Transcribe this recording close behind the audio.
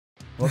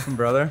Welcome,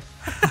 brother.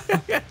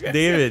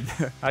 David,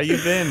 how you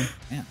been?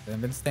 Yeah,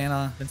 I've been staying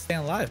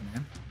alive,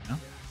 man. You know,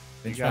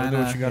 been You gotta do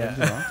what you gotta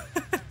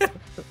do, huh?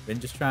 Been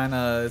just trying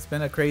to. It's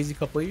been a crazy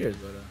couple of years,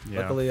 but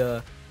luckily,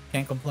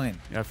 can't complain.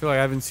 Yeah, I feel like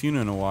I haven't seen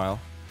you in a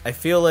while. I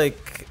feel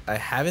like I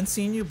haven't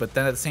seen you, but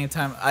then at the same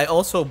time, I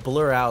also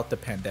blur out the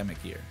pandemic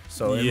year.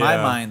 So in my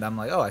mind, I'm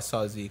like, oh, I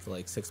saw Zeke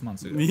like 6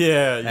 months ago.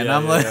 And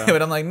I'm like,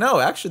 but I'm like,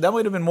 no, actually, that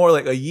might have been more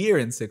like a year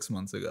and 6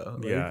 months ago.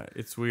 Like, yeah,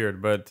 it's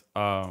weird, but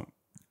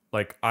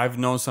like I've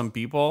known some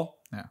people,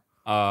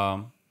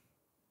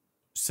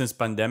 since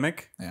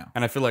pandemic,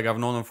 and I feel like I've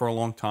known them for a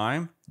long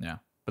time. Yeah,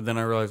 but then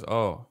I realized,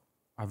 oh,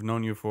 I've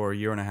known you for a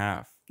year and a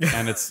half,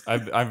 and it's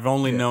I've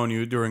only known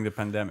you during the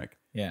pandemic.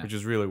 Yeah, which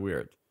is really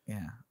weird.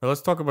 Yeah. But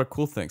let's talk about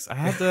cool things. I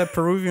had the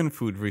Peruvian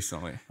food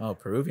recently. Oh,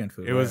 Peruvian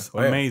food. It was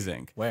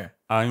amazing. Where?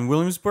 In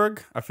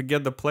Williamsburg. I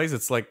forget the place.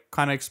 It's like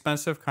kind of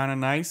expensive, kind of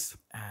nice.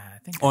 I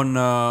think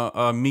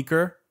on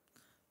Meeker.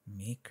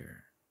 Meeker.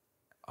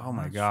 Oh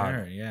my god.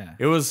 Sure, yeah.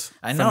 It was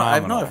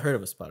phenomenal. I've heard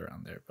of a spot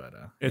around there, but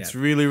it's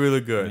really,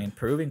 really good. I mean,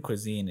 Peruvian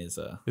cuisine is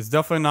it's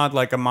definitely not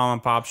like a mom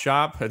and pop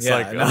shop. It's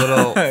like a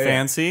little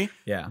fancy.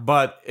 Yeah.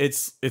 But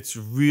it's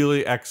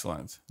really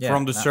excellent.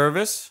 From the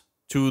service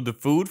to the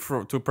food,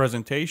 to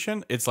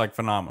presentation, it's like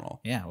phenomenal.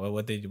 Yeah. Well,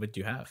 what did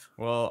you have?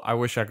 Well, I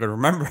wish I could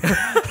remember.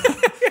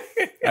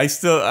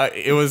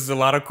 It was a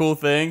lot of cool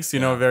things, you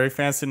know, very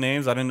fancy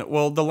names. I didn't.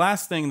 Well, the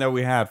last thing that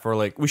we had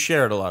we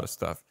shared a lot of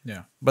stuff.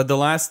 Yeah. But the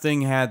last thing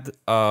had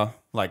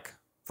like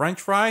French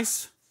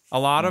fries, a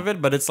lot of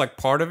it, but it's like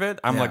part of it.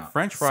 I'm like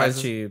French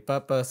fries.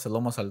 Salchipapas,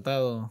 lomo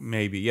saltado.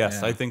 Maybe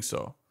yes, I think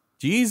so.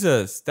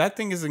 Jesus, that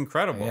thing is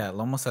incredible. Yeah,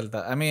 lomo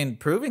saltado. I mean,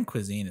 Peruvian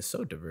cuisine is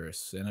so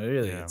diverse, and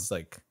it's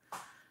like.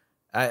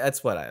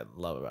 That's what I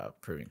love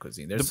about Peruvian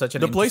cuisine. There's such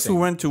an place we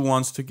went to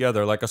once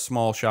together, like a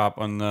small shop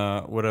on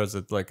what is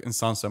it, like in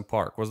Sunset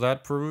Park. Was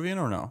that Peruvian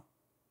or no?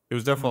 It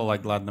was definitely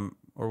like Latin,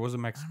 or was it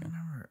Mexican? I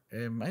don't remember.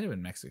 It might have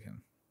been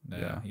Mexican.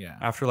 Yeah.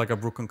 After like a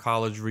Brooklyn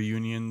College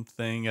reunion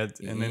thing in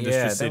Industry City.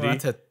 Yeah, they went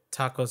to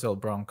Tacos El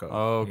Bronco.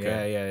 Oh,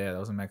 okay. Yeah. That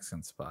was a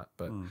Mexican spot,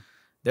 but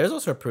there's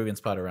also a Peruvian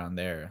spot around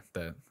there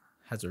that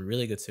has a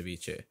really good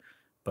ceviche.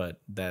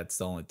 But that's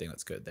the only thing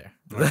that's good there.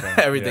 Okay.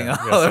 everything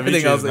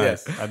else,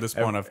 nice. At this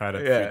point, I've had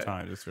it 3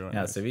 times. It's really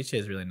nice. Ceviche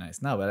is really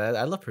nice. No, but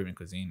I love Peruvian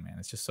cuisine, man.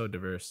 It's just so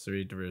diverse,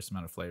 really diverse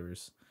amount of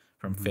flavors,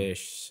 from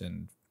fish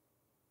and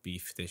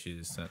beef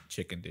dishes,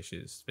 chicken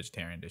dishes,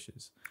 vegetarian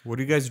dishes. What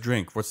do you guys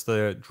drink? What's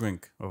the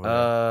drink over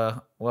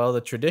there? Well,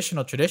 the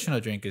traditional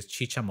drink is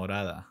chicha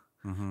morada,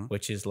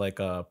 which is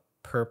like a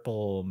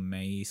purple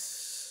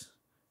maize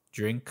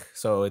drink.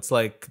 So it's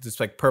like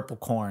purple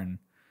corn.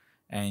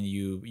 And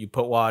you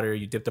put water,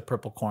 you dip the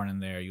purple corn in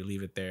there, you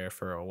leave it there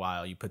for a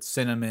while. You put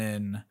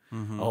cinnamon, a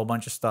whole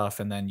bunch of stuff,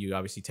 and then you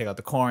obviously take out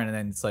the corn, and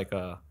then it's like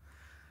I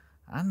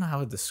don't know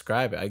how to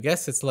describe it. I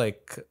guess it's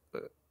like,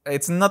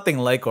 it's nothing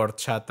like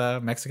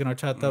horchata, Mexican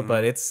horchata,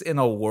 but it's in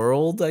a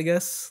world, I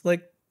guess,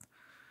 like,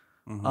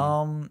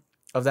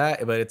 of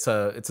that. But it's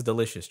a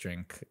delicious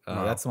drink.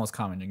 That's the most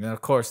common drink. And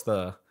of course,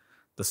 the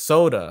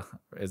soda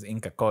is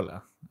Inca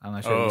Cola. I'm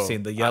not sure if you've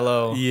seen the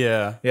yellow.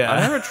 Yeah.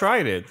 I never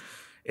tried it.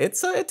 It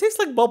tastes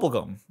like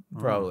bubblegum,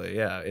 probably.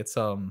 Yeah, it's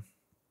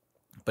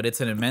but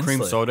it's an immense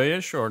cream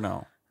soda-ish or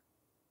no?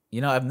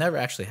 You know, I've never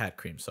actually had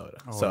cream soda,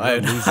 so I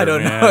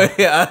don't know.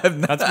 Yeah,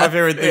 that's my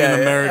favorite thing in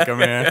America,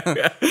 man.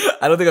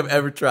 I don't think I've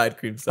ever tried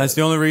cream soda. That's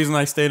the only reason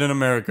I stayed in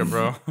America,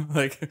 bro.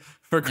 Like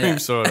for cream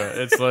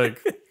soda, it's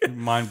like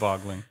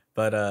mind-boggling.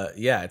 But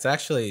it's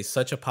actually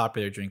such a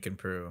popular drink in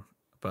Peru.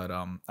 But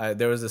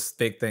there was this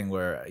big thing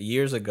where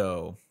years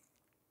ago,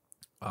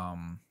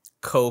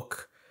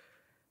 Coke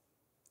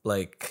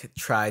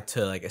tried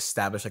to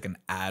establish an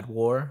ad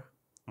war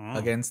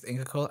against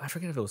Inca Cola. I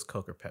forget if it was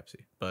Coke or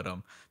Pepsi, but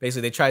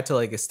basically they tried to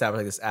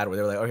establish this ad war.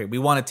 They were like, okay, we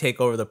want to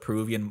take over the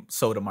Peruvian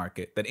soda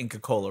market that Inca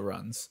Cola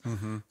runs.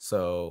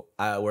 So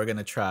we're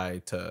gonna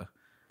try to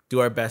do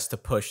our best to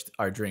push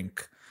our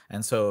drink.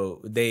 And so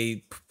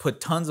they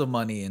put tons of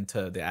money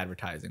into the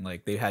advertising.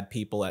 Like they had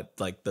people at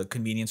the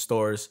convenience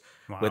stores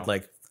with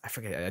I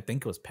forget. I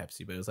think it was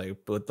Pepsi, but it was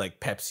with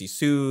Pepsi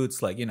suits.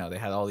 They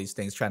had all these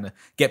things trying to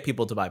get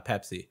people to buy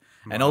Pepsi.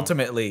 Wow. And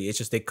ultimately, it's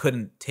just they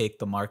couldn't take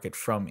the market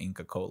from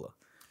Inca Cola.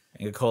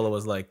 Inca Cola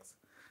was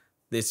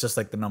it's just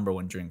the number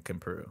 1 drink in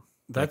Peru.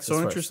 That's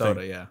so interesting.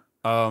 Soda, yeah.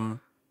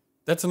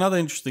 That's another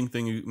interesting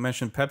thing. You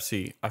mentioned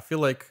Pepsi. I feel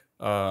like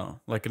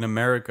in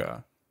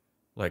America,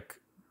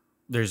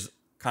 there's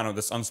kind of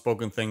this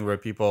unspoken thing where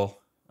people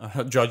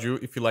judge you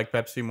if you like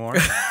Pepsi more.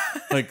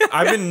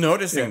 I've been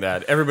noticing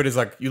that everybody's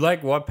like, you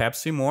like what,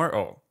 Pepsi more?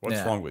 Oh,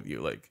 what's wrong with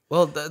you?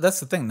 Well, that's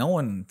the thing. No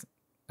one,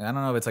 I don't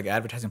know if it's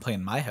advertising play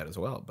in my head as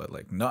well, but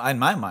no, in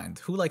my mind,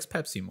 who likes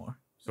Pepsi more?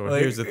 So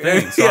here's the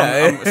thing. So,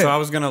 so I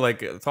was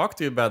gonna talk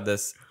to you about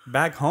this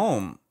back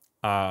home.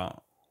 And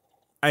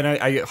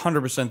I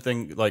 100%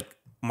 think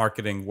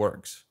marketing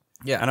works.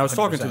 Yeah, and I was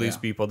talking to these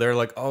people. They're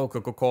like, "Oh,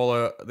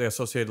 Coca-Cola." They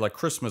associate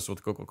Christmas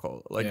with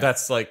Coca-Cola.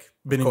 That's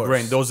been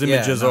ingrained. Those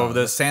images of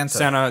this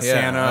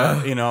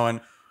Santa, you know,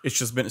 and it's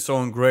just been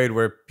so ingrained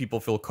where people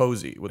feel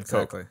cozy with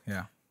Coke.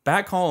 Yeah.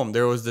 back home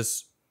there was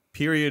this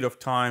period of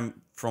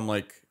time from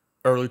like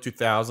early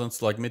 2000s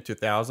to like mid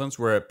 2000s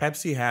where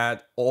Pepsi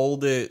had all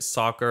the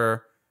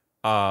soccer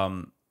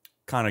kind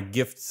of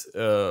gifts,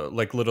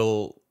 like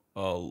little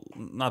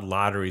not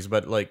lotteries,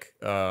 but like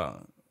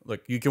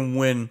you can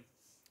win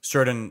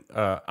certain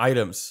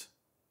items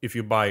if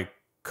you buy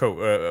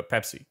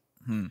Pepsi.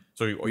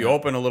 So you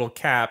open a little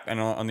cap, and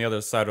on the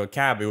other side of the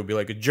cap, it would be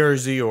like a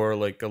jersey or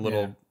like a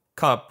little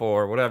cup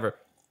or whatever,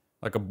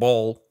 like a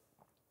bowl.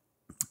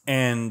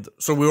 And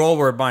so we all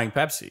were buying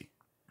Pepsi,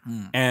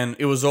 and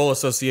it was all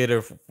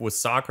associated with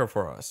soccer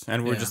for us,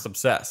 and we were just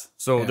obsessed.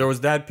 So there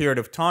was that period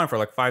of time for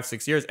like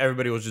 5-6 years.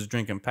 Everybody was just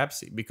drinking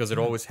Pepsi because it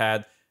always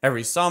had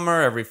every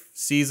summer, every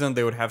season,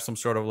 they would have some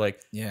sort of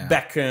like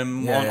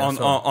Beckham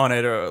on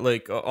it, or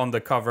like on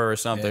the cover or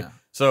something.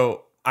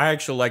 So I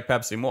actually like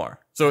Pepsi more.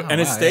 So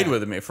it stayed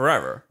with me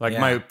forever. Like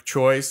my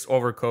choice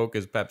over Coke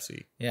is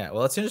Pepsi. Yeah,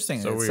 well, it's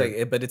interesting. So it's weird.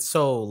 like, but it's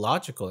so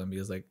logical, and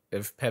because like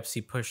if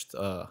Pepsi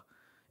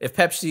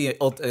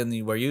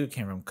ultimately, where you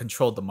came from,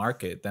 controlled the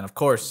market, then of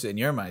course in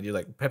your mind you're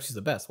like, Pepsi's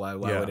the best. Why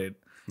would it?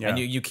 Yeah. And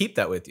you keep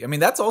that with you. I mean,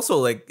 that's also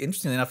like,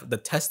 interestingly enough, the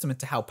testament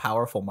to how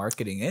powerful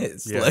marketing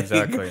is. Yeah, like,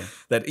 exactly.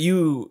 That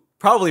you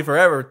probably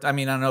forever. I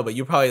mean, I don't know, but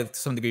you probably to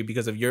some degree,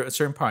 because of a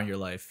certain part in your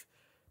life,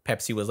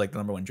 Pepsi was like the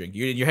number one drink.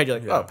 In your head, you're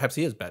like, oh,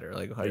 Pepsi is better.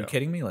 Like, are you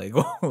kidding me? Like,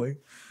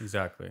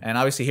 exactly. And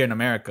obviously here in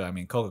America, I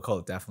mean,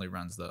 Coca-Cola definitely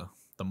runs the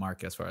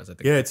market as far as I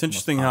think. Yeah, it's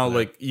interesting how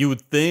like you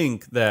would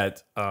think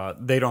that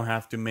they don't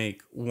have to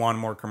make one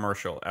more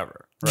commercial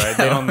ever, right?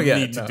 They don't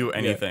need to do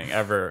anything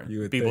ever.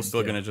 People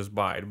still gonna just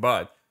buy it,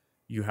 but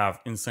you have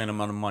insane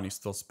amount of money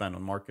still spent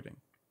on marketing.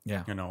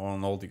 Yeah, you know,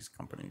 on all these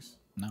companies.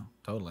 No,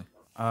 totally.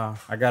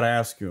 I gotta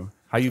ask you,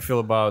 how you feel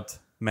about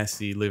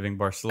Messi leaving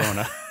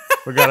Barcelona?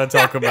 We gotta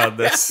talk about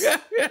this.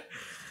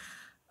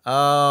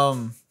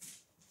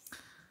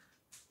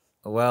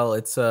 Well,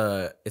 it's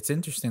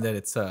interesting that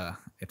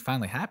it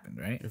finally happened,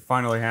 right? It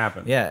finally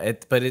happened. Yeah,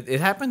 but it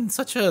happened in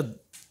such a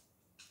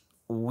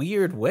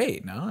weird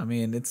way. No, I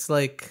mean, it's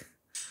like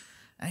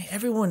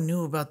everyone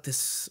knew about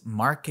this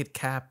market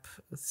cap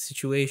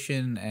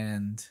situation,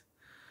 and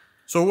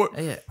so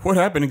what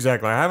happened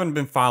exactly? I haven't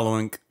been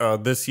following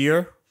this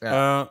year.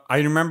 I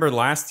remember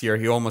last year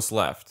he almost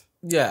left.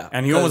 Yeah,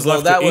 and he almost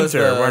left to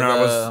Inter, when I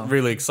was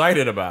really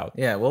excited about.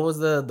 Yeah, what was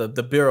the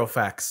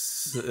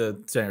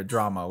Burofax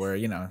drama where,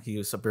 you know,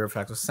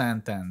 Burofax was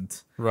sent, and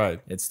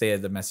it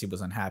stated that Messi was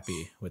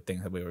unhappy with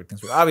things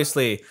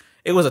obviously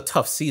it was a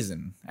tough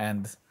season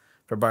and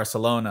for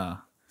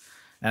Barcelona,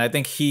 and I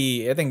think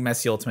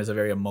Messi ultimately is a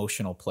very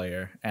emotional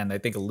player, and I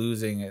think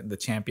losing the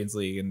Champions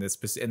League in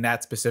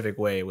that specific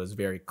way was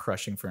very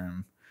crushing for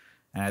him,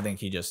 and I think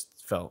he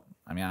just felt,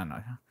 I mean, I don't know,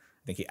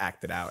 I think he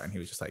acted out, and he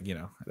was just like, you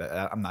know,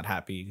 I'm not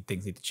happy.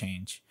 Things need to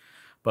change.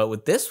 But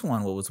with this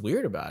one, what was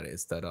weird about it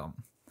is that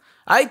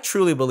I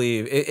truly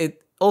believe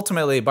it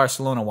ultimately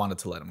Barcelona wanted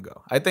to let him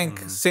go. I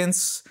think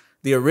since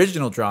the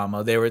original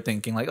drama, they were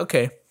thinking like,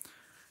 okay,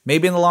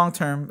 maybe in the long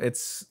term,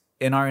 it's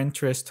in our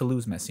interest to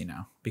lose Messi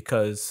now,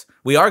 because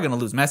we are going to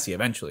lose Messi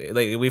eventually.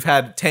 Like, we've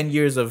had 10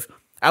 years of,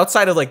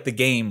 outside of like the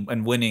game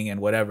and winning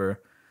and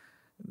whatever,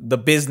 the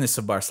business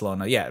of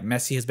Barcelona. Yeah,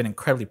 Messi has been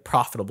incredibly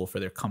profitable for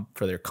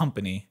their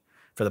company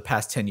for the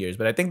past 10 years,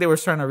 but I think they were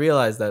starting to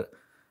realize that,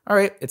 all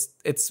right,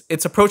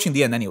 it's approaching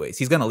the end anyways.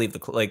 He's gonna leave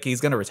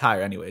he's gonna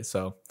retire anyway.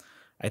 So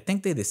I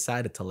think they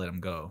decided to let him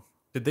go.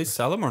 Did they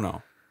sell him or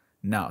no?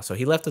 No, so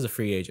he left as a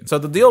free agent. So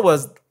the deal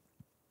was,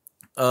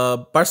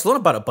 Barcelona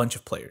bought a bunch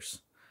of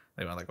players.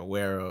 They bought like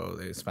Agüero.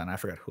 They spent, I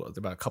forgot who else.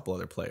 They bought a couple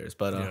other players,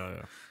 but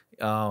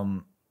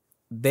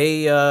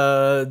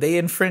they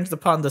infringed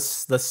upon the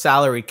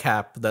salary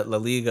cap that La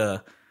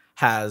Liga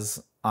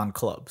has on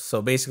clubs.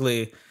 So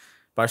basically,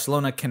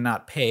 Barcelona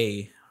cannot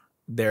pay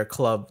their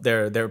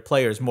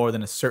players more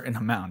than a certain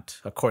amount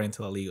according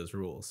to La Liga's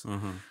rules.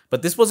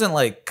 But this wasn't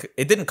like,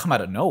 it didn't come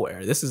out of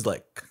nowhere.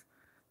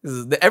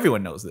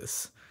 Everyone knows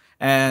this,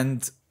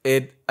 and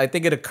I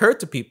think it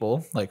occurred to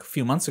people like a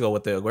few months ago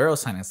with the Agüero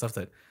signing and stuff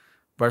that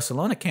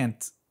Barcelona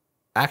can't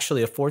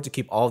actually afford to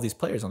keep all of these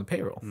players on the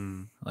payroll.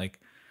 Like,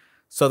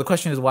 so the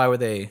question is, why'd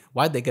they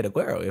get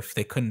Agüero if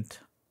they couldn't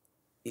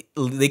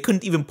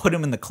even put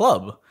him in the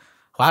club?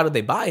 Why did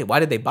they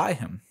buy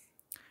him?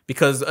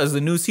 Because as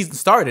the new season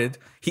started,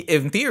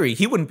 in theory,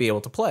 he wouldn't be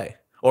able to play.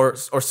 Or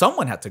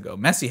someone had to go.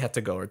 Messi had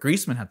to go, or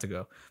Griezmann had to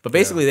go. But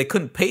basically, they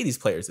couldn't pay these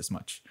players this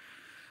much.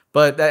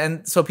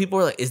 And so people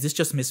were like, is this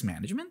just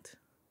mismanagement?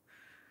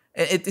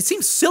 It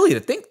seems silly to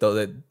think, though,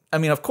 that, I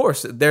mean, of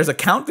course, there's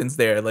accountants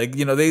there. Like,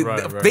 you know,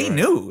 they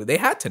knew. They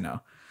had to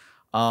know.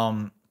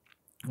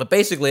 But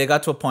basically, it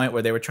got to a point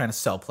where they were trying to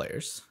sell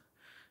players.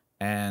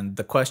 And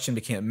the question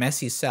became,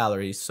 Messi's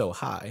salary is so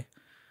high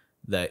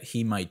that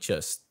he might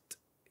just...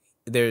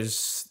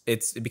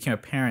 It became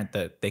apparent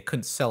that they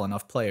couldn't sell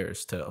enough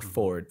players to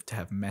afford to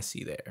have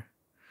Messi there.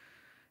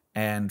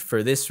 And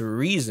for this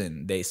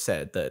reason, they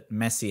said that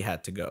Messi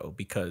had to go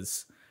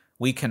because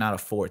we cannot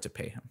afford to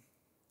pay him.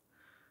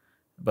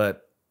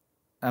 But,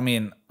 I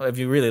mean, if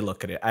you really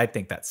look at it, I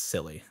think that's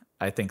silly.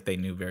 I think they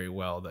knew very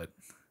well that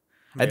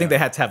I think they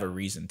had to have a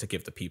reason to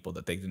give the people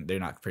that they're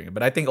not bringing.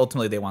 But I think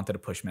ultimately they wanted to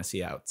push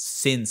Messi out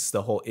since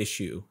the whole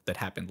issue that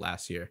happened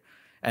last year,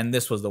 and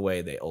this was the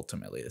way they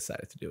ultimately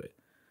decided to do it.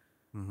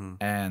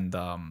 And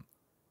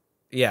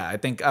yeah, I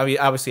think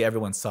obviously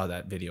everyone saw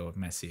that video of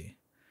Messi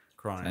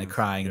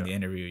crying in the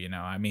interview. You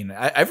know, I mean,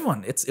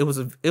 everyone.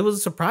 It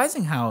was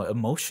surprising how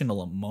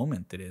emotional a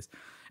moment it is.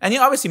 And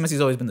obviously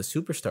Messi's always been the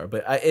superstar,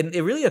 but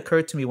it really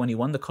occurred to me when he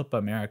won the Copa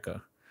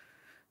America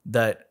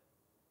that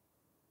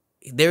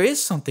there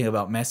is something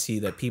about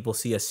Messi that people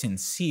see as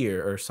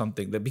sincere or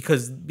something, that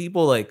because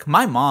people like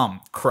my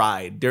mom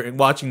cried during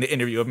watching the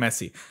interview of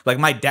Messi. Like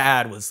my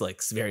dad was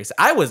like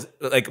I was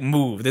like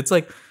moved. It's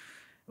like,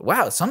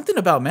 wow, something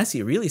about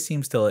Messi really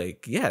seems to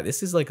like, yeah,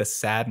 this is like a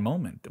sad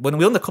moment. When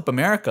we won the Copa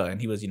America and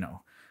he was,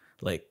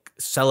 like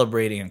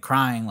celebrating and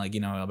crying, like,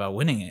 about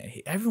winning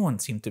it, everyone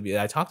seemed to be,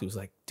 that I talked to was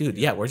like, dude,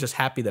 yeah, we're just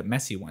happy that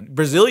Messi won.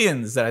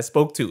 Brazilians that I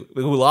spoke to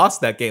who lost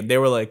that game, they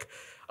were like,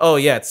 oh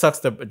yeah, it sucks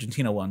that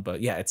Argentina won,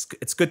 but yeah,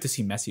 it's good to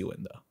see Messi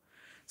win though.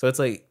 So it's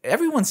like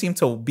everyone seemed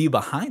to be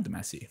behind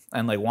Messi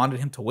and like wanted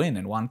him to win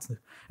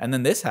and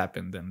then this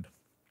happened, and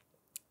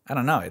I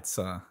don't know, it's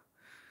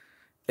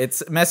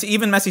Messi.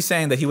 Even Messi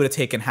saying that he would have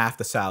taken half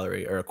the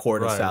salary or a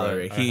quarter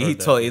salary. Right.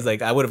 He's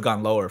like, I would have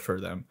gone lower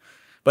for them.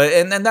 But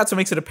and that's what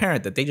makes it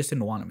apparent that they just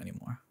didn't want him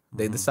anymore.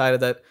 They decided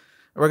that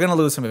we're gonna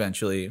lose him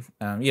eventually.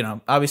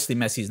 Obviously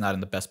Messi's not in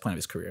the best point of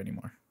his career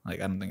anymore.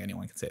 Like I don't think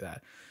anyone can say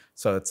that.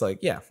 So it's like,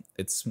 yeah,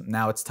 it's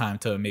time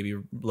to maybe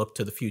look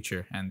to the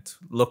future and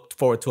look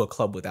forward to a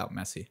club without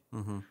Messi.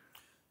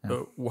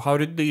 How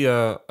did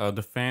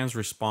the fans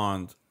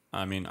respond?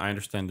 I mean, I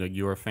understand that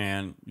you're a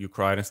fan, you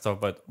cried and stuff,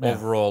 but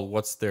overall,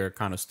 what's their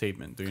kind of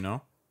statement? Do you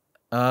know?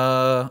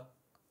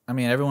 I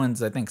mean,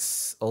 everyone's, I think,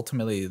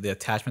 ultimately the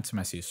attachment to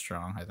Messi is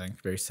strong. I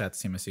think very sad to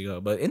see Messi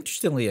go. But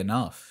interestingly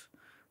enough,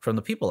 from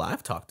the people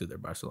I've talked to, they're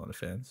Barcelona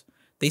fans,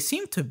 they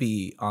seem to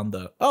be on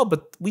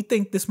but we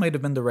think this might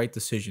have been the right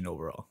decision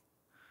overall,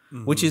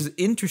 which is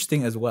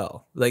interesting as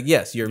well. Like,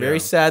 yes, you're very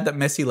sad that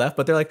Messi left,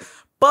 but they're like,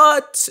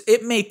 but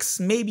it makes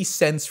maybe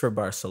sense for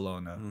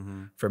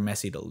Barcelona for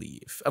Messi to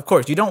leave. Of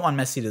course, you don't want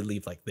Messi to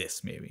leave like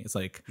this, maybe. It's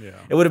like,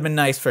 it would have been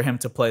nice for him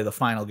to play the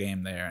final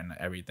game there and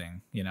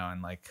everything,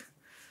 and like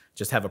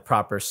just have a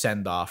proper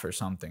send-off or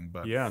something.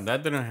 But yeah,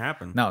 that didn't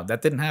happen. No,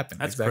 that didn't happen.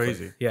 That's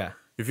crazy. Yeah.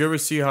 If you ever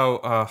see how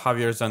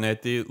Javier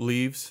Zanetti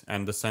leaves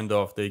and the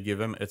send-off they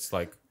give him, it's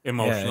like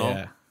emotional.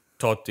 Yeah.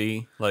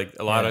 Totti, like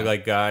a lot of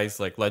like guys,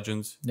 like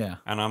legends. Yeah.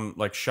 And I'm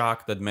like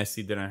shocked that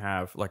Messi didn't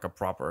have like a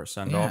proper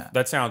send-off. Yeah.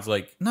 That sounds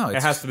like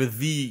it has to be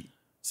the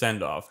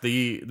send-off,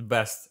 the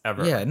best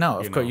ever. Yeah, no,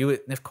 of course.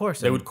 Of course.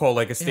 They would call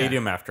like a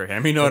stadium after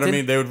him. You know what I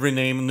mean? They would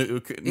rename Nou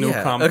Camp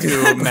to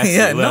Messi.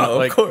 Yeah, no,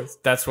 like, of course.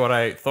 That's what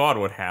I thought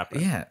would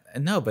happen. Yeah,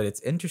 no, but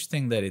it's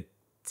interesting that it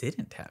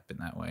didn't happen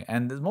that way.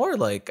 And it's more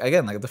like,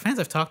 again, like the fans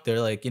I've talked, they're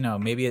like,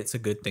 maybe it's a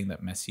good thing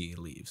that Messi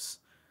leaves.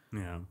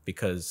 Yeah.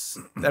 Because,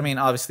 I mean,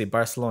 obviously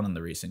Barcelona in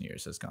the recent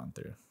years has gone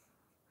through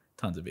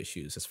tons of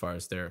issues as far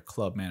as their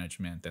club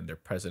management and their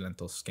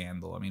presidential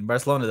scandal. I mean,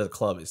 Barcelona, the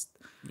club, is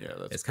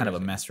kind of a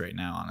mess right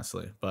now,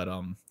 honestly. But,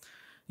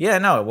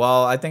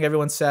 well, I think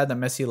everyone's sad that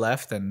Messi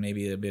left and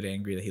maybe a bit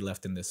angry that he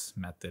left in this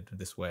method,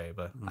 this way.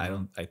 But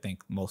I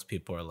think most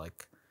people are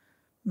like,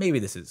 maybe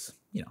this is,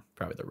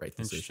 probably the right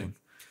decision.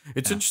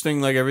 It's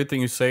interesting, like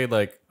everything you say,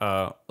 like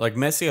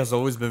Messi has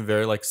always been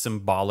very like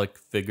symbolic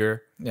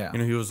figure. Yeah,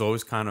 he was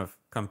always kind of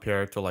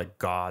compared to like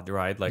God,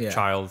 right? Like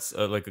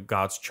like a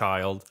God's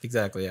child.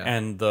 Exactly. Yeah,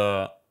 and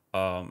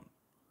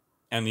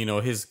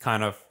his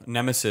kind of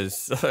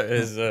nemesis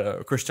is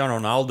Cristiano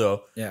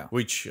Ronaldo. Yeah,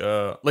 which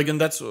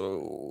and that's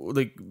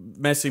like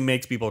Messi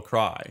makes people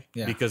cry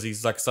because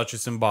he's like such a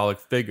symbolic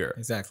figure.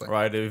 Exactly.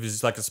 Right.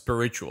 He's like a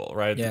spiritual,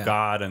 right? Yeah.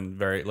 God and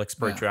very like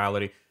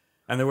spirituality. Yeah.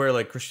 And they were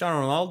like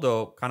Cristiano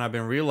Ronaldo kind of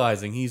been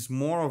realizing he's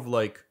more of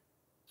like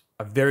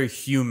a very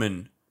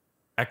human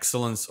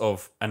excellence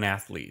of an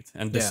athlete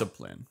and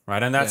discipline,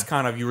 right? And that's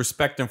kind of, you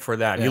respect him for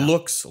that. He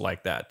looks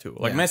like that too.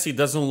 Like Messi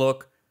doesn't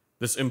look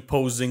this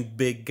imposing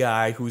big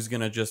guy who's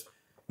going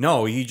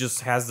to he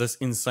just has this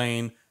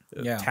insane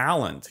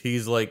talent.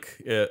 He's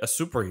like a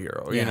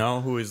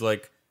superhero, who is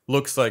like,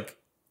 looks like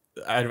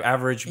an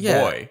average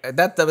boy.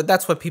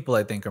 That's what people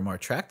I think are more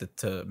attracted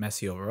to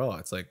Messi overall.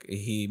 It's like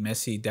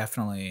Messi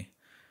definitely,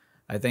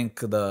 I think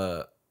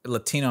the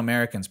Latino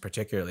Americans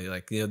particularly,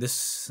 like,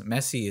 this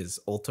Messi is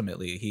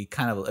ultimately, he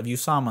kind of, if you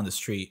saw him on the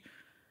street,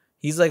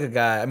 he's like a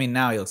guy, I mean,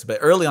 now he looks, but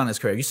early on in his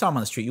career, if you saw him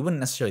on the street, you wouldn't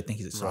necessarily think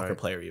he's a soccer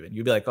player even.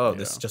 You'd be like, oh,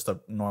 this is just a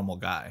normal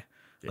guy.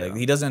 Like,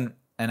 he doesn't,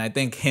 and I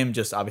think him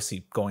just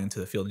obviously going into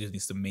the field and doing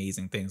these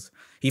amazing things,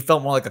 he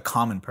felt more like a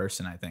common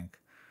person, I think.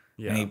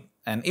 Yeah.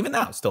 And even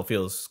now, still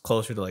feels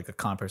closer to like a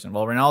common person.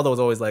 Well, Ronaldo was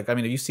always like, I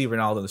mean, if you see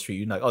Ronaldo in the street,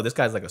 you're like, oh, this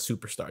guy's like a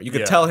superstar. You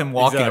could tell him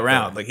walking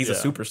around, like he's a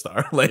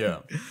superstar. Like,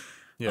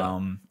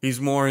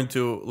 he's more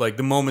into like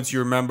the moments you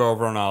remember of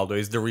Ronaldo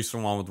is the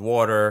recent one with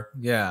water.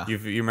 Yeah. You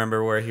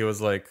remember where he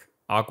was like,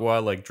 agua,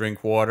 like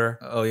drink water.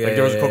 Oh yeah. Like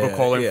there was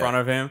Coca-Cola in front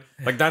of him.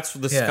 Like that's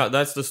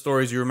the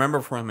stories you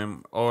remember from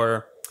him.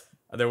 Or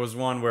There was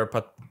one where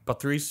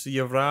Patrice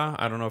Evra,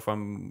 I don't know if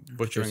I'm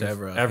butchering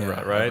Evra,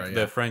 Evra, right? Evra, yeah.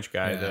 The French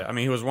guy. Yeah. I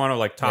mean, he was one of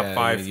like top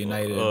 5,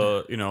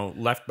 United. you know,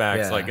 left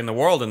backs Yeah. like in the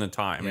world in the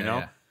time, you Yeah, know.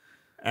 yeah.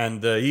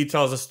 And he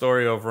tells a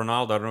story of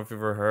Ronaldo. I don't know if you've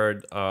ever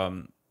heard,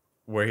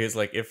 where he's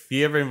like, if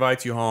he ever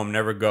invites you home,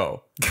 never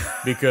go,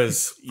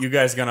 because you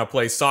guys gonna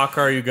play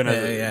soccer, you're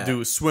gonna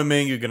do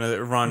swimming, you're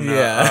gonna run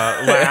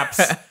laps.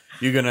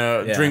 You're going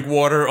to drink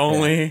water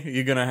only. Yeah.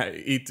 You're going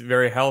to eat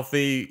very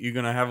healthy. You're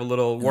going to have a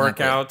little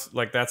workout.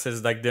 Like, that's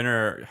his, like,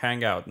 dinner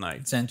hangout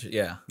night.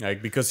 Yeah.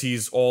 Like, because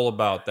he's all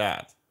about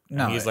that.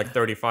 No, and he's, like,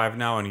 35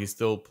 now, and he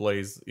still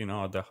plays, you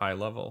know, at the high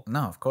level. No,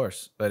 of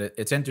course. But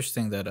it's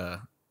interesting that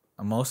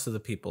most of the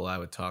people I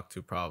would talk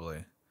to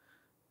probably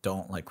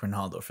don't like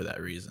Ronaldo for that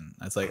reason.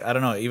 It's like, I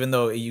don't know. Even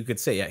though you could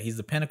say, yeah, he's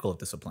the pinnacle of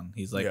discipline.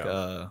 He's, like,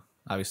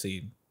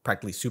 obviously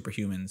practically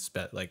superhuman,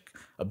 like,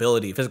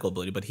 ability, physical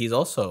ability. But he's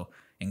also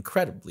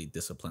incredibly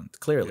disciplined,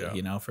 clearly,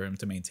 you know, for him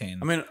to maintain.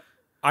 I mean,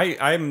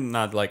 I'm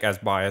not like as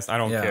biased. I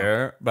don't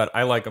care, but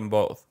I like them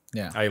both.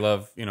 Yeah, I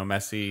love, you know,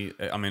 Messi.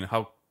 I mean,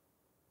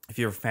 if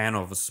you're a fan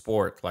of a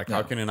sport, like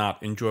how can you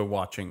not enjoy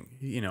watching,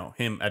 you know,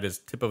 him at his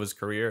tip of his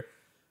career?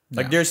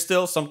 Like there's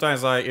still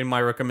sometimes in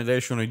my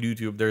recommendation on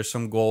YouTube, there's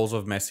some goals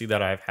of Messi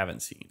that I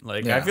haven't seen.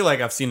 Like I feel like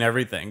I've seen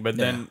everything, but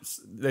then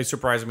they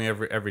surprise me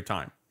every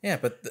time. Yeah,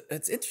 but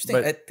it's interesting.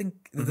 I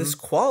think this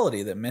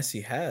quality that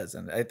Messi has,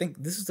 and I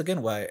think this is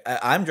again why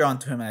I'm drawn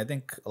to him, and I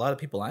think a lot of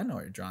people I know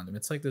are drawn to him.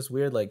 It's like this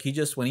weird, like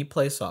when he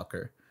plays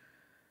soccer,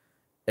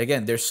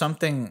 again, there's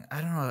something,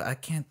 I don't know, I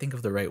can't think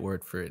of the right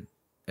word for it.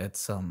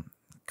 It's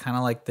kind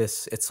of like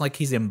this. It's like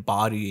he's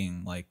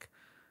embodying like.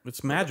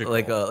 It's magical,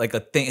 like a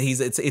thing.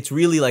 It's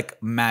really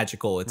like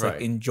magical. It's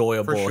like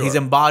enjoyable. Sure. He's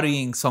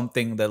embodying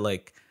something that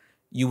like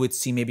you would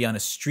see maybe on a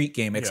street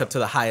game, except to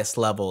the highest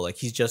level. Like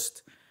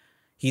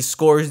he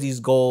scores these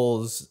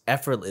goals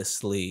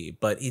effortlessly,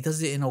 but he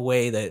does it in a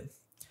way that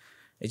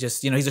it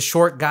just, you know, he's a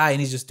short guy and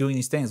he's just doing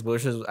these things.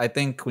 Which is, I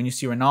think, when you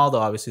see Ronaldo,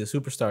 obviously the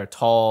superstar,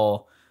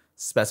 tall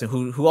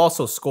specimen, who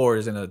also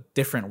scores in a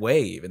different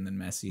way even than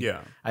Messi.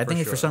 Yeah, I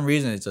think for some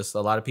reason it's just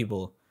a lot of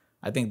people.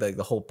 I think like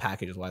the whole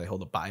package is why they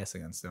hold a bias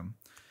against him.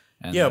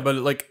 And but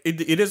like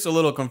it is a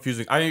little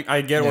confusing.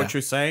 I get what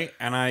you say,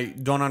 and I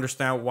don't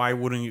understand why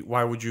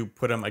would you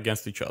put them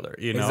against each other,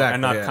 you know,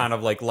 and not kind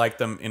of like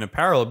them in a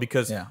parallel,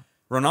 because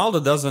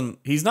Ronaldo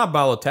he's not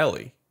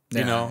Balotelli,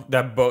 you know,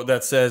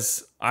 that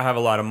says I have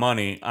a lot of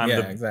money,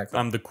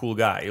 I'm the cool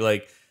guy.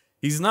 Like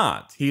he's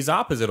not. He's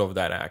opposite of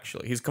that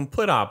actually. He's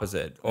complete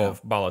opposite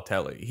of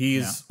Balotelli.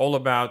 He's all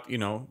about, you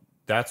know,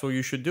 that's what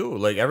you should do.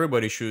 Like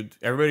everybody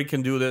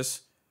can do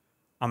this.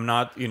 I'm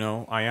not, you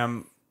know, I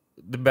am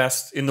the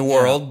best in the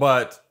world,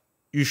 but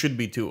you should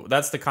be too.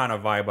 That's the kind of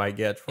vibe I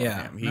get from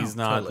him. He's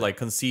not like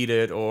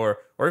conceited or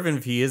even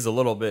if he is a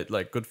little bit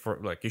like good for,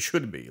 like he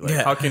should be. Like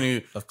how can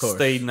you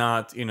stay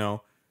not, you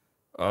know,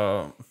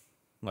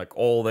 like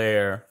all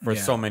there for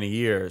so many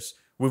years?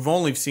 I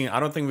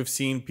don't think we've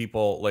seen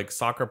people like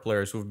soccer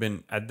players who've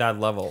been at that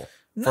level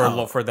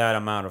for that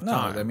amount of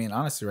time. I mean,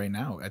 honestly, right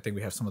now, I think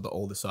we have some of the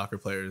oldest soccer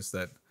players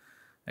that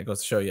goes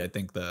to show you, I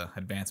think, the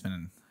advancement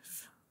in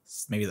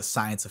maybe the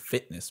science of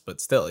fitness,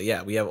 but still,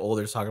 we have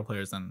older soccer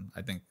players than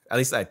I think, at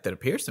least that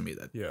appears to me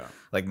that,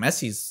 like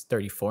Messi's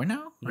 34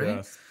 now, right?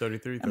 Yeah,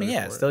 33, 34. I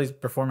mean, still he's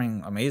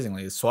performing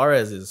amazingly.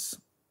 Suarez is,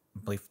 I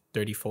believe,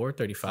 34,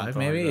 35 something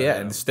maybe, like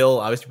that, and still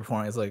obviously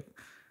performing. It's like,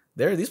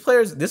 these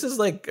players, this is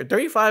like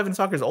 35 in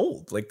soccer is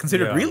old, like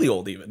considered really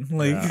old even.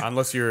 Like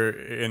unless you're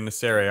in the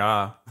Serie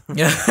A.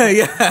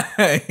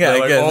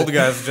 Like old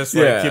guys just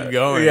like keep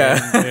going.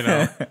 And, you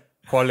know,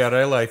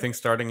 Quagliarella, I think,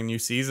 starting a new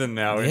season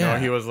now. You know,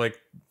 he was like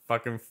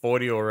fucking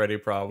 40 already,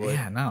 probably.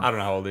 Yeah, no. I don't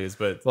know how old he is,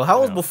 but how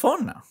old is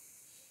Buffon now?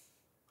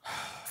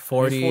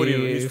 40.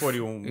 He's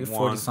 41, he's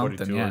 40 something,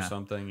 42 or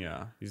something.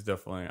 Yeah, he's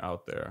definitely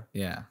out there.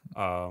 Yeah.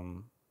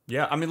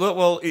 Yeah, I mean,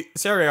 well,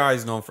 Serie A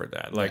is known for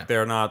that. Like,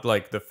 they're not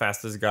like the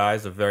fastest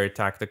guys. They're very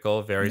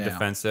tactical, very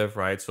defensive,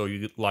 right? So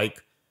you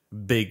like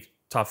big,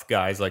 tough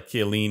guys like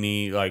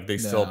Chiellini. Like they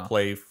still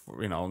play,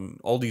 you know,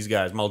 all these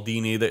guys.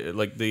 Maldini,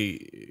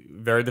 the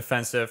very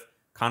defensive,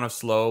 kind of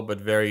slow, but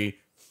very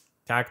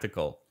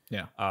tactical.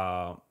 Yeah.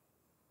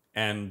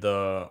 And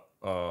the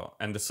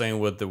same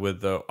with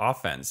the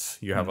offense.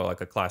 You have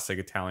like a classic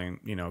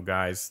Italian, you know,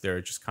 guys.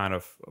 They're just kind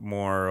of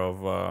more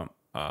of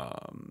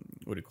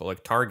what do you call,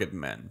 like target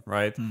men,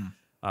 right?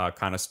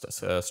 Kind of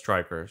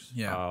strikers.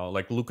 Yeah.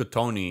 Like Luca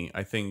Toni,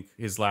 I think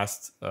his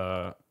last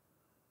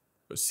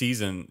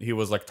season he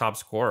was like top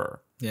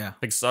scorer. Yeah.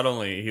 Like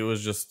suddenly he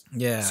was just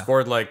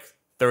scored like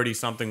 30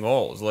 something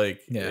goals.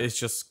 Like it's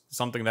just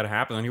something that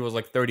happened, and he was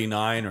like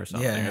 39 or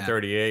something, or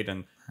 38,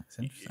 and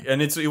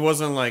it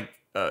wasn't like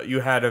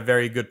you had a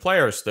very good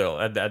player still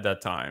at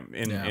that time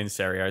in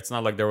Serie A. It's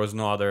not like there was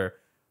no other,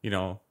 you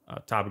know,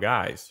 top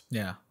guys.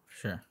 Yeah,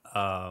 sure.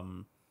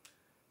 And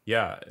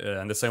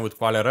the same with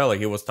Quagliarella.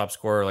 He was top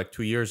scorer like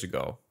 2 years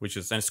ago,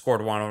 and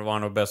scored one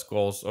of the best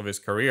goals of his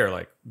career,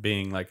 like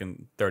being like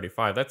in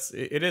 35.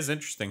 It is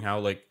interesting how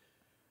like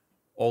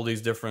all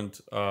these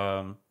different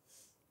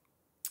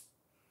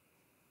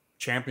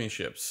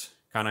championships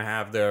kind of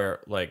have their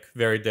like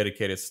very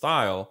dedicated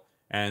style,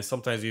 and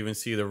sometimes you even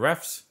see the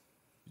refs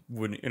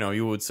would,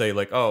 you would say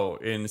like, oh,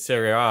 in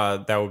Serie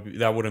A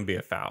that wouldn't be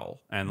a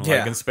foul, and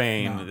like in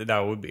Spain that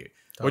would be.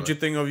 What'd you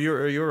think of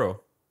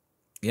Euro?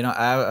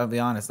 I'll be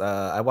honest.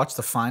 I watched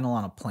the final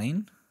on a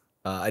plane.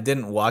 I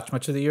didn't watch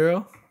much of the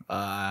Euro.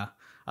 I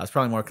was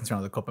probably more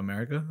concerned with the Copa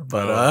America,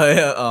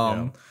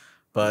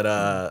 but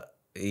I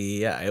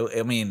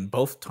mean,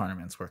 both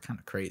tournaments were kind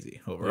of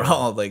crazy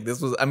overall. Like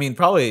this was, I mean,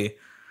 probably.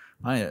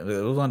 It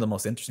was one of the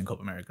most interesting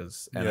Copa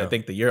Americas, and I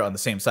think the Euro on the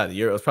same side. The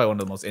Euro was probably one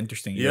of the most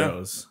interesting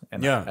Euros,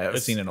 and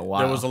I've seen in a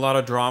while. There was a lot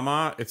of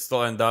drama. It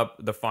still ended up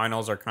the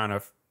finals are kind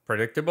of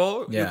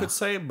predictable, you could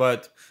say,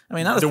 but I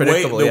mean, not as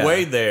predictable.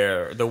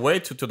 The way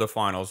to the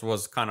finals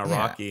was kind of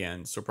rocky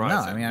and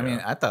surprising. No, I mean,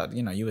 I thought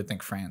you would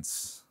think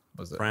France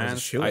was a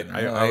shoo-in.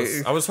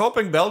 I was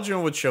hoping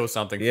Belgium would show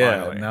something.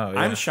 Finally,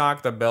 I'm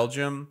shocked that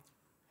Belgium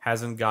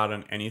hasn't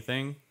gotten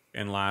anything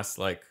in last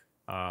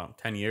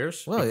 10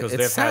 years. Well, because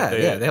it's sad.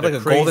 They have like a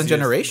golden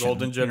generation.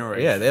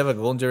 Yeah, they have a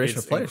golden generation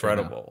of players.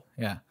 Incredible.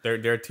 Right,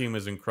 their team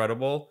is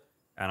incredible,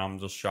 and I'm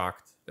just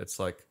shocked. It's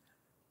like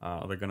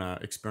they're gonna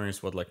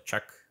experience what like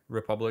Czech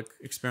Republic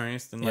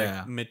experienced in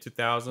mid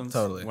 2000s,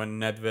 totally, when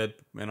Nedved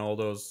and all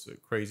those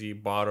crazy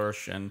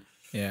Baros and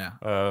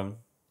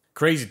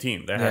crazy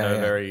team. They had a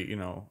very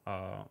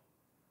a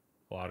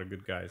lot of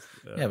good guys.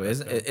 But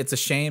it's a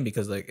shame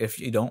because like if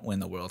you don't win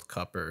the World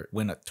Cup or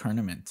win a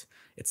tournament,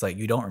 it's like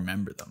you don't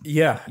remember them.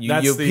 Yeah,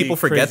 people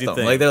forget them.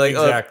 Thing. Like they're like,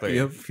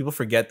 exactly. People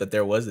forget that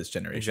there was this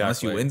generation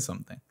unless you win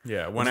something.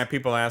 Yeah, when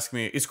people ask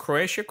me, is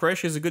Croatia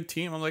is a good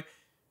team? I'm like,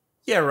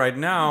 yeah, right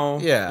now.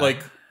 Yeah,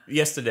 like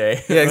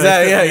yesterday. Yeah,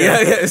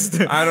 exactly.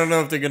 Yeah. I don't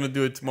know if they're gonna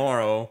do it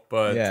tomorrow,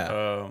 but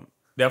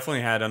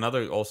definitely had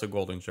another also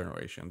golden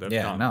generation. They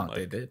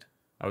did.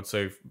 I would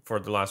say for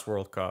the last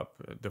World Cup,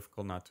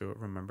 difficult not to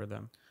remember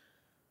them.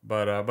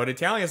 But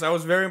Italians, I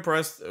was very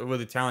impressed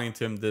with the Italian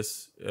team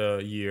this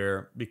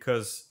year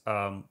because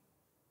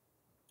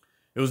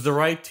it was the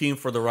right team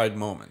for the right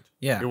moment.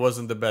 Yeah, it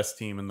wasn't the best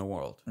team in the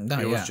world. No,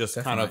 it was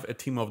just kind of a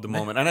team of the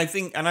moment, and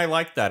I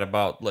like that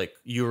about like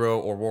Euro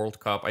or World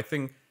Cup. I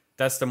think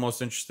that's the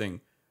most interesting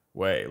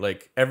way.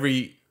 Like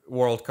every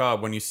World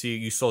Cup, when you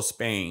saw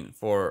Spain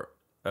for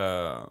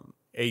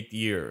 8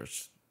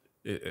 years.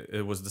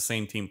 It was the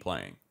same team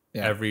playing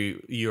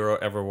every Euro,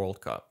 every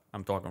World Cup.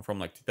 I'm talking from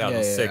like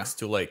 2006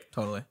 to like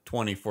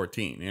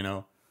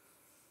 2014.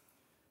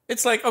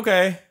 It's like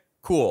okay,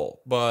 cool,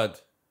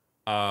 but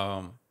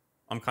I'm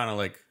kind of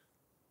like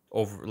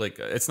over. Like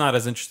it's not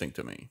as interesting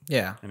to me.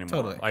 Anymore.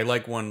 Totally. I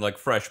like when like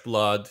fresh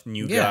blood,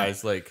 new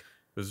guys. Like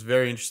it was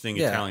very interesting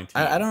Italian team.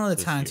 I don't know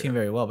the Italian team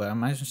very well, but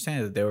I'm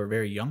understanding that they were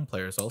very young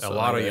players also. A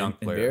lot of young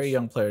players. Very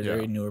young players,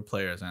 very newer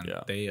players, and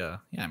they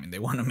they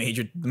won a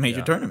major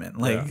tournament.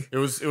 Like it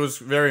was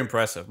very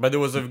impressive. But there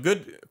was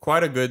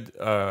quite a good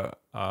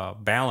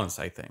balance,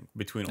 I think,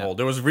 between all.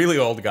 There was really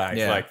old guys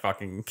like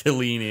fucking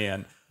Chiellini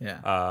and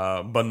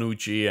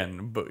Bonucci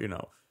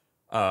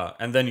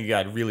and then you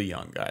got really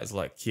young guys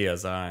like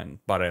Chiesa and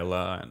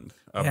Barella and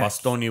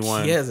Bastoni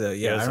one. Chiesa,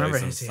 I remember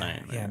his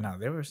insane.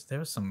 There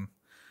was some.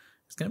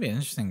 It's gonna be an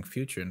interesting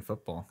future in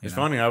football. It's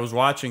funny. I was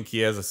watching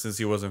Chiesa since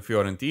he was in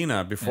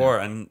Fiorentina before,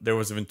 and there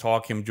was even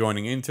talk him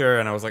joining Inter,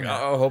 and I was like,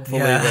 oh,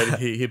 hopefully that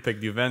he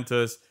picked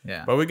Juventus.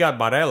 But we got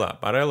Barella.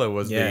 Barella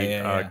was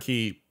the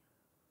key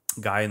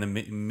guy in the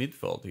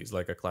midfield. He's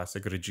like a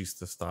classic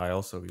regista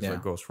style, so he's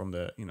like goes from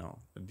the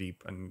the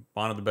deep, and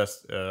one of the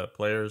best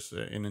players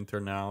in Inter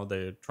now.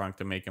 They're trying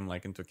to make him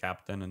like into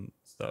captain and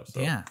stuff.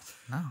 So.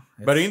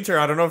 But Inter,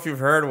 I don't know if you've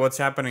heard what's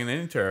happening in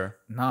Inter.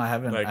 No, I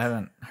haven't. I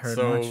haven't heard.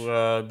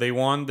 So they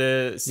won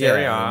the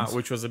Serie A,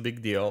 which was a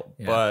big deal.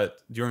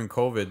 But during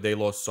COVID, they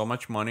lost so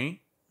much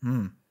money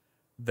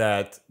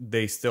that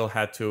they still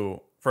had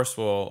to. First of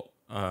all,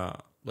 I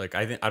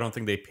don't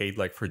think they paid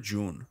like for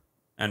June.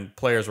 And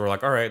players were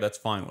like, all right, that's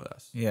fine with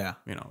us. Yeah.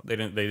 They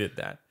did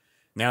that.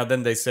 Now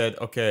then they said,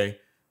 okay,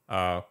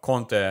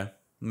 Conte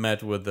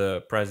met with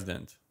the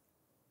president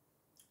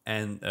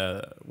and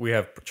we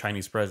have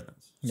Chinese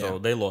presidents. So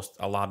they lost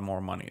a lot more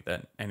money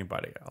than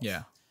anybody else.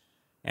 Yeah.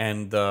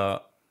 And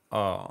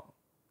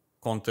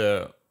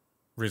Conte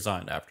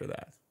resigned after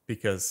that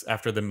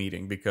after the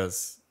meeting,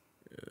 because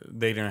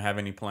they didn't have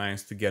any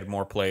plans to get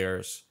more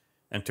players.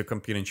 And to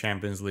compete in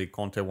Champions League,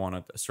 Conte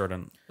wanted a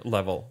certain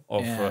level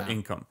of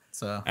income.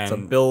 It's a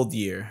build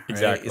year. Right?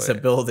 Exactly. It's a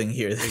building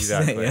year.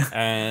 Exactly.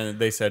 And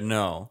they said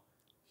no.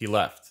 He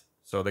left.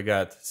 So they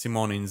got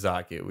Simone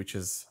Inzaghi,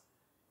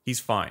 he's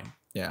fine.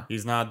 Yeah.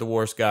 He's not the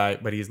worst guy,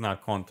 but he's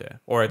not Conte.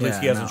 Or at least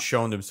he hasn't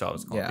shown himself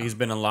as Conte. Yeah. He's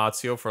been in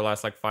Lazio for the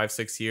last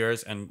 5-6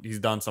 years, and he's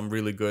done some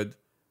really good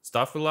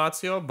stuff with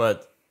Lazio,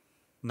 but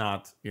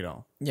not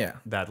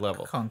that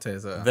level. Conte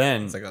is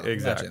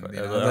exactly legend,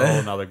 a whole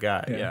another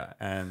guy.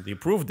 And he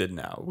proved it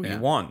now. We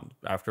won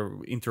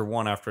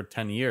after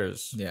 10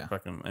 years.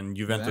 And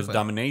Juventus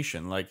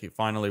domination.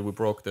 We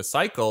broke the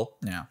cycle.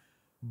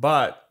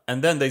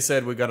 And then they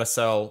said we gotta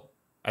sell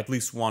at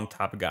least one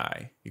top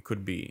guy. It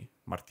could be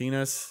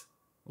Martinez,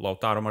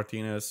 Lautaro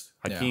Martinez,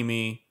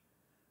 Hakimi,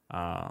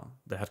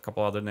 They had a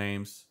couple other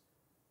names.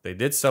 They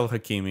did sell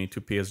Hakimi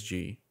to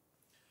PSG.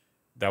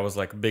 That was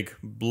like a big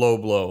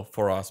blow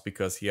for us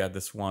because he had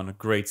this one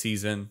great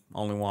season,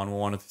 only one. We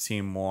wanted to see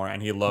him more,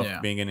 and he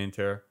loved being in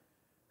Inter.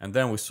 And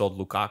then we sold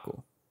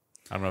Lukaku.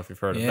 I don't know if you've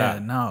heard of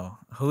that. Yeah, no.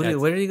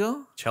 Where did he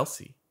go?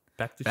 Chelsea.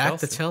 Back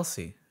to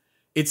Chelsea.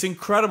 It's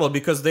incredible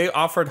because they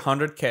offered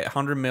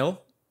 100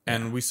 mil,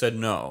 and we said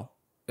no.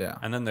 Yeah.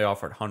 And then they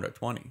offered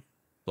 120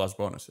 plus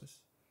bonuses.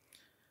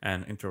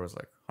 And Inter was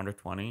like,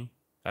 120?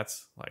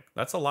 That's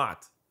a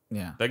lot.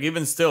 Yeah. Like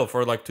even still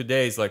for like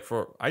today's that's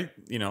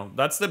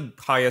the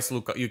highest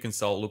you can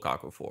sell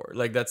Lukaku for.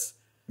 Like that's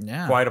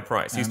quite a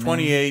price. He's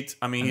 28.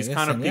 I mean, he's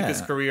kind of peaked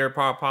his career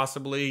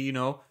possibly,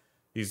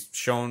 He's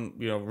shown,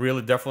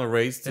 really definitely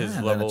raised his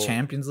level. The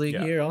Champions League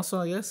year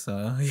also, I guess.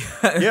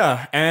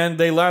 Yeah, and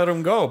they let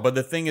him go. But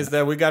the thing is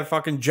that we got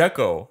fucking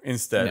Dzeko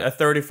instead, a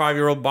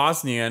 35-year-old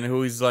Bosnian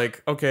who is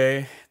like,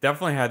 okay,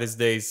 definitely had his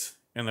days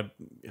in the.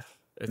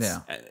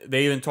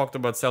 They even talked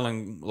about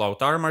selling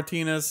Lautaro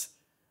Martinez.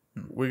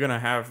 We're gonna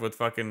have with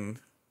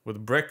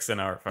bricks in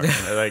our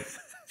fucking like.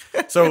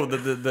 So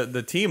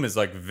the team is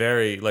like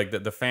very like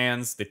the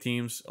fans, the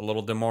team's a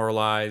little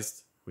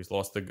demoralized. We've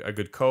lost a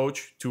good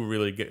coach, two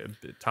really good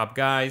top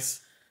guys.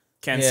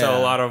 Can't sell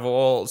a lot of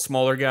all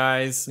smaller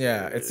guys.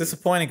 Yeah, it's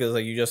disappointing because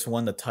like you just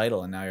won the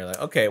title and now you're like,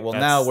 okay, well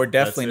now we're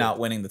definitely not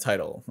winning the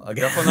title.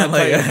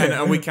 Definitely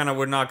not and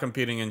we're not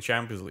competing in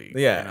Champions League.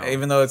 Yeah,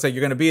 even though it's like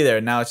you're gonna be there.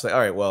 Now it's like, all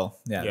right, well,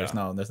 there's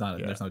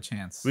no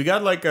chance. We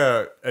got like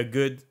a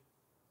good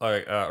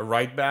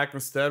right back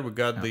instead. We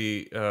got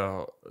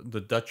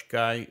the Dutch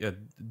guy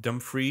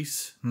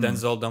Dumfries,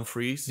 Denzel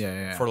Dumfries,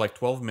 for like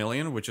 12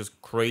 million, which is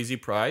crazy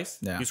price.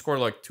 Yeah. He scored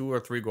like 2 or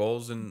 3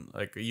 goals in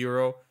like a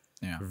Euro.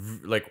 Yeah.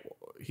 Like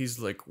he's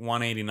like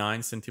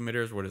 189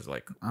 centimeters, what is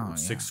like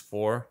 6'4"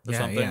 or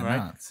something, right?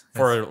 No,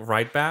 for a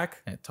right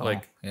back.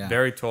 Tall.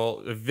 Very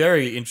tall, a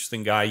very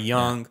interesting guy,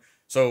 young. Yeah.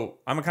 So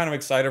I'm kind of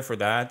excited for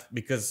that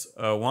because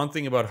one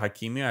thing about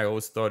Hakimi, I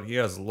always thought he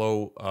has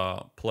low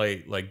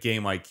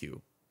game IQ.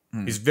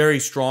 He's very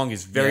strong.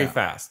 He's very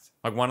fast.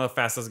 Like one of the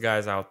fastest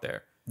guys out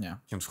there. Yeah.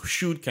 Can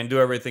shoot, can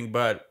do everything,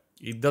 but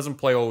he doesn't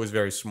play always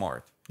very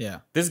smart. Yeah.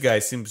 This guy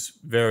seems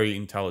very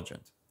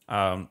intelligent.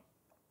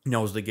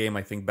 Knows the game,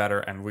 I think, better,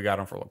 and we got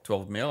him for like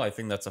 12 mil. I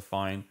think that's a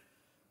fine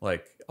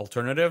like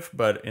alternative.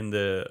 But in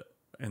the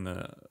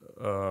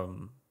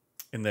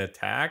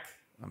attack,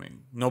 I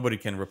mean, nobody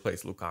can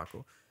replace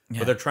Lukaku. Yeah.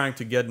 But they're trying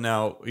to get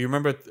now. You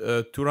remember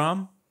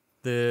Thuram?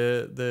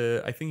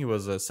 I think he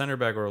was a center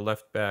back or a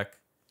left back.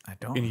 I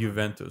don't in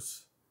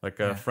Juventus, like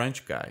a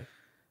French guy,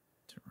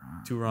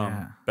 Thuram.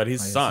 Yeah. But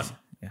his son,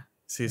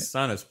 his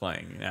son is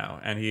playing now,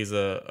 and he's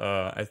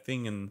I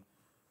think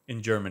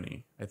in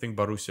Germany. I think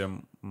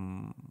Borussia,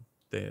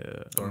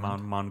 the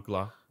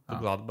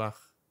Gladbach.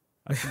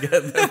 I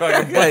forget if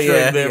I can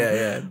butcher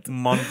them.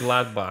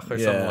 Mönchengladbach or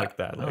something like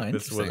that. Like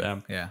this with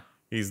M. Yeah,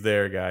 he's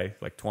their guy,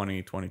 like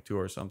 2022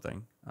 or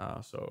something.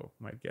 So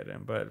might get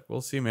him, but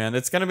we'll see, man.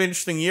 It's gonna be an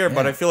interesting year,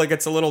 but I feel like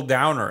it's a little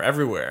downer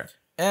everywhere.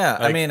 Yeah,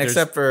 like, I mean,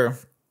 except for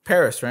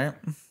Paris, right?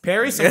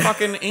 Paris and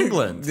fucking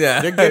England.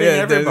 They're getting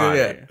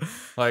everybody.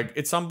 Like,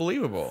 it's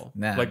unbelievable.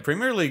 Nah. Like,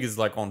 Premier League is,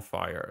 like, on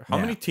fire. How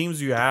many teams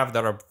do you have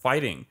that are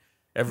fighting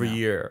every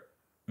year?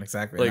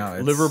 Exactly.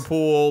 Like,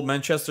 Liverpool,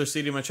 Manchester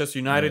City, Manchester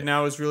United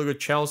now is really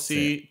good.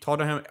 Chelsea,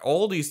 Tottenham.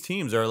 All these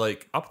teams are,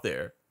 like, up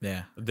there.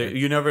 Yeah.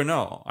 You never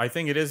know. I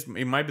think it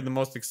might be the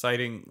most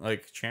exciting,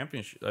 like,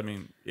 championship. I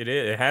mean,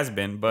 it has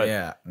been, but...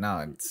 Yeah,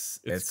 no,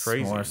 it's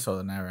crazy. More so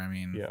than ever. I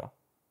mean... Yeah.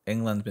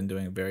 England's been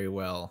doing very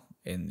well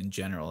in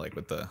general, like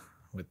with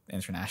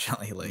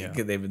internationally, like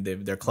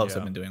their clubs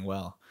have been doing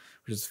well,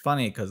 which is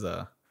funny because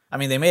I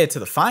mean they made it to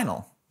the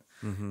final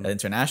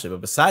internationally,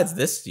 but besides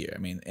this year, I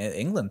mean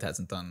England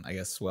hasn't done, I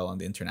guess, well on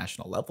the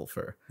international level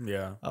for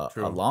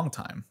a long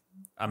time.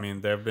 I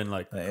mean they've been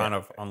like kind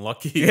of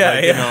unlucky.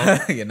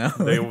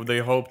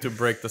 They hope to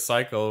break the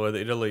cycle with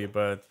Italy,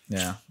 but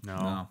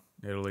no.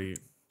 Italy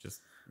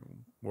just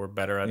were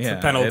better at the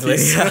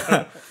penalties.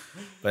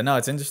 But no,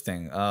 it's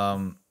interesting.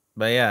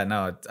 But yeah,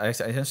 no, I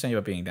understand you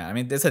about being down. I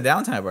mean, it's a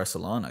downtime at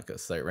Barcelona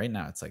because like right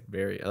now it's like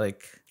very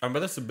like. But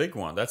that's a big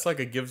one. That's like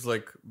it gives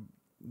like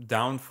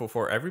down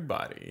for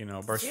everybody.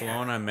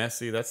 Barcelona,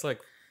 Messi. That's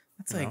like.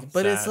 It's like,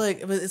 but it's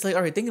like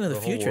all right. Thinking of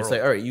the future, it's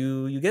like all right.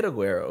 You get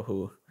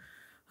Aguero's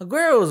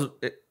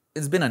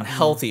has been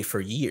unhealthy for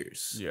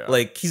years. Yeah,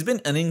 like he's been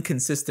an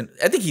inconsistent.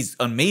 I think he's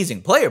an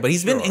amazing player, but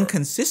he's been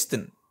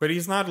inconsistent. But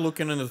he's not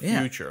looking in the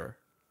future.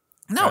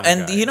 No,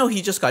 and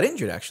he just got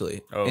injured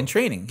actually in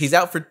training. He's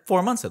out for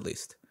 4 months at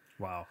least.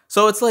 Wow.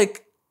 So it's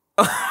like,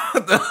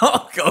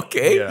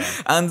 okay. Yeah.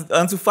 And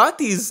Ansu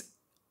Fati's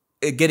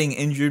getting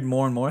injured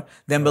more and more.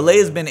 Dembele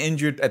has been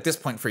injured at this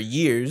point for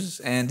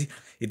years, and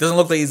it doesn't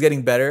look like he's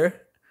getting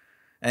better.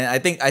 And I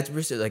think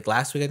like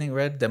last week I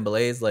read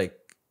Dembele is like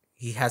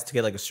he has to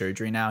get like a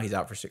surgery now. He's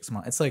out for 6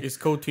 months. It's like, is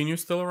Coutinho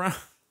still around?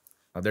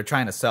 They're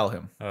trying to sell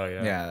him. Oh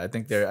yeah. Yeah,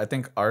 I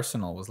think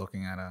Arsenal was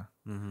looking at a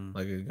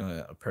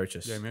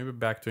purchase. Yeah, maybe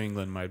back to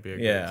England might be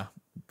a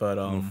good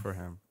move for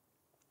him.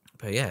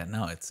 But yeah,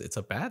 no, it's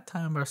a bad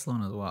time in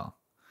Barcelona as well.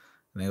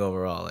 I think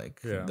overall,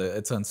 like,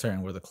 it's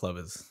uncertain where the club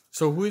is.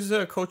 So who is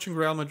coaching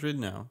Real Madrid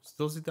now?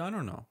 Still Zidane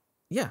or no?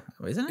 Yeah,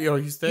 isn't it? Oh,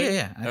 he's staying?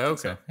 Yeah, I think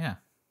so. Yeah.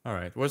 All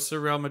right. What's the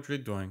Real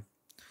Madrid doing?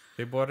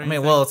 They bought anything? I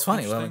mean, well, it's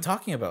funny when we're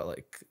talking about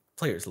like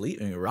players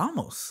leaving.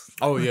 Ramos.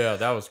 Oh yeah,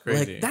 that was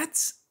crazy. Like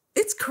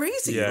it's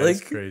crazy. Yeah, like,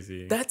 it's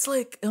crazy. That's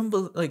like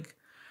like.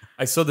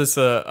 I saw this.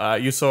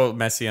 You saw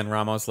Messi and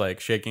Ramos like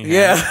shaking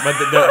hands. Yeah, but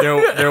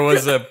there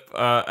was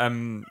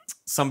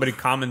somebody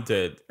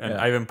commented, and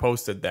I even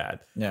posted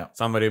that. Yeah,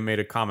 somebody made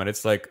a comment.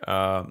 It's like,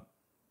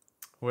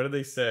 what did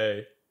they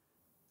say?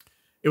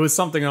 It was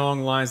something along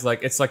the lines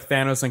like, it's like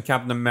Thanos and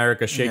Captain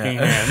America shaking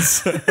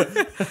hands.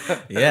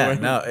 Yeah,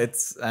 no,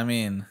 it's. I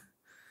mean,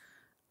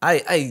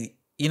 I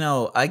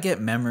get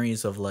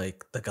memories of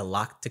like the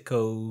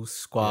Galactico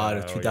squad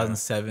of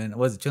 2007.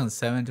 Was it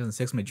 2007,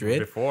 2006 Madrid?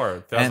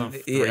 Before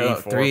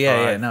 2003,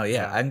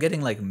 I'm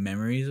getting like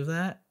memories of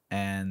that,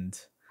 and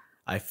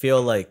I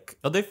feel like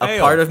a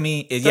part of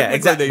me is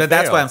exactly. But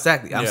that's why I'm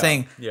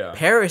saying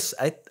Paris.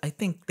 I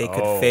think they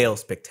could fail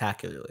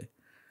spectacularly.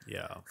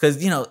 Yeah,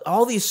 because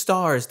all these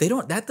stars, they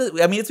don't. I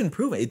mean, it's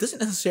improvement. It doesn't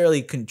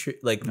necessarily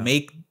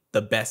make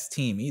the best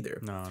team either.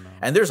 No.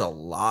 And there's a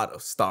lot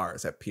of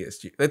stars at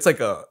PSG. It's like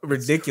a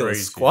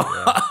ridiculous squad.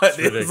 Yeah.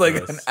 It's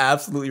like an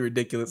absolutely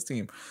ridiculous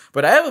team.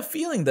 But I have a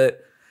feeling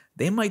that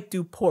they might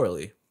do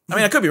poorly. I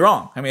mean, I could be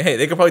wrong. I mean, hey,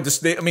 they could probably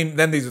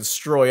then they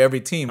destroy every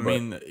team. I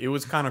mean, it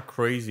was kind of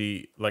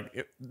crazy.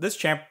 Like this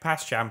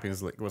past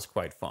Champions League was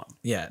quite fun.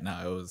 Yeah,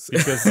 no, it was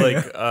because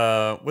like,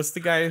 what's the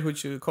guy who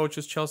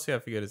coaches Chelsea? I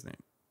forget his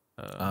name.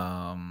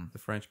 The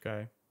French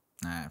guy.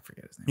 I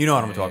forget his name. You know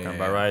what I'm talking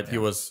about, right? Yeah. He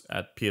was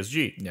at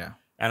PSG. Yeah.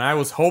 And I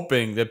was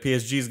hoping that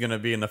PSG is going to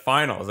be in the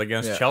finals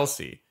against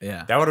Chelsea.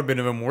 Yeah. That would have been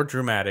even more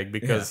dramatic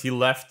because he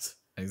left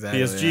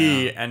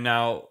PSG and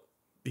now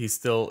he's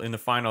still in the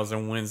finals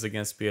and wins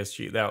against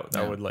PSG.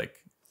 That would like...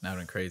 That would have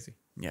been crazy.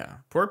 Yeah.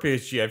 Poor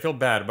PSG. I feel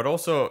bad, but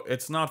also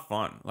it's not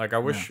fun. Like I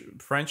wish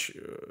French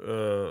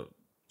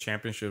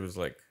championship was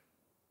like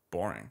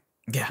boring.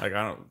 Yeah. Like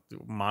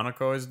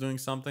Monaco is doing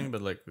something,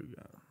 but like...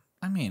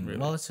 I mean, really?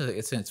 Well, it's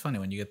funny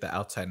when you get the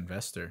outside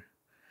investor,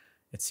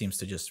 it seems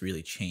to just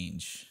really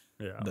change.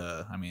 Yeah.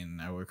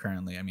 We're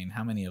currently. I mean,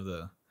 how many of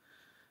the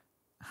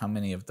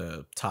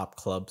top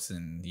clubs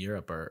in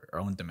Europe are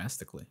owned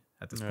domestically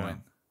at this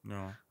point?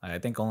 No. I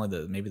think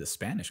only maybe the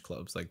Spanish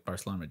clubs like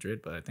Barcelona,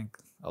 Madrid, but I think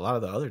a lot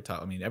of the other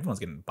top. I mean, everyone's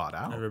getting bought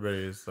out. Everybody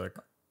is like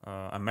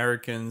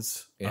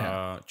Americans,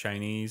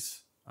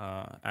 Chinese.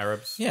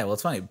 Arabs. Yeah, well,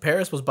 it's funny.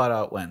 Paris was bought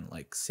out when,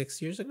 like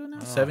 6 years ago now,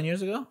 7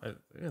 years ago. I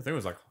think it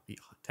was like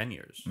 10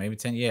 years, maybe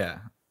 10. Yeah,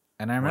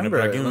 and I remember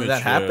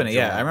that happening.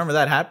 I remember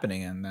that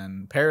happening, and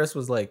then Paris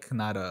was like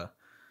not a.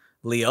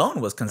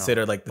 Lyon was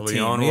considered like the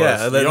team.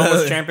 Lyon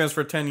was champions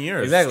for 10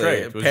 years.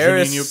 Exactly.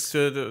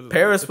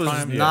 Paris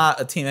was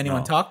not a team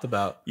anyone talked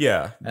about.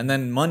 Yeah, and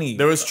then money.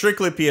 There was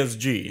strictly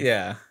PSG.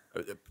 Yeah,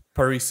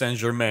 Paris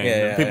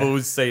Saint-Germain. People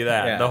would say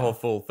that the whole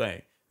full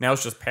thing. Now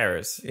it's just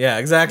Paris. Yeah,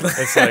 exactly.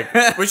 It's like,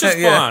 which is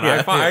fun.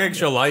 I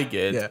actually like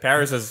it. Yeah.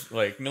 Paris is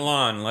like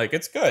Milan. Like,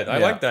 it's good. I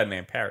like that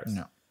name, Paris.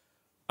 No.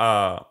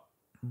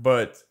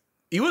 But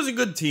it was a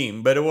good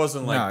team, but it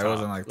wasn't like top. It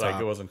wasn't like top.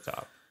 Like, it wasn't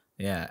top.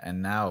 Yeah,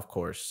 and now, of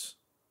course,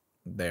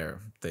 they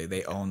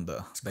own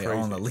the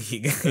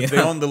league.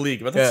 They own the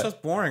league, but that's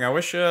just boring. I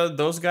wish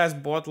those guys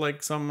bought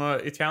like some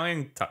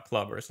Italian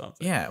club or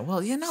something. Yeah, well,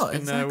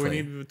 exactly.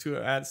 We need to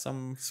add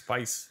some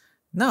spice.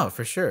 No,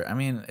 for sure. I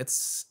mean,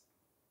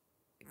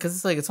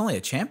 because it's only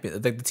a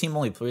champion. Like the team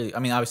only really. I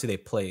mean, obviously they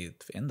played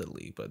in the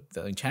league, but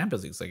the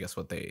Champions League is, I guess,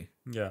 what they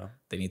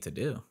need to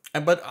do.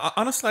 But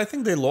honestly, I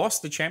think they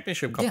lost the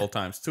championship a couple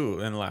times too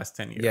in the last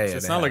 10 years. Yeah,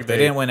 it's not like they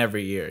didn't win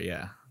every year.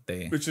 Yeah,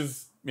 which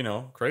is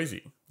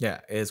crazy. Yeah,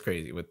 it is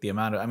crazy with the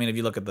amount of. I mean, if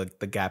you look at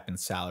the gap in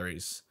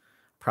salaries,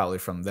 probably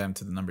from them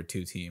to the number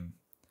 2 team,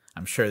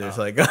 I'm sure there's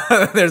like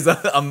there's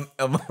a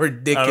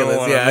ridiculous.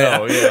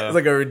 It's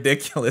like a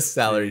ridiculous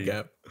salary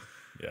gap.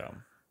 Yeah,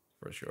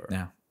 for sure.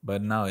 Yeah.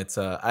 But no, it's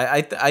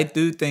I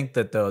do think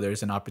that though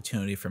there's an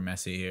opportunity for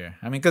Messi here.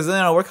 I mean, because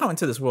we're coming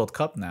to this World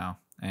Cup now,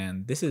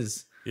 and this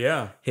is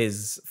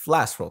his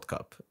last World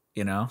Cup.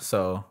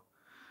 So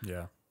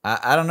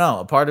I don't know.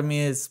 A part of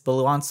me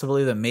wants to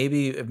believe that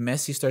maybe if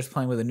Messi starts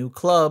playing with a new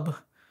club,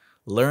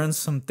 learns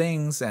some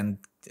things, and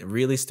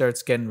really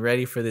starts getting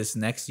ready for this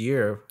next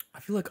year. I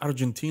feel like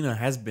Argentina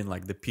has been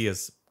like the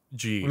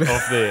PSG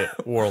of the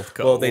World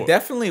Cup. Well, they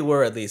definitely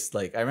were, at least.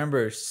 Like I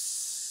remember.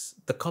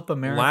 The Copa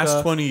America.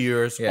 Last 20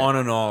 years, on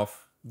and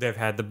off, they've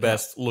had the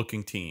best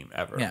looking team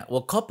ever. Yeah.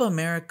 Well, Copa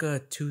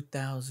America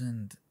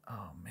 2000.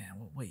 Oh,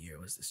 man. What year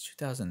was this?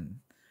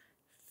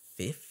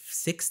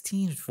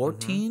 2016,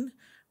 14?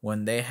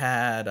 When they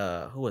had,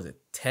 who was it?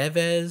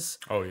 Tevez.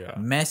 Oh, yeah.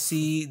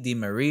 Messi, Di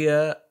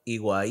Maria,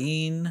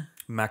 Higuain.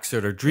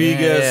 Maxi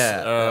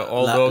Rodriguez.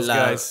 All those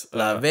guys.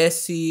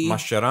 Lavesi.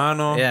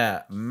 Mascherano.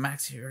 Yeah.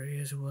 Maxi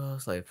Rodriguez, who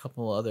else? Like a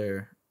couple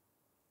other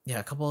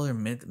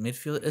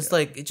midfielders. It's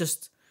like, it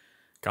just...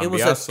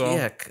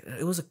 Cambiaso.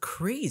 It was a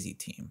crazy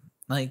team.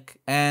 Like,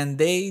 and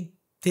they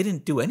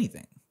didn't do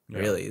anything.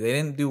 Really, they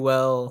didn't do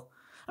well.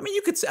 I mean,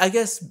 you could say, I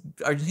guess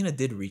Argentina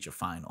did reach a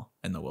final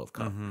in the World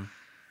Cup,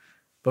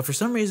 but for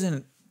some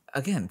reason,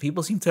 again,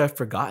 people seem to have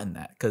forgotten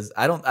that because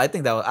I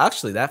think that was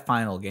actually that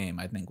final game.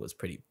 I think was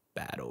pretty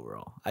bad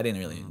overall. I didn't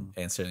really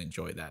necessarily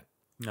enjoy that.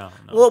 No.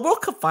 Well,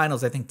 World Cup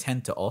finals I think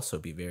tend to also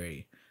be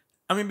very.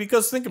 I mean,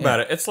 because think about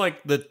it, it's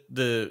like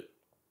the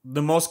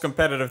most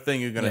competitive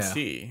thing you're gonna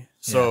see.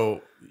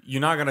 So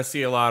you're not gonna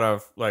see a lot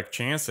of like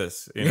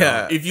chances. You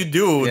know? If you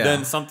do,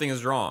 then something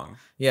is wrong.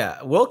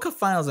 Yeah, World Cup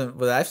finals,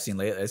 what I've seen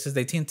lately, it's just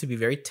they tend to be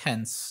very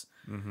tense.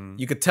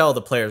 You could tell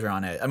the players are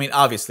on edge. I mean,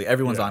 obviously,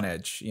 everyone's on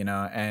edge, you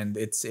know, and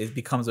it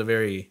becomes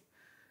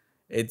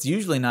it's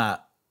usually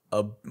not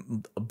a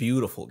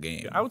beautiful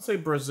game. I would say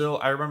Brazil.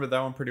 I remember that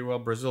one pretty well.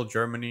 Brazil,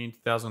 Germany,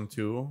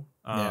 2002.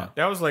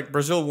 That was like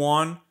Brazil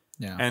won.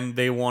 Yeah. And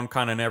they won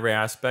kind of in every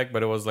aspect,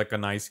 but it was like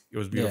it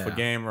was a beautiful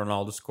game.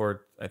 Ronaldo scored,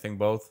 I think,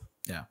 both.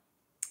 Yeah.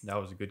 That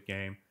was a good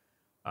game.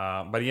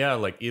 But yeah,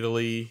 like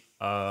Italy,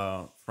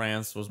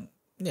 France was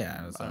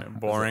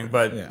boring,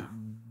 but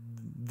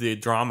the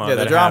drama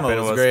that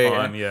happened was great.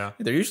 Fun. Yeah.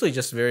 They're usually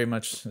just very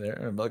much,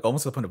 they're like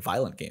almost to the point of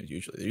violent games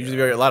usually. They're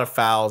usually a lot of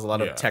fouls, a lot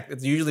of tech.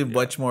 It's usually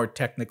much more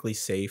technically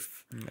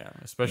safe. Yeah,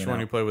 especially when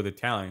you play with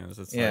Italians.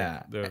 It's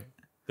like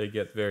they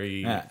get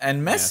very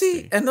and Messi,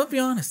 nasty. And let's be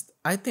honest,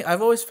 I think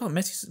I've always felt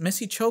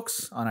Messi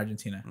chokes on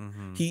Argentina.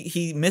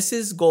 He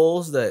misses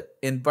goals that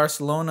in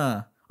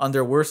Barcelona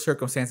under worse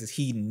circumstances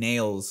he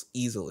nails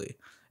easily.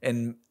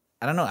 And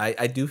I don't know,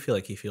 I do feel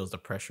like he feels the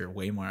pressure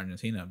way more in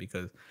Argentina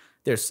because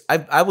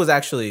I was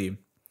actually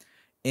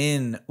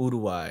in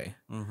Uruguay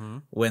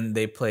when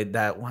they played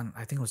that one.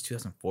 I think it was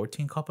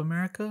 2014 Copa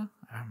America.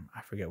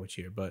 I forget which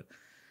year, but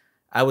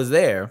I was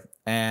there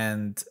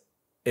and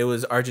it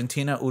was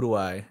Argentina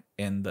Uruguay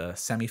in the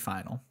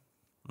semifinal.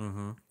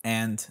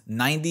 And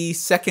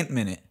 92nd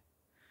minute,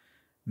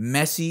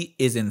 Messi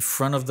is in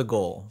front of the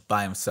goal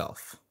by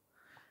himself.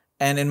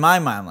 And in my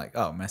mind, I'm like,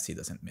 oh, Messi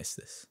doesn't miss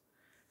this.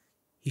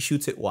 He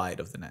shoots it wide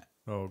of the net.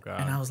 Oh, God.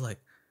 And I was like,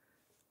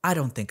 I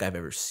don't think I've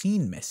ever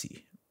seen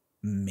Messi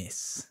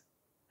miss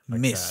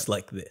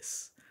like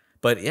this.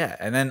 But yeah,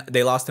 and then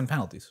they lost in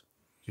penalties.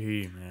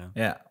 Gee, man.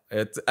 Yeah.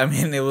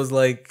 It was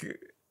like...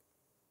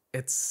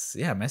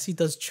 Messi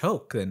does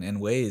choke in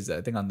ways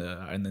I think on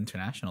the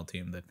international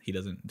team that he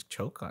doesn't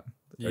choke on.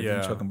 He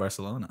didn't choke in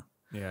Barcelona.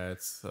 Yeah,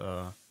 it's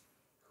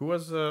who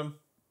was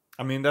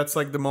I mean that's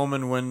like the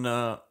moment when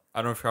I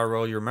don't know how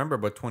well you remember,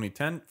 but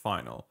 2010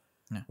 final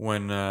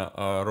when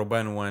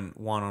Robben went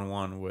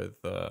 1-on-1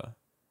 with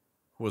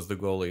who was the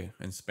goalie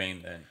in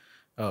Spain then?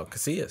 Oh,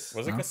 Casillas.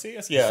 Was it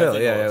Casillas? Yeah,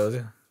 it was.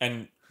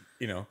 And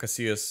you know,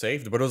 Casillas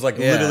saved, but it was like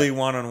literally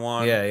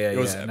 1-on-1. It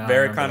was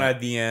very kind of at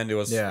the end. It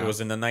was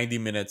in the 90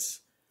 minutes.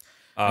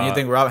 And you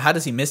think, Rob, how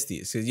does he miss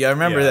these? Because I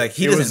remember like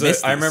he doesn't miss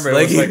these. I remember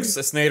it was like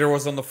Sneijder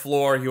was on the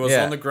floor, he was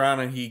on the ground,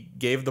 and he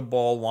gave the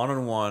ball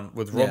 1-on-1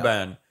 with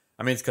Robben.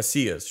 I mean, it's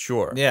Casillas,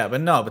 sure. Yeah,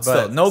 but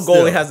still, no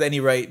goalie has any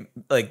right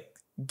like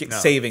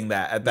saving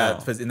that in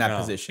that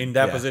position. In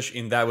that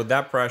position, with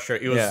that pressure,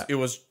 it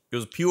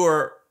was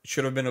pure.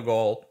 Should have been a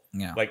goal.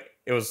 Yeah, like.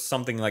 It was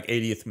something like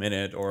 80th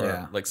minute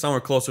or like somewhere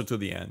closer to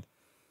the end.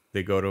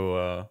 They go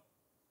to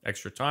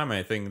extra time.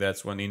 I think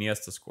that's when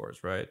Iniesta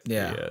scores, right?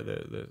 Yeah.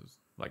 The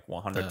like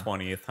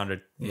 120th,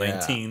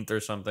 119th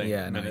or something.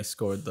 Yeah, and he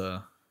scored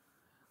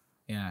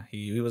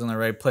he was in the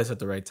right place at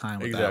the right time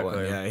with that one.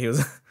 Yeah, he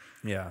was.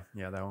 yeah,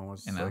 that one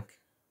was like,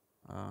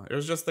 it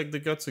was just like the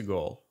gutsy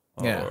goal.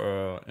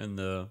 In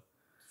the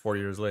 4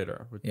 years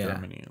later with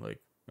Germany, like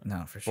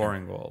for sure.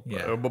 Boring goal.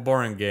 But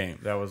boring game.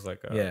 That was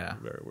like a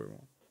very weird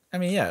one. I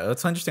mean,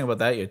 what's interesting about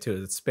that year too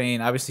is that Spain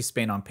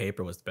on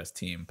paper was the best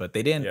team, but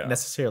they didn't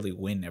necessarily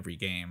win every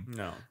game.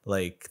 No,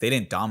 like they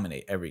didn't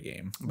dominate every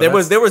game.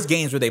 But there was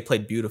games where they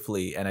played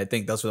beautifully, and I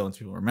think those are the ones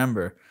people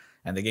remember,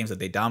 and the games that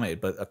they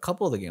dominated. But a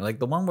couple of the games, like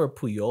the one where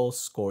Puyol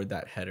scored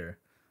that header,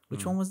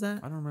 which one was that?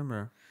 I don't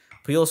remember.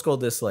 Puyol scored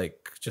this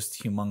like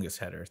just humongous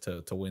header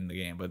to win the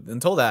game, but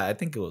until that, I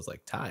think it was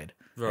like tied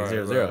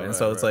 0-0, and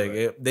so it's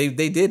like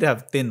they did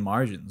have thin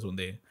margins when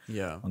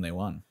they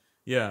won.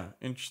 Yeah,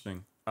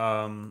 interesting.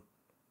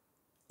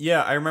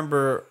 I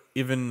remember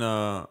even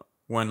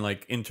when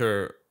like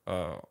Inter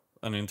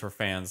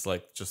fans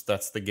like just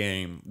that's the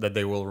game that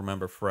they will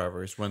remember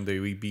forever is when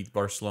we beat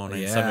Barcelona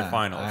in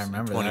semifinals. I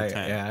remember 2010.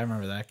 That. Yeah, I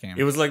remember that game.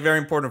 It was like very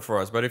important for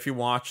us. But if you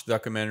watch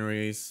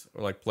documentaries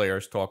or like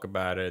players talk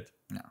about it,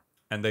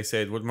 and they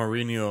said what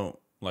Merino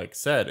like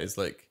said is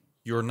like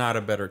you're not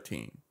a better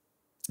team.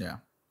 Yeah,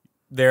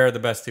 they're the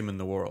best team in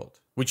the world,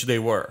 which they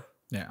were.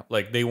 Yeah,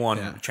 like they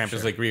won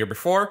Champions League the year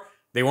before.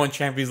 They won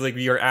Champions League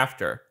the year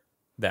after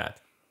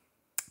that.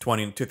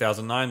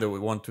 2009, they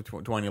won to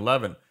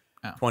 2011.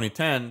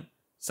 2010,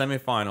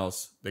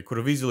 semifinals, they could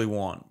have easily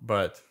won,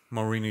 but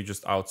Mourinho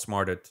just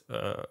outsmarted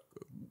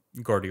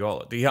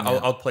Guardiola. He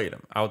outplayed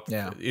him.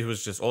 It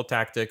was just all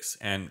tactics,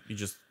 and he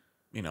just,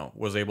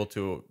 was able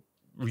to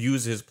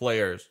use his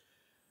players,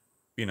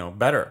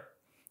 better.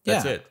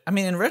 That's it. I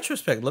mean, in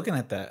retrospect, looking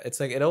at that,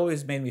 it's like it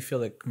always made me feel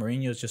like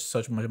Mourinho is just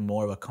such much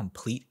more of a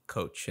complete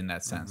coach in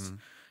that sense.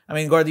 I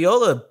mean,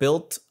 Guardiola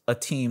built a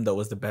team that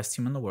was the best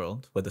team in the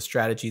world with a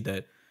strategy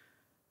that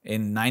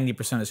in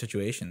 90% of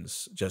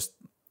situations just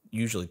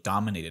usually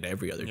dominated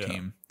every other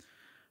team,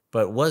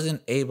 but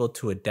wasn't able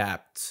to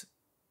adapt.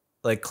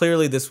 Like,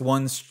 clearly this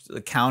one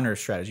counter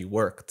strategy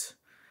worked.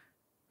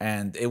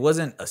 And it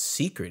wasn't a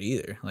secret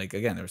either. Like,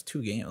 again, there was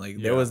 2 games.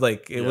 Like, there was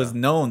like, it was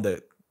known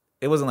that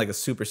it wasn't like a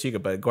super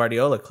secret, but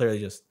Guardiola clearly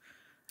just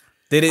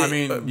did it. I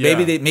mean,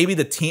 maybe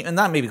the team, and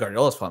not maybe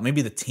Guardiola's fault.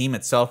 Maybe the team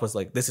itself was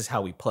like, this is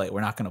how we play.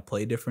 We're not going to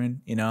play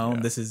different, you know?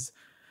 This is,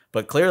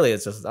 but clearly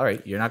it's just, all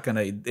right, you're not going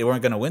to, they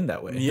weren't going to win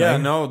that way. Yeah,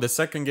 right? no, the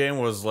second game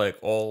was like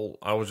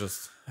I was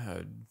just,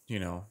 you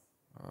know,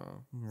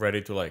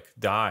 ready to like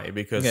die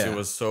because it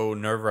was so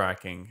nerve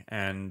wracking.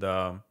 And,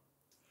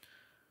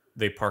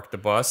 they parked the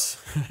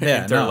bus.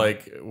 Inter,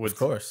 like, with, of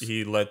course.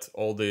 He let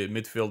all the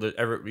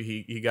midfielders.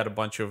 He got a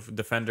bunch of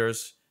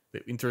defenders.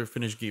 The Inter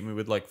finished game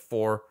with like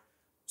 4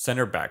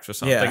 center backs or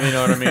something. You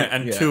know what I mean?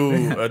 And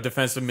 2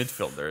 defensive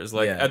midfielders.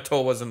 Like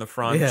Eto'o was in the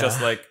front, just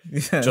like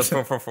just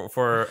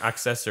for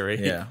accessory.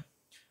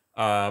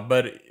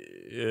 But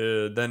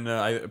then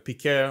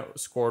Piqué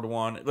scored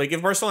one. Like,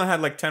 if Barcelona had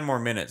like 10 more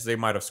minutes, they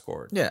might have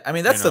scored. Yeah, I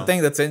mean, that's the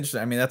thing that's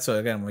interesting. I mean, that's what,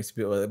 again, when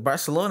we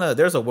Barcelona,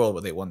 there's a world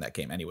where they won that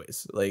game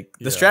anyways. Like,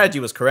 the strategy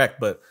was correct,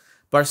 but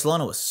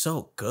Barcelona was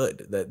so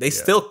good that they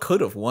still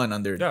could have won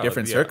under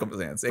different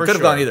circumstances. It could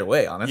have gone either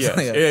way,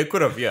 honestly. Yes, it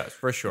could have, yes,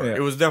 for sure.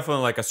 It was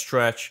definitely like a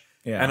stretch.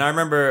 And I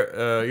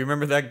remember, you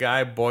remember that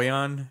guy,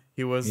 Boyan?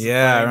 He was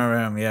I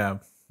remember him,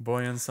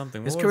 Boyan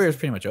something. His career is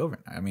pretty much over.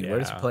 I mean, where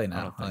does he play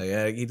now?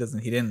 Like, he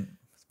didn't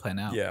play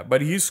now. Yeah,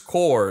 but he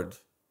scored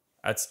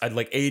at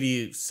like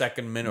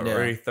 82nd minute or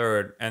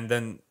 83rd, and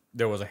then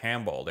there was a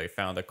handball. They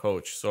found a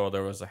coach, so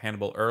there was a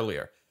handball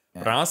earlier.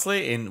 But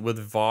honestly, with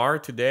VAR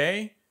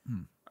today,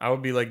 I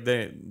would be like,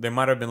 they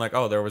might have been like,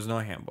 oh, there was no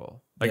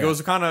handball. Like, it was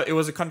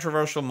a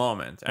controversial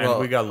moment, and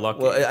we got lucky.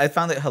 Well, I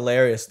found it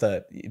hilarious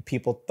that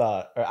people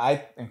thought,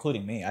 or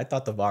including me, I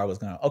thought the VAR was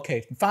gonna,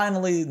 okay,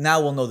 finally, now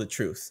we'll know the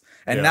truth.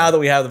 And now that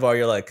we have the VAR,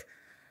 you're like,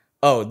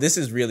 oh, this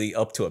is really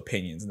up to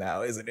opinions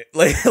now, isn't it?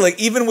 Like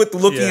even with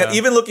looking at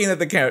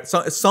the camera,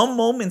 some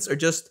moments are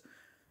just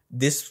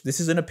this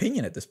is an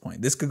opinion at this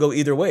point. This could go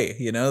either way,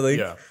 you know? Like,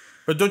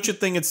 But don't you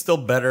think it's still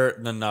better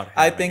than not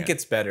having I think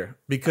it's better.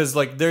 Because,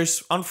 like,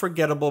 there's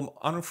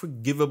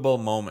unforgivable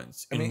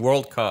moments in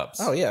World Cups.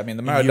 Oh, yeah. I mean,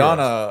 the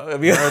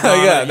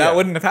Maradona, that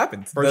wouldn't have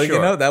happened. For sure. You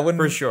know, that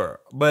wouldn't. For sure.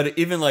 But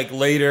even, like,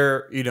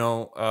 later, you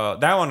know,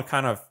 that one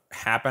kind of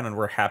happened, and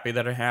we're happy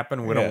that it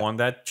happened. We don't want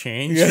that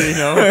changed, you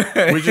know?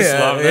 We just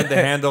love it, the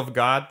hand of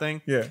God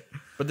thing. Yeah.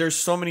 But there's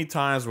so many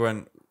times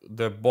when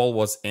the ball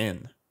was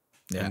in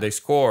and they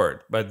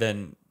scored, but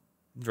then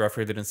the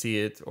referee didn't see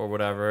it or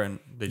whatever, and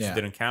they just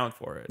didn't count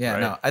for it. Yeah,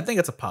 right? no, I think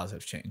it's a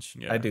positive change.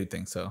 I do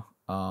think so.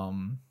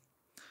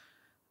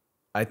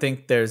 I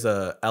think there's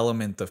a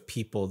element of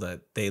people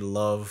that they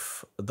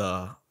love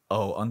the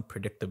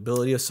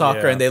unpredictability of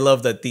soccer, and they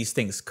love that these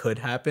things could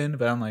happen.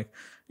 But I'm like,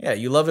 yeah,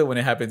 you love it when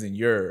it happens in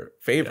your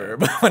favor,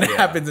 but when it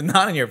happens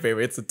not in your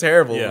favor, it's a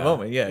terrible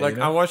moment. Yeah, like, you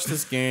know? I watched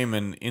this game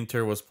and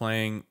Inter was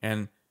playing,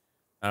 and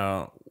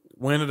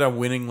we ended up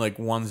winning like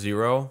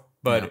 1-0.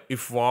 But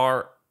if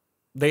VAR,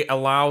 they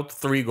allowed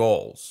 3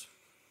 goals,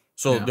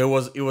 so it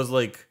was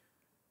like,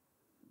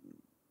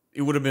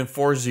 it would have been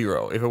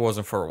 4-0 if it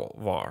wasn't for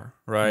VAR,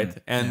 right?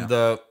 And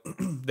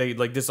they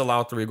like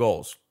disallowed 3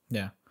 goals.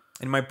 Yeah.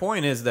 And my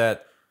point is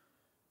that,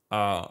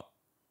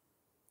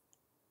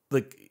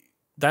 like,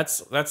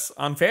 that's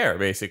unfair,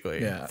 basically.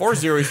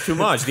 4-0 is too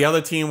much. The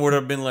other team would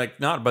have been like,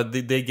 not, but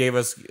they gave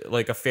us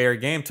like a fair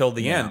game till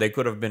the end. They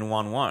could have been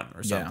 1-1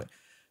 or something.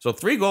 So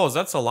 3 goals,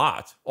 that's a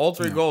lot. All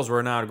 3 goals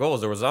were not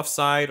goals. There was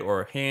offside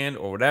or hand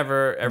or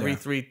whatever.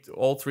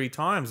 All 3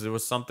 times, it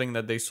was something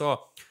that they saw.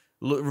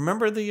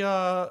 Remember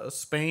the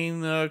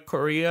Spain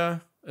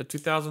Korea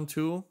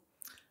 2002?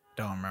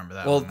 Don't remember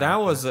that. Well, that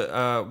was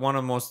one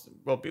of the most,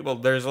 people,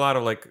 there's a lot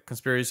of like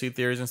conspiracy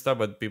theories and stuff,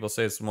 but people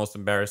say it's the most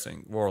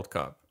embarrassing World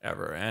Cup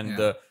ever.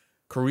 And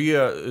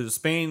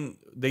Spain,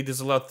 they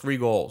disallowed 3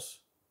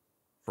 goals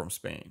from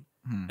Spain.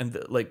 And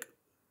like,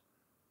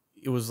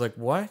 it was like,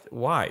 what?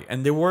 Why?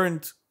 And they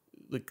weren't,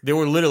 like, they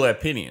were literally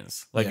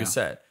opinions, like you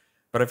said.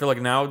 But I feel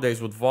like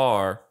nowadays with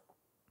VAR,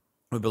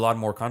 would be a lot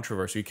more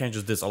controversy. You can't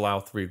just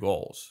disallow 3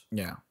 goals.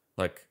 Yeah.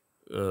 Like,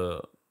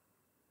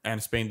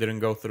 and Spain didn't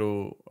go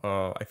through,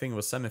 I think it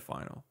was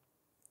semifinal.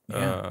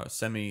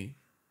 It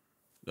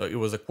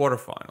was a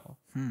quarterfinal.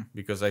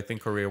 Because I think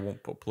Korea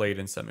won't played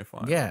in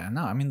semifinal. Yeah,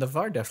 no, I mean, the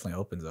VAR definitely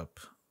opens up.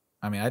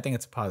 I mean, I think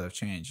it's a positive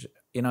change.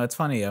 You know, it's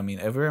funny. I mean,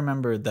 if we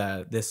remember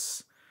that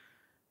this,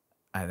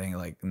 I think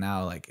like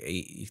now, like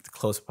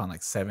close upon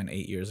like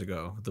 7-8 years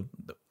ago,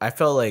 I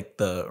felt like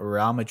the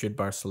Real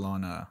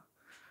Madrid-Barcelona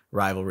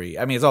rivalry,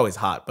 I mean, it's always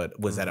hot, but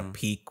was at a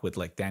peak with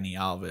like Dani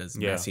Alves,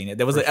 Messi.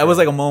 There was like, it was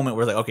like a moment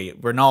where it's like, okay,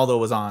 Ronaldo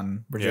was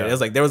on Madrid. It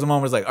was like, there was a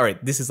moment where it's like, all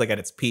right, this is like at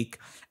its peak.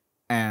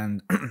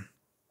 And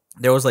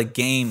there was like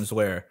games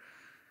where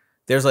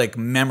there's like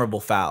memorable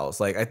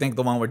fouls. Like, I think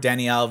the one where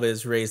Dani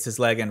Alves raised his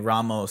leg and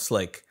Ramos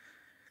like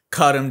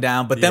cut him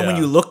down. But then when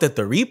you looked at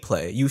the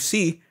replay, you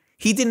see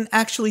he didn't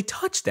actually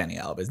touch Dani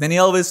Alves. Dani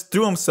Alves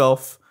threw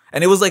himself,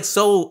 and it was like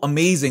so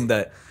amazing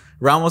that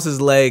Ramos's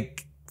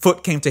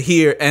foot came to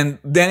here,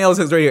 and Dani Alves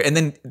was right here, and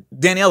then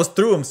Dani Alves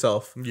threw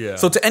himself. Yeah.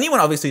 So to anyone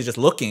obviously just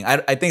looking,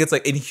 I think it's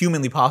like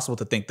inhumanly possible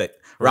to think that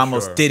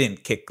Ramos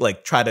didn't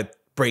try to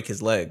break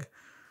his leg.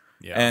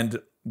 Yeah.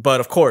 But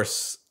of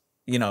course,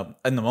 you know,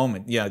 in the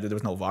moment, there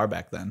was no VAR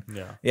back then.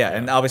 Yeah.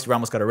 And obviously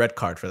Ramos got a red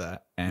card for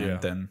that. And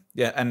then,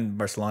 and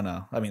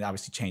Barcelona, I mean,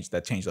 obviously changed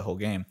the whole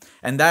game.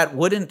 And that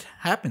wouldn't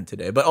happen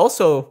today. But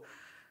also,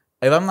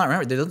 if I'm not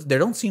remembering, there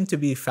don't seem to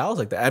be fouls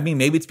like that. I mean,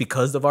 maybe it's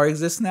because the VAR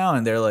exists now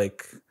and they're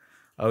like,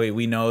 oh, wait,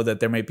 we know that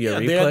there might be a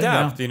replay. They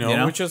adapt, you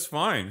know, which is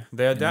fine.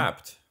 They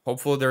adapt.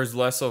 Hopefully there's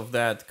less of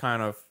that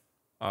kind of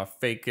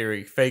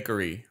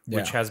fakery,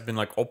 which has been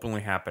like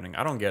openly happening.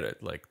 I don't get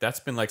it. Like, that's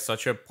been like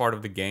such a part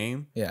of the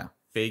game. Yeah.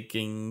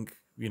 Faking,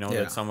 you know,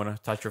 that someone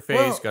touched your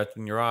face, got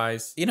in your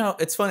eyes. You know,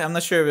 it's funny. I'm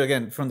not sure,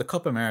 again, from the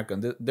Copa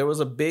America, there was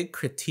a big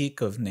critique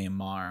of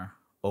Neymar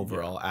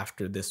overall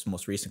after this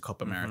most recent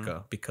Copa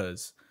America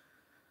because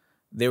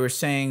they were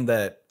saying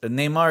that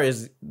Neymar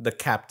is the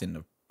captain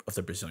of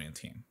the Brazilian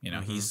team. You know,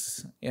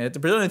 the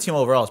Brazilian team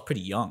overall is pretty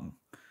young.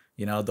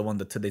 You know, the one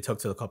that they took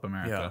to the Copa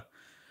America.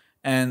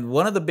 And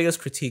one of the biggest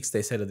critiques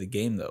they said of the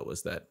game, though,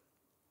 was that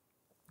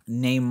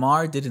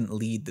Neymar didn't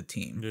lead the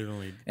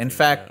team. In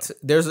fact,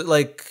 there's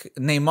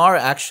Neymar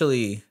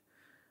actually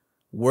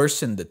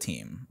worsened the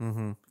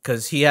team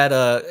because he had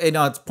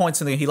it's points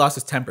in the game. He lost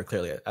his temper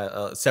clearly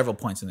at several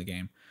points in the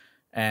game,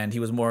 and he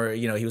was more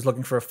he was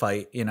looking for a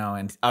fight.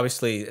 And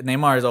obviously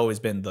Neymar has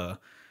always been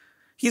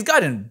he's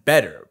gotten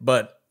better,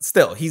 but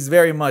still he's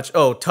very much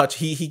touch.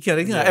 He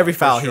can every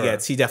foul he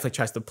gets, he definitely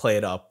tries to play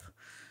it up.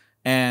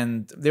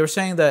 And they were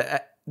saying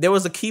that there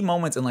was a key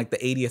moment in like the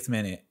 80th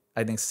minute.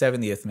 I think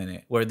 70th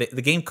minute, where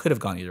the game could have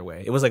gone either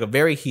way. It was like a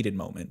very heated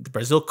moment.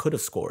 Brazil could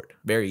have scored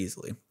very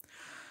easily.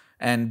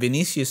 And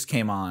Vinicius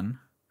came on,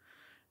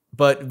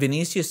 but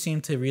Vinicius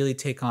seemed to really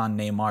take on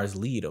Neymar's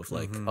lead of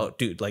oh,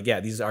 dude,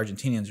 these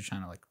Argentinians are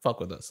trying to fuck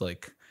with us.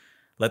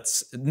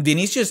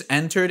 Vinicius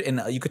entered,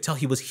 and you could tell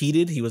he was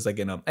heated. He was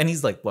and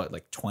he's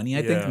 20,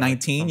 I think,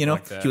 19, he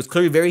was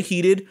clearly very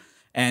heated,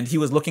 and he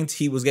was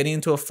getting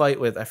into a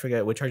fight with, I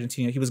forget which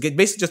Argentina. He was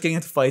basically just getting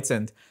into fights,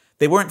 and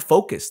they weren't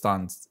focused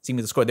on seeing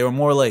the score. They were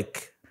more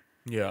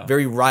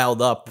very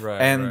riled up.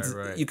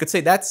 Right. You could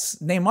say that's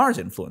Neymar's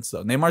influence,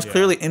 though. Neymar's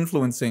clearly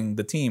influencing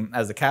the team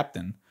as the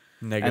captain.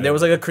 Negative. And there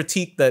was a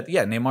critique that,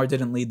 Neymar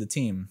didn't lead the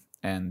team.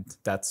 And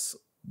that's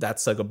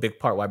a big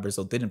part why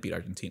Brazil didn't beat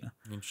Argentina.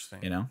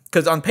 Interesting.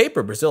 Because on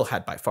paper, Brazil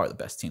had by far the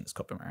best team this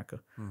Copa America.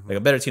 A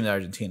better team than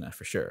Argentina,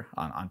 for sure,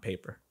 on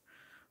paper.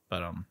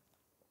 But,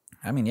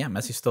 I mean,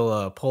 Messi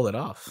still pulled it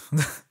off.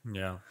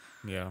 Yeah.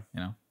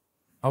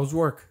 How was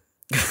work?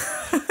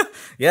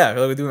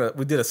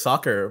 we did a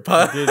soccer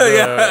pod.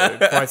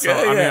 Quite so.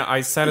 I mean, I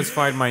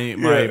satisfied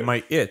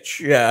my itch.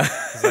 Yeah,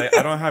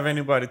 I don't have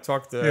anybody to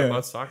talk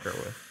about soccer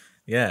with.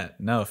 Yeah,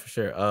 no, for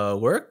sure.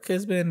 Work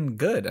has been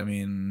good. I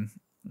mean,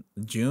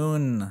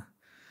 June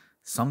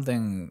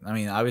something. I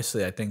mean,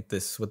 obviously, I think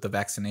this with the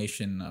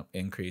vaccination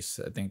increase,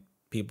 I think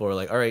people are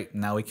like, all right,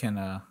 now we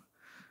can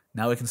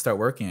start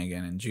working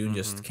again. And June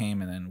just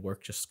came, and then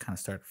work just kind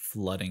of started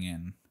flooding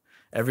in.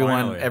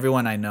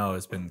 Everyone I know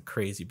has been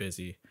crazy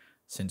busy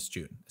since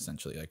June,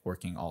 essentially,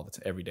 working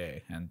every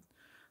day, and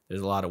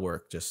there's a lot of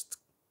work just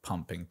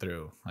pumping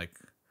through.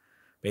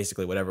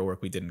 Basically, whatever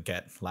work we didn't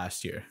get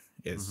last year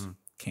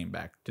came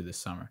back to this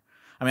summer.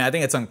 I mean, I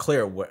think it's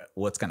unclear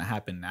what's going to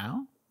happen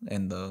now,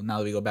 now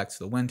that we go back to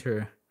the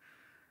winter.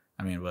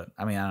 I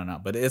don't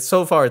know, but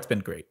so far it's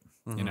been great.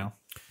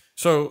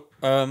 So,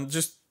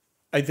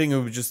 I think it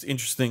was just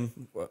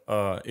interesting,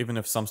 even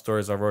if some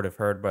stories I've already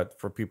heard, but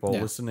for people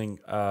listening,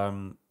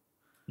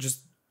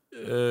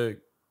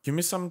 give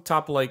me some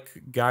top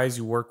guys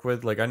you work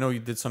with. I know you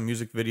did some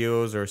music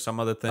videos or some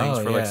other things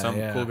for some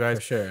cool guys.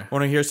 For sure. I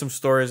want to hear some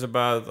stories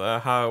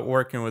about how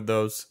working with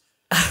those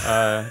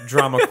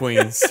drama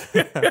queens.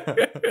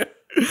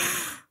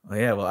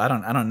 Well, I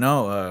don't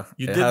know.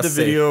 You did the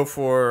video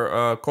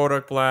for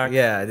Kodak Black.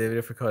 Yeah, I did a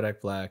video for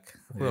Kodak Black.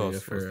 Who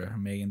else? For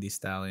Megan Thee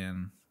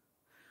Stallion.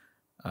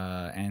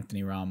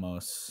 Anthony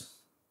Ramos.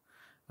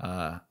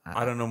 I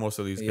don't know most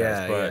of these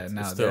guys, but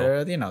no,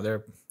 still.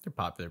 they're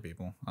popular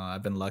people.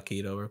 I've been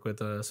lucky to work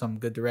with some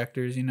good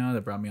directors,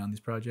 that brought me on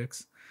these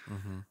projects.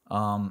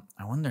 I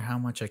wonder how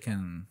much I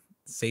can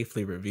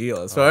safely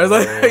reveal as far as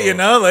I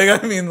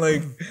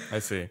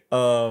see.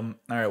 All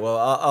right, well,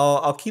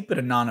 I'll keep it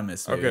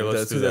anonymous. Okay,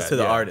 let's do that. To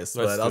the artist,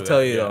 but I'll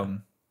tell you.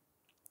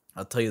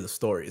 I'll tell you the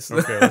stories.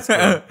 Okay, let's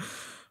go.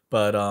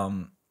 But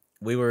I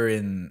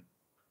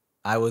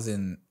was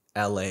in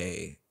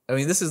LA. I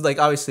mean, this is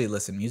obviously,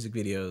 listen, music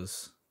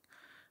videos,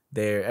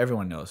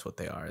 everyone knows what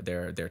they are.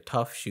 They're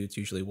tough shoots,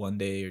 usually 1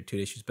 day or 2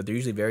 day shoots, but they're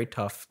usually very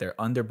tough. They're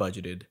under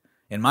budgeted.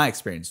 In my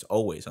experience,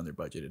 always under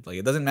budgeted.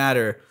 It doesn't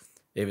matter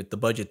if the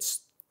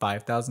budget's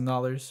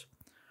 $5,000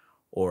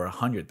 or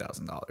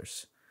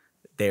 $100,000.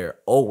 They're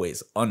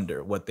always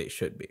under what they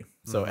should be.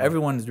 So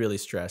everyone is really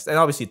stressed. And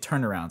obviously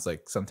turnarounds,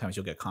 sometimes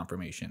you'll get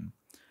confirmation.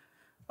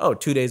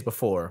 2 days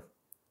before,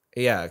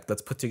 yeah,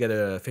 let's put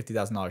together a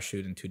 $50,000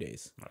 shoot in 2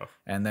 days. Oh.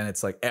 And then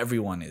it's like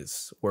everyone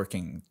is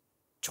working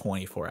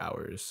 24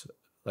 hours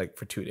like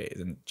for 2 days,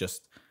 and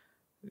just,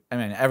 I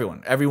mean,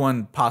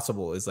 everyone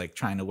possible is like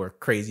trying to work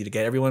crazy to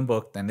get everyone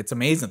booked, and it's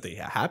amazing that they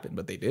happen,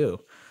 but they do.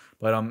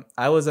 But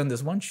I was on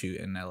this one shoot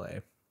in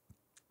LA.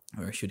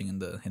 We were shooting in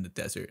the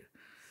desert,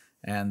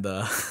 and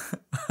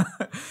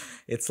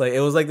it's like,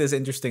 it was like this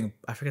interesting,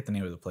 I forget the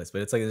name of the place,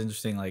 but it's like this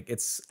interesting, like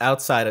it's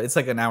outside of, it's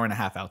like an hour and a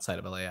half outside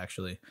of LA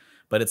actually,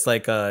 but it's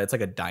like a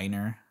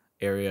diner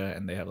area,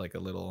 and they have like a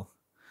little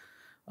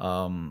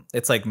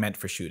it's like meant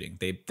for shooting.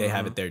 They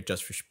have it there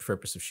just for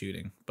purpose of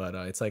shooting, but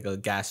it's like a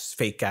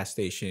fake gas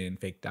station,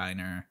 fake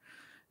diner,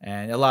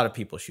 and a lot of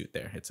people shoot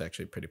there. It's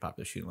actually a pretty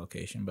popular shooting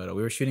location. But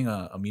we were shooting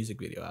a music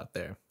video out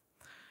there,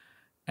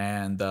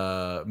 and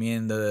me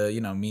and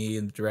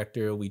the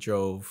director, we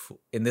drove.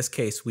 In this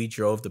case, we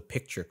drove the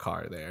picture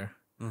car there,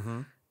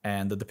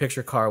 and the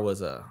picture car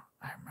was I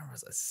remember it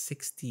was a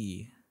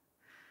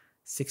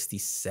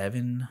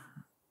 67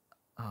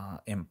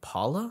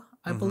 Impala,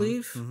 I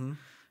believe.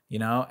 You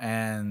know,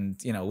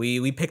 and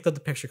we picked up the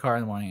picture car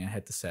in the morning and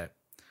hit the set.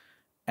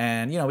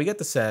 And we get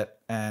the set,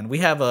 and we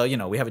have a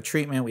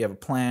treatment, we have a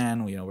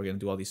plan. We're gonna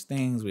do all these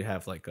things. We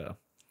have like a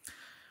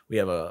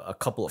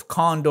couple of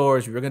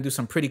condors. We were gonna do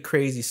some pretty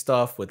crazy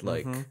stuff with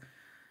like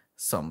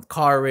some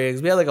car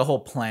rigs. We had like a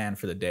whole plan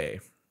for the day.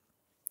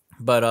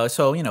 But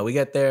so we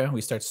get there,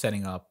 we start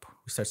setting up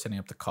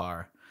the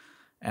car,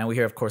 and we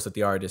hear, of course, that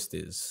the artist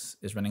is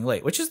running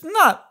late, which is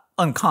not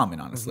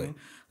uncommon, honestly.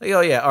 Like,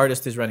 oh yeah,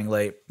 artist is running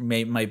late,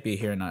 might be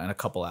here in a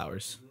couple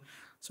hours.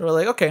 So we're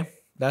like, okay,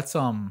 that's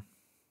that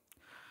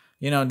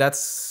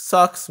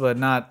sucks, but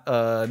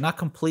not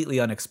completely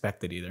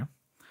unexpected either.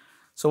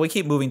 So we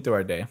keep moving through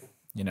our day,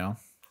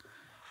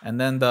 and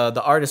then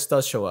the artist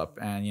does show up,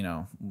 and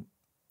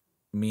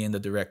me and the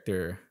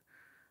director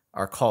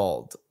are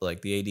called.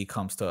 Like, the AD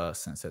comes to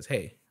us and says,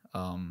 hey,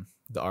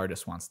 the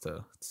artist wants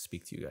to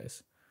speak to you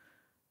guys.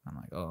 I'm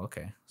like, oh,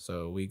 okay.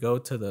 So we go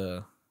to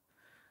the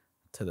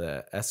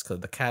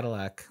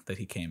Cadillac that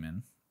he came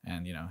in,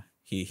 and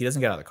he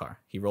doesn't get out of the car.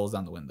 He rolls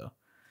down the window,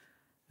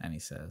 and he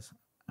says,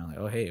 I'm like,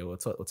 oh hey,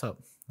 what's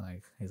up?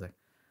 Like, he's like,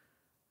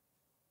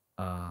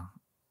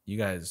 you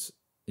guys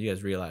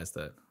realize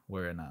that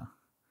we're in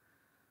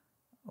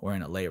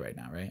LA right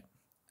now, right?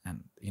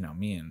 And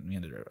me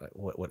and the director are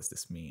like, what does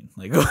this mean?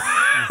 Like,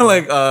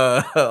 like,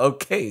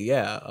 okay,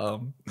 yeah,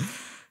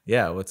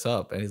 yeah, what's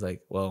up? And he's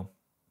like, well,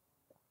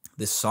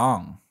 this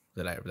song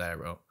that I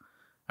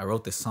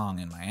wrote this song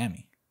in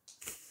Miami.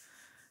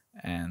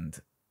 And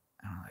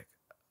I'm like,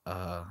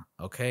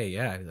 okay,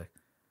 yeah. He's like,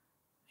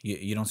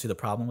 you don't see the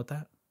problem with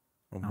that?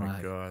 Oh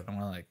my God. I'm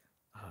like,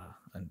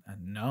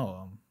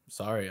 no, I'm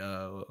sorry.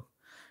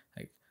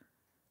 Like,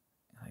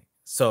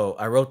 so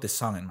I wrote this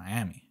song in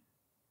Miami,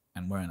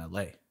 and we're in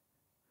LA,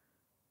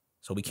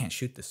 so we can't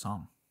shoot this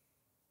song.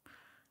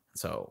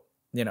 So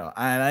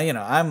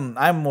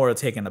I'm more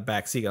taking the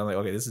back seat. I'm like,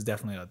 okay, this is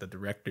definitely the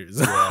director's.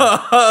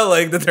 Yeah.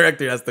 Like, the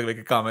director has to make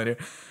a comment here,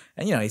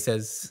 and he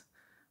says,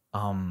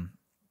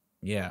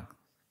 yeah.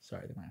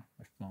 Sorry,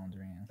 my phone's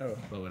ringing. Oh,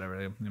 but whatever.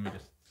 Let me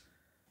just.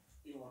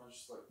 You want to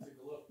just like take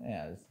a look?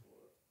 Yeah.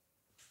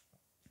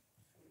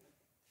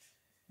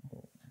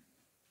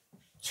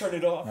 Turn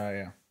it off. Oh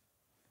yeah.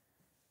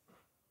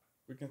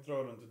 We can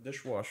throw it in the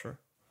dishwasher.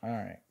 All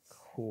right.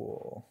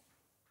 Cool.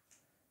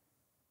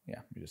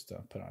 Yeah, we just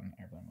put on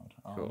airplane mode.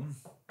 Cool.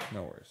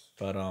 No worries.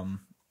 But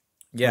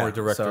yeah. More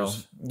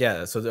directors.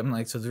 So I'm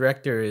like, so the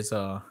director is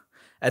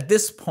at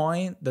this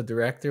point, the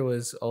director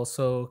was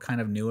also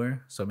kind of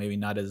newer, so maybe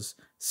not as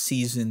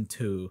seasoned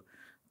to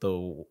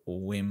the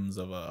whims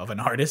of an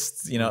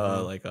artist,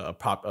 like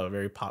a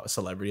very pop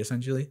celebrity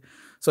essentially.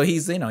 So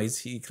he's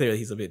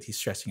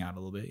stretching out a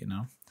little bit,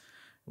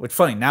 Which,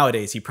 funny,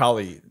 nowadays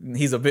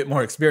he's a bit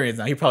more experienced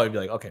now. He'd probably be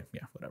like, okay,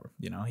 yeah, whatever,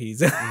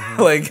 He's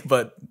like,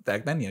 but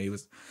back then, he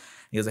was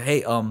like,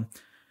 hey,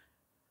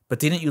 but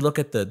didn't you look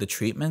at the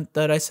treatment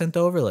that I sent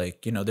over?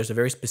 Like, there's a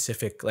very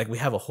specific, like, we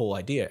have a whole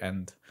idea,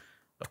 and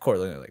of course,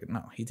 like,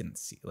 no, he didn't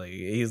see. Like,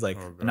 he's like,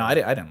 oh, no, I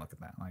didn't look at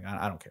that. Like,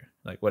 I don't care.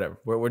 Like, whatever.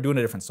 We're doing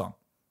a different song,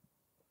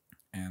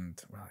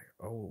 and we're like,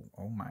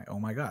 oh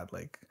my God.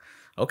 Like,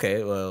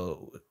 okay,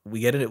 well, we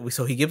get it.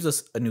 So he gives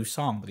us a new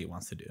song that he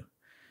wants to do,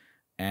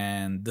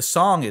 and the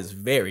song is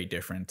very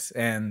different,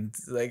 and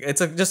like, it's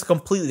just a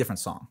completely different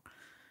song.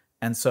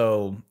 And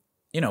so,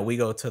 we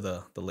go to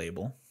the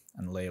label,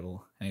 and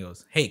he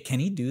goes, hey,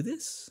 can he do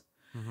this?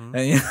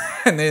 And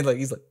then like,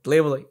 he's like, the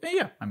label, like,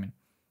 yeah, I mean,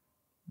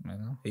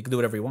 he can do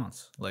whatever he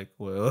wants, like,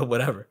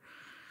 whatever.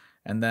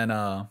 And then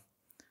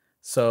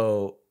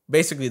so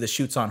basically the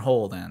shoot's on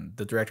hold, and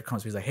the director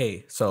comes to me, he's like,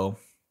 hey, so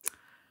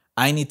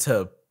I need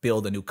to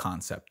build a new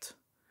concept,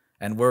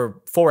 and we're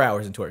 4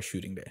 hours into our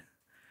shooting day.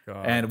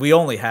 God. And we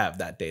only have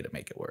that day to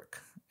make it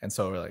work. And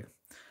so we're like,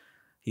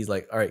 he's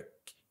like, all right,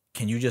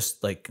 can you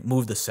just like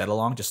move the set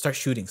along, just start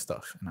shooting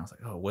stuff? And I was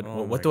like, oh,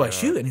 what do I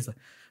shoot? And he's like,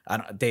 I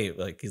don't, Dave,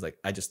 like, he's like,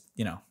 we just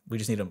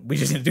need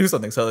to do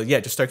something. So yeah,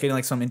 just start getting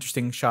like some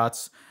interesting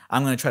shots.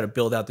 I'm going to try to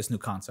build out this new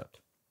concept.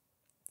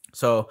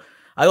 So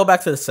I go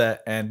back to the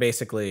set and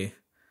basically,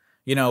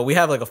 you know, we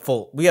have like a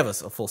full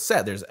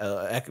set. There's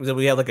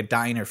we have like a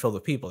diner filled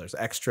with people. There's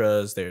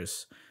extras.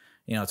 There's,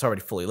 you know, it's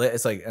already fully lit.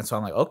 It's like, and so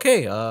I'm like,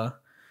 okay,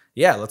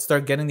 yeah, let's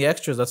start getting the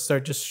extras. Let's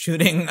start just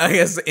shooting, I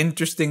guess,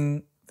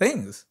 interesting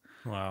things.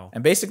 Wow.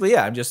 And basically,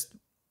 yeah, I'm just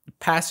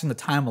passing the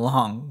time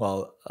along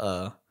while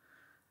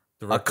The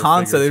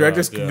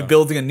director's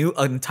building an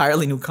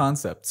entirely new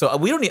concept. So I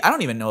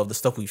don't even know if the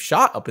stuff we've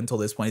shot up until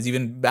this point is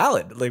even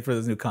valid, like for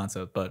this new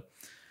concept. But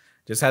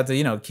just had to,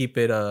 you know, keep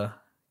it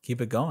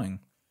going,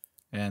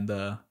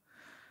 and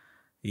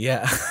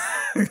yeah.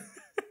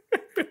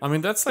 I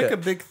mean, that's like a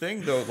big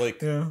thing though.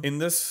 Like in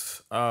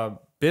this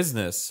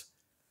business,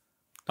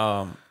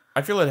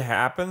 I feel it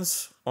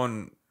happens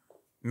on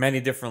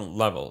many different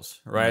levels,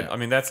 right? I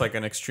mean, that's like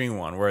an extreme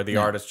one where the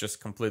artist just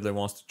completely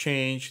wants to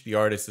change. The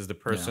artist is the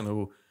person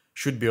who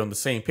should be on the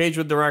same page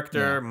with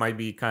director, might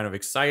be kind of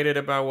excited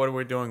about what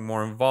we're doing,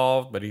 more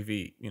involved. But if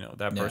he, you know,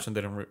 that person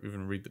didn't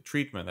even read the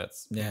treatment,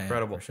 that's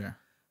incredible. For sure.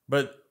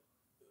 But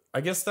I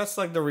guess that's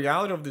like the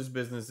reality of this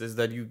business is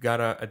that you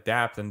gotta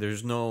adapt, and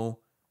there's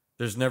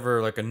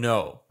never like a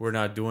no, we're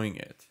not doing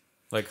it.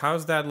 Like,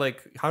 how's that?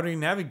 Like, how do you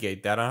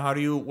navigate that? And how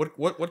do you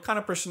what kind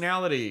of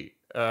personality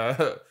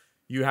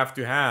you have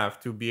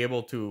to be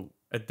able to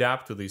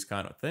adapt to these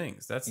kind of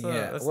things? That's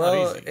not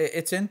easy.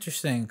 It's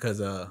interesting because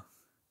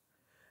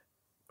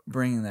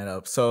bringing that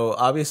up. So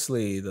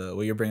obviously,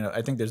 what you're bringing up,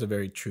 I think there's a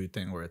very true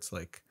thing where it's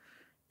like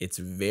it's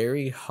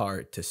very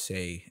hard to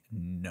say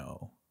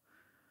no,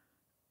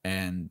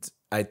 and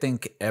I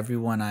think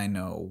everyone I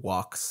know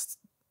walks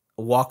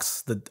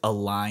a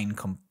line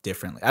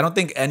differently. I don't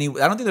think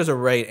there's a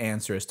right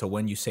answer as to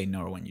when you say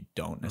no or when you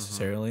don't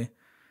necessarily,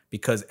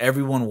 because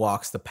everyone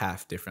walks the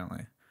path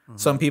differently.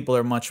 Some people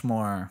are much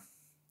more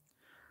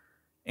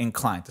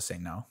inclined to say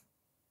no,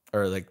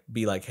 or like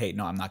be like, hey,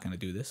 no, I'm not going to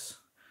do this.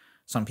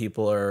 Some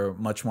people are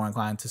much more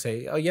inclined to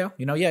say, oh yeah,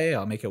 you know, yeah,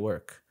 I'll make it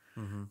work.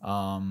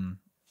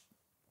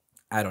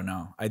 I don't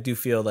know. I do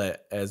feel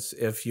that as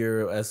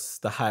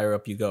the higher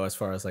up you go, as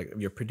far as like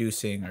you're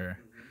producing or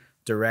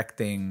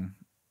directing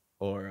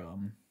or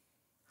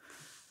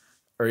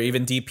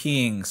even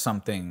DPing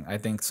something, I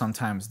think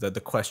sometimes the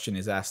question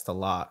is asked a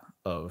lot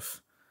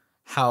of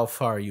how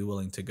far are you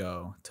willing to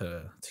go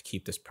to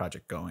keep this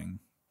project going,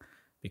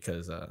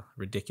 because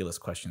ridiculous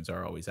questions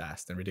are always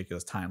asked and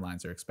ridiculous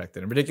timelines are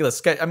expected and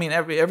ridiculous I mean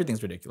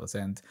everything's ridiculous,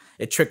 and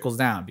it trickles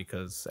down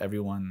because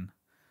everyone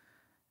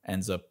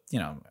ends up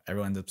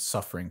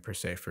suffering per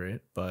se for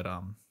it. But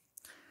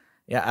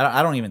yeah,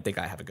 I don't even think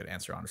I have a good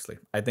answer, honestly.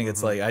 I think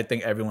it's like, I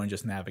think everyone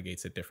just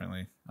navigates it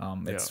differently.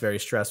 It's very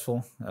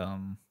stressful.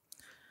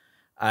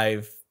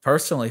 I've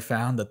personally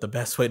found that the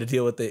best way to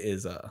deal with it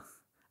is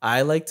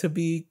I like to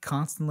be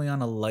constantly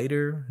on a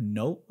lighter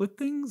note with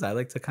things. I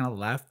like to kind of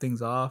laugh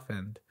things off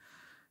and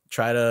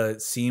try to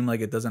seem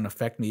like it doesn't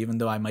affect me, even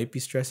though I might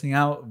be stressing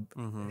out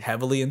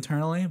heavily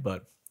internally.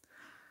 But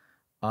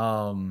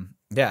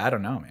yeah, I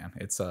don't know, man.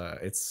 It's an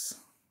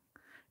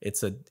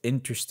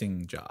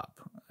interesting job,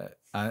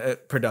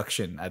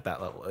 production at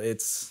that level.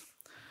 It's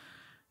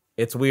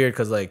weird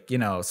because, like, you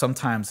know,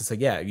 sometimes it's like,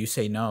 yeah, if you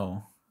say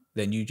no,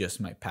 then you just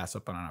might pass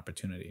up on an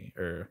opportunity.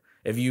 Or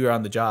if you're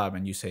on the job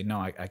and you say, no,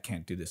 I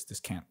can't do this.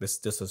 This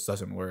just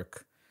doesn't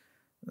work.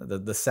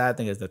 The sad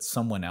thing is that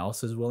someone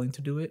else is willing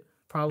to do it,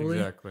 probably.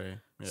 Exactly.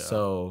 Yeah.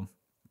 So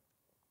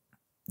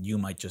you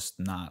might just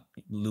not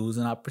lose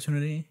an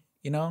opportunity,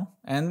 you know?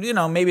 And, you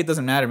know, maybe it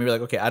doesn't matter. Maybe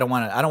like, okay, I don't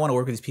want to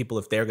work with these people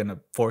if they're going to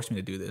force me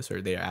to do this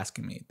or they're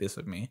asking me this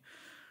of me.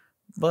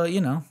 But,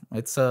 you know,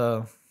 it's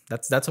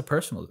that's a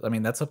personal, I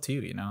mean, that's up to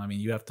you, you know? I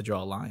mean, you have to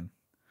draw a line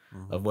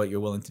of what you're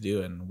willing to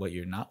do and what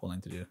you're not willing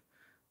to do.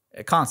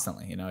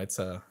 Constantly, you know, it's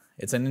a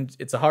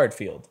hard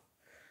field,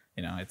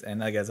 you know.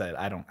 And like I said,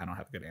 I don't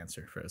have a good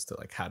answer for as to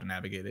like how to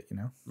navigate it, you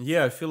know.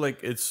 Yeah, I feel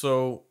like it's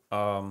so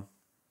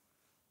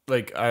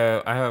like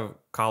I have a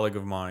colleague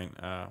of mine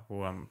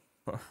who I'm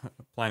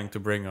planning to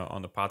bring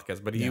on the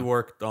podcast, but he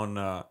worked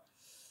on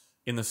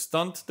in the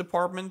stunt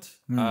department,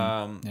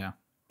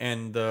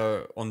 and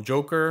on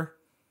Joker,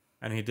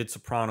 and he did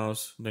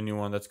Sopranos, the new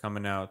one that's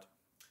coming out,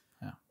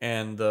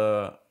 and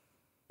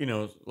you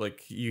know,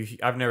 like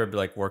I've never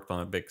like worked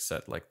on a big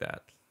set like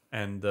that,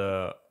 and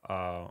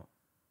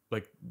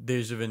like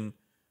there's even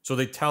so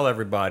they tell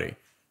everybody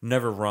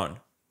never run,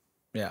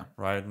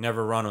 right,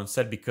 never run on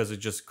set because it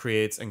just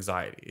creates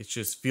anxiety. It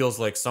just feels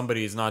like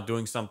somebody is not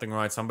doing something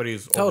right,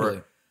 somebody's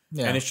over,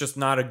 and it's just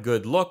not a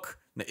good look.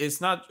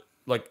 It's not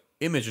like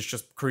image; it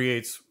just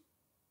creates,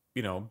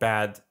 you know,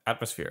 bad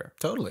atmosphere.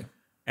 Totally,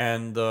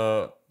 and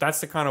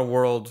that's the kind of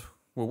world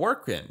we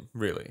work in,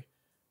 really,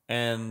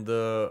 and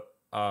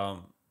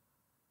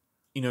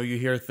you know, you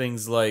hear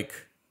things like,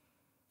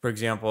 for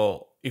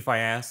example, if I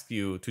ask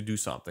you to do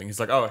something, it's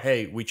like, oh,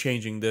 hey, we're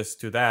changing this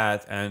to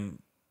that. And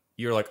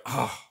you're like,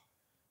 oh,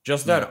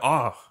 just that.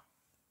 Oh,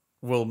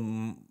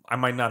 I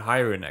might not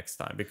hire you next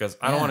time because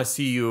I don't Yeah. want to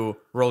see you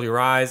roll your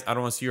eyes. I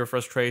don't want to see your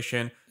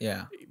frustration.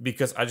 Yeah.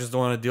 Because I just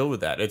don't want to deal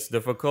with that. It's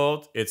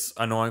difficult. It's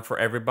annoying for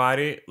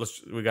everybody.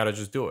 We gotta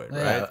just do it,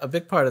 right? Yeah, a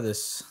big part of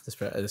this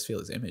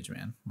field is image,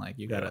 man. Like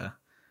you gotta.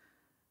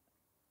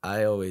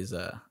 I always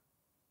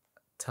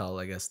tell,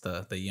 I guess,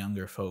 the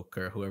younger folk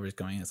or whoever's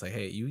going in, it's like,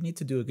 hey, you need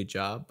to do a good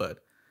job, but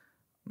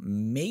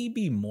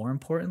maybe more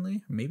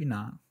importantly, maybe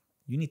not,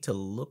 you need to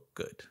look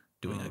good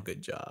doing a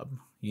good job.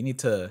 You need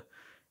to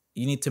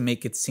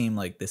make it seem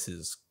like this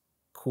is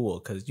cool,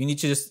 because you need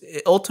to just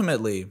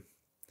ultimately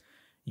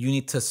you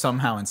need to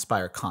somehow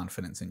inspire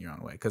confidence in your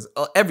own way, because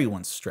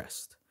everyone's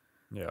stressed.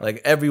 Yeah.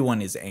 Like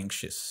everyone is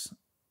anxious.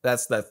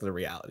 That's the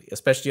reality,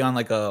 especially on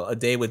like a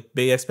day with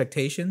big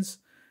expectations.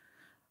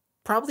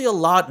 Probably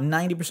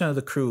 90% of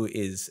the crew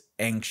is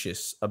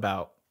anxious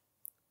about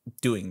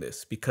doing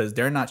this because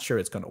they're not sure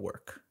it's going to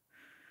work.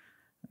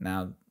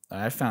 Now,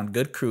 I found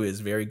good crew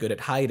is very good at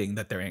hiding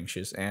that they're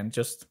anxious and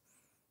just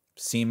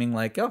seeming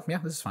like, oh yeah,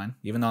 this is fine.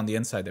 Even though on the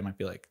inside they might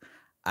be like,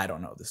 I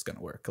don't know if this is going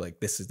to work. Like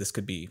this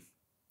could be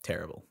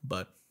terrible.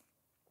 But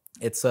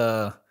it's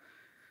set,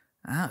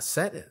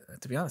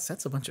 to be honest,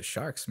 set's a bunch of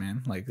sharks,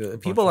 man. Like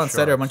people on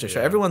set are a bunch of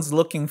sharks. Everyone's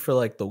looking for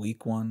like the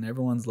weak one.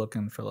 Everyone's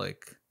looking for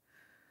like,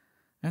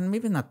 and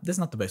maybe not, this is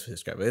not the best way to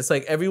describe it. It's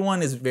like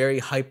everyone is very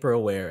hyper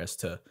aware as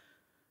to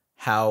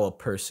how a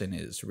person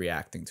is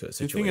reacting to a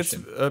situation. You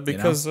think it's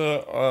because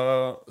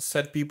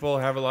set people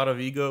have a lot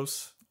of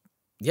egos?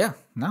 Yeah,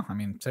 no, I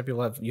mean, set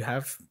people I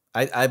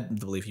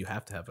believe you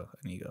have to have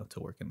an ego to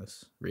work in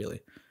this,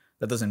 really.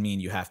 That doesn't mean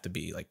you have to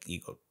be like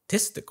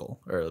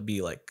egotistical or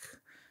be like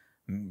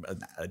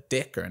a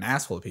dick or an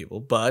asshole to people,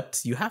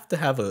 but you have to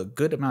have a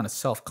good amount of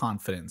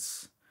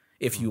self-confidence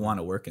if you want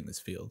to work in this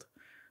field.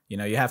 You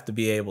know, you have to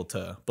be able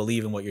to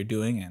believe in what you're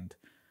doing and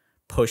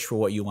push for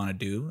what you want to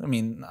do. I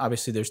mean,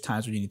 obviously there's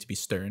times when you need to be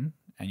stern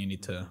and you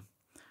need to,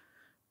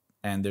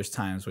 and there's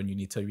times when you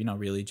need to,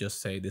 really just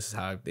say, this is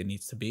how it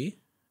needs to be.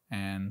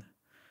 And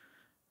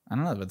I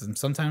don't know, but then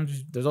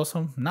sometimes there's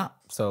also not.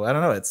 So I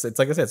don't know. It's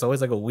like I said, it's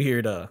always like a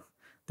weird,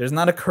 there's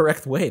not a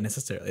correct way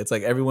necessarily. It's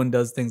like everyone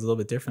does things a little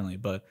bit differently,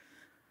 but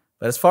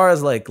as far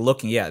as like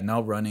looking,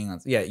 no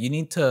running.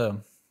 You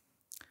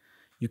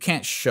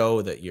can't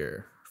show that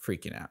you're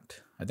freaking out.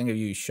 I think if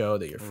you show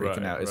that you're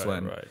freaking out is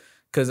when,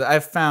 because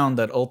I've found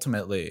that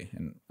ultimately,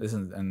 and this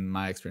is in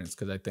my experience,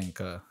 because I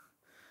think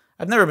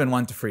I've never been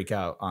one to freak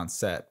out on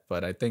set,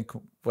 but I think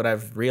what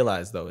I've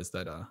realized though is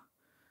that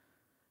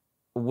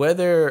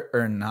whether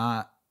or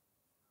not,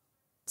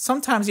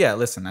 sometimes,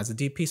 listen, as a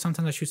DP,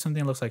 sometimes I shoot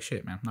something that looks like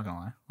shit, man. I'm not gonna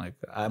lie. Like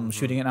I'm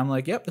shooting it and I'm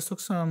like, yep, this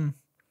looks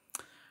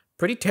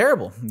pretty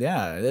terrible.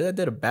 Yeah, they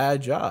did a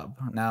bad job.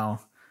 Now,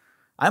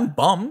 I'm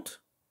bummed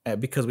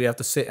because we have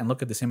to sit and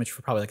look at this image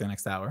for probably like the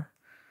next hour.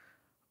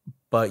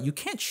 But you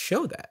can't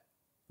show that.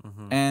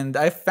 And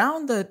I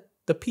found that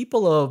the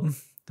people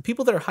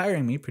that are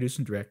hiring me, producers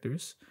and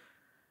directors,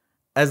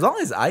 as long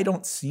as I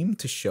don't seem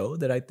to show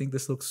that I think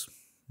this looks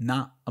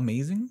not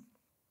amazing,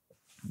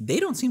 they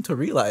don't seem to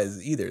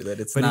realize either that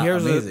it's not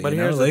amazing. But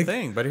here's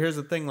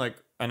the thing.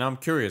 Like, and I'm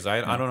curious.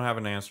 I don't have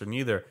an answer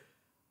neither.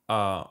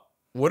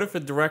 What if a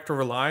director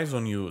relies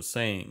on you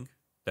saying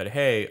that,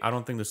 hey, I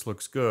don't think this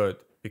looks good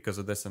because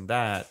of this and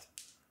that.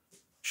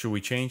 Should we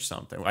change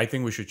something? I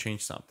think we should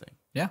change something.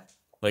 Yeah.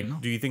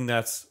 Like, do you think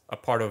that's a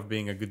part of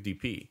being a good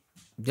DP?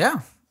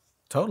 Yeah,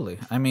 totally.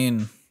 I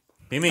mean,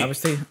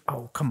 obviously,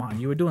 oh, come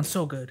on. You were doing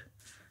so good.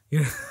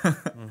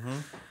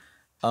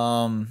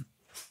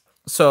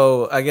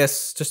 So I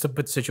guess just to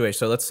put the situation.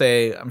 So let's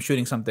say I'm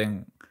shooting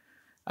something.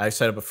 I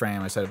set up a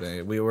frame.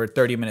 We were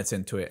 30 minutes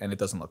into it and it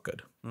doesn't look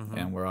good.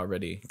 And we're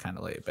already kind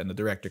of late. And the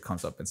director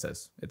comes up and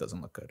says, it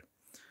doesn't look good.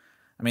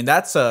 I mean,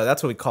 that's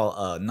what we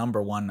call a number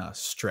one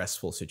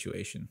stressful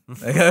situation.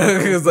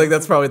 It's like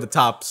that's probably the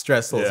top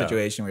stressful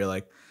situation where you're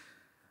like,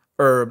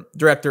 or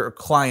director or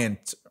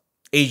client,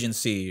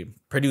 agency,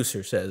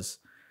 producer says,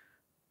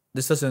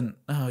 this doesn't,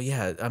 I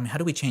mean, how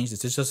do we change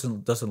this? This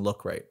doesn't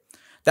look right.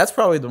 That's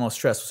probably the most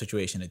stressful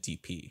situation a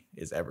DP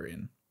is ever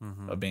in,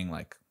 of being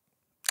like,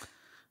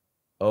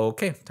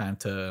 okay, time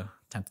to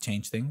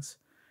change things.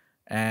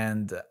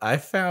 And I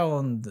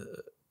found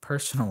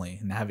personally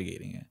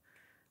navigating it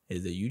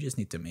is that you just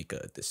need to make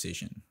a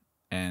decision.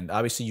 And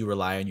obviously you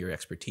rely on your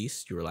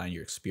expertise, you rely on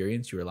your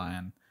experience, you're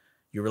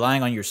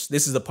relying on your,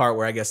 this is the part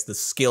where I guess the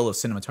skill of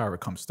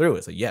cinematographer comes through.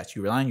 It's like, yes,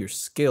 you rely on your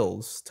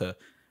skills to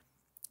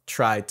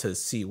try to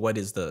see what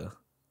is the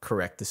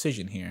correct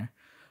decision here,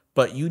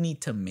 but you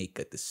need to make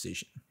a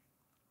decision.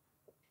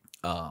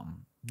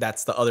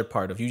 That's the other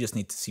part of, you just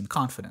need to seem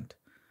confident,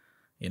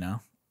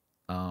 and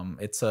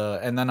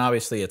then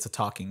obviously it's a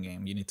talking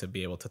game. You need to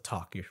be able to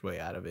talk your way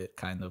out of it,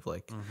 kind of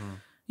like,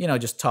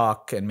 just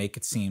talk and make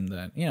it seem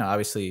that,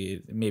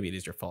 obviously maybe it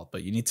is your fault,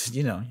 but you need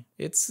to,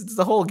 it's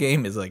the whole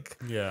game is like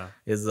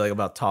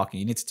about talking.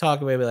 You need to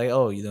talk about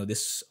like,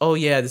 this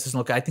isn't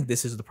look, I think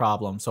this is the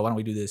problem. So why don't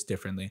we do this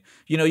differently?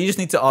 You just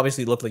need to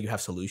obviously look like you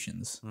have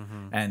solutions,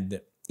 and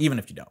even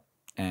if you don't,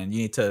 and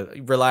you need to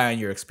rely on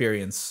your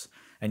experience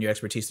and your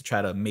expertise to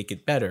try to make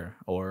it better,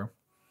 or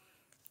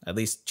at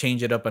least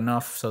change it up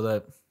enough so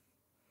that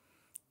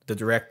the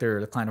director,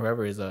 the client,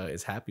 whoever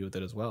is happy with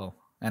it as well.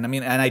 And I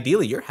mean, and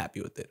ideally you're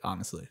happy with it,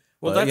 honestly.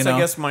 Well, But, that's, I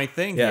guess, my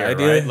thing here,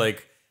 ideally, right?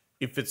 Like,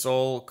 if it's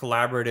all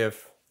collaborative,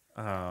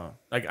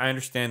 like, I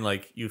understand,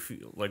 like, you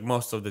feel like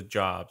most of the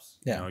jobs,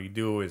 you know, you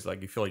do is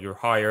like, you feel like you're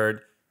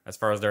hired. As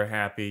far as they're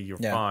happy, you're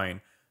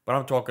fine. But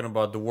I'm talking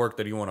about the work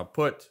that you want to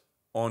put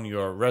on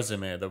your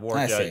resume, the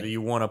work that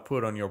you want to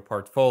put on your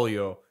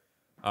portfolio.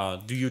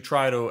 Do you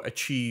try to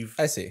achieve?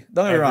 I see.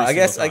 Don't get me wrong. I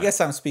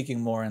guess I'm speaking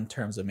more in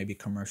terms of maybe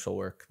commercial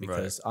work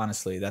because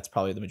honestly, that's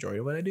probably the majority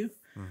of what I do.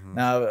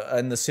 Now,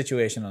 in the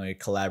situation of a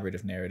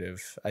collaborative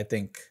narrative, I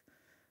think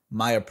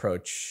my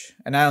approach,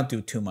 and I don't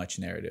do too much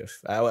narrative.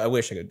 I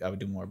wish I would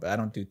do more, but I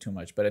don't do too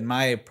much. But in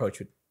my approach,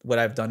 with what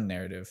I've done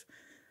narrative,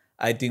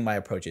 I think my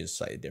approach is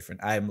slightly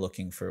different. I'm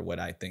looking for what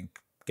I think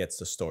gets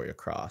the story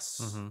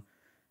across.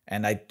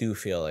 And I do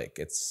feel like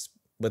it's,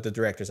 with the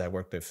directors I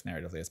worked with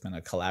narratively, it's been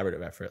a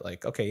collaborative effort.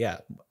 Like, okay, yeah,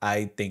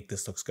 I think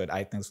this looks good.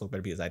 I think this looks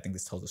better because I think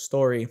this tells a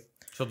story.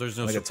 So there's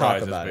no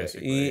surprises,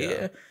 basically.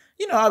 Yeah.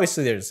 You know,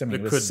 obviously there's, I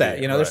mean, it's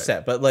set, you know, there's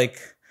set, but like,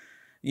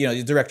 you know,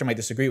 the director might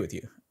disagree with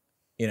you,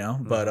 you know,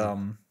 but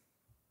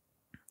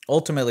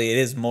ultimately it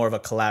is more of a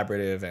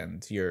collaborative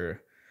and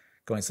you're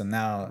going, so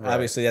now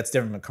obviously that's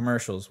different from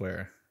commercials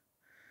where,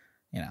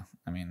 you know,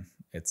 I mean,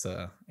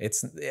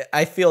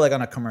 I feel like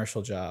on a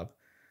commercial job,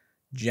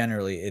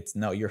 generally it's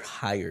no, you're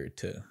hired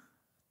to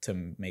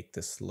make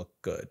this look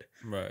good,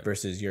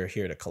 versus you're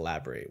here to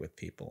collaborate with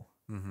people.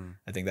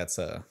 I think that's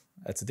a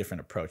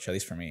different approach, at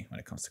least for me, when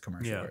it comes to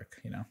commercial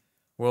work, you know.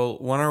 Well,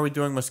 when are we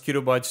doing Mosquito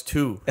Bites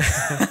 2?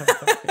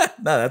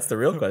 No, that's the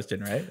real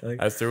question, right? Like,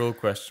 that's the real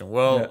question.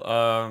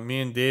 Well,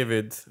 me and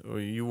David,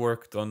 you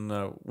worked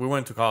on, we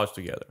went to college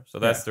together. So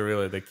that's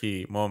really the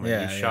key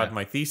moment. You shot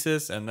my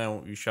thesis, and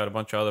then you shot a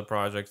bunch of other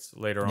projects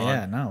later on.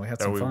 Yeah, no, we had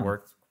some fun. We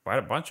worked quite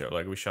a bunch of.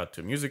 Like, we shot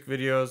 2 music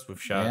videos.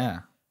 We've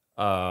shot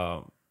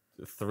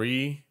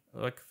 3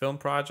 like film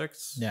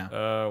projects.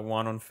 Yeah.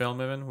 One on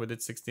film even. We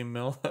did 16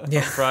 mil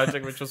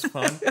project, which was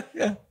fun.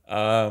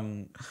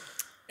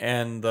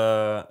 And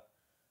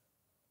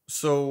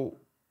so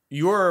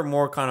you're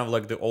more kind of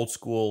like the old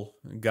school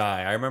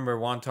guy. I remember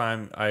one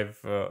time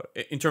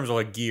in terms of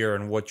like gear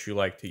and what you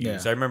like to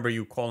use, I remember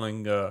you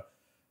calling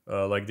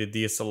like the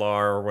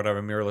DSLR or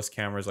whatever mirrorless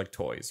cameras like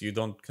toys. You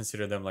don't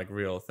consider them like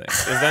real things.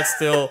 Is that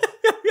still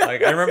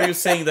like, I remember you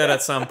saying that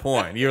at some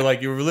point. You're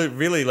like, you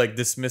really like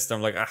dismissed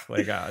them, like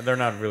they're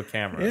not real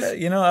cameras. Yeah,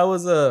 you know, I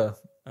was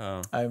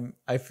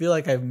I feel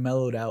like I've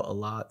mellowed out a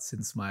lot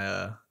since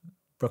my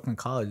Brooklyn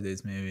college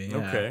days, maybe.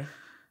 Yeah. Okay.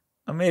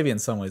 Maybe in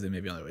some ways and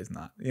maybe in other ways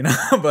not, you know.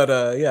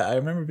 But yeah, I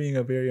remember being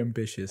a very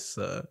ambitious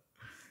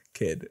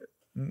kid.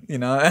 You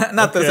know,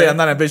 not to say I'm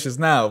not ambitious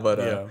now, but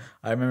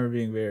I remember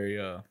being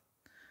very I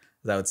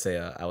would say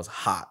I was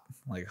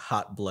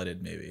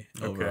hot-blooded maybe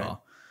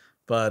overall.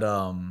 But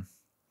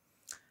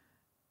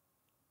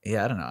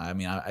yeah, I don't know. I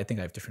mean, I think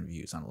I have different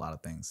views on a lot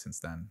of things since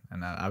then.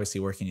 And obviously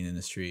working in the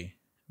industry,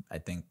 I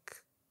think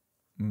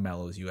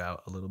mellows you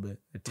out a little bit,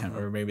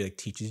 or maybe like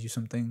teaches you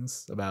some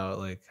things about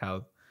like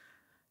how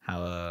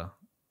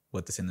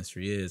what this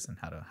industry is and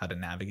how to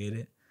navigate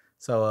it.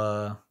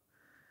 So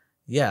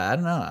yeah, I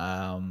don't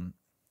know.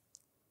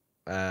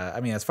 I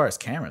mean, as far as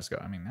cameras go,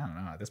 I mean, I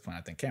don't know. At this point,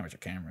 I think cameras are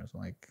cameras.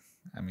 Like,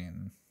 I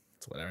mean,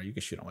 it's whatever. You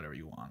can shoot on whatever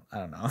you want. I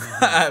don't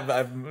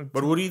know.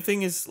 But what do you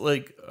think is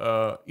like?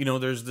 You know,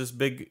 there's this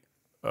big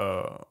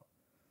kind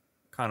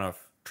of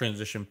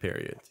transition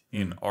period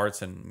in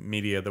arts and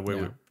media, the way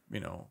we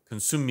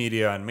consume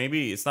media, and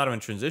maybe it's not even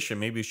transition.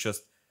 Maybe it's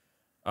just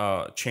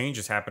change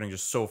is happening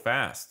just so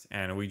fast,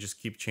 and we just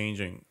keep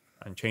changing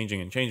and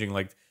changing and changing.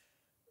 Like,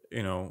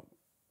 you know,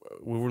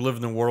 we live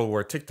in a world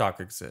where TikTok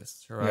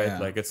exists, right? Yeah.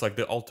 Like, it's like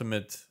the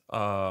ultimate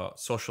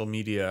social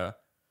media.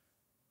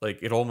 Like,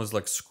 it almost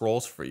like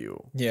scrolls for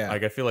you. Yeah.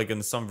 Like, I feel like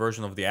in some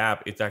version of the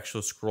app, it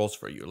actually scrolls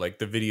for you. Like,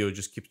 the video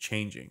just keeps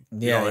changing.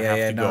 Yeah,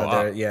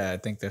 I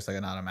think there's like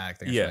an automatic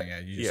thing. Yeah,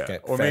 you just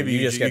get or fed. Maybe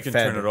you can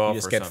turn it off. You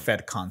just get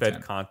fed content.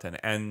 Fed content,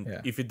 and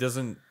if it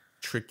doesn't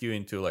trick you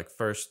into like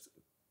first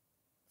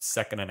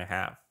second and a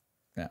half,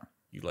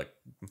 you like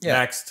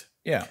next.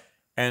 Yeah.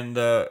 And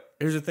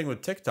here's the thing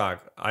with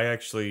TikTok. I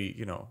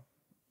actually,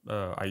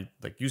 I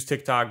like use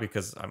TikTok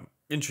because I'm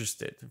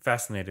interested,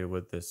 fascinated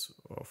with this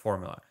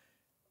formula.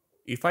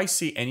 If I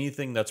see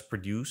anything that's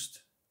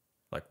produced,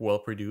 like well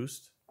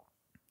produced,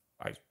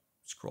 I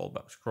scroll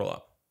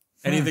up.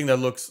 Anything that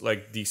looks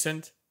like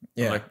decent,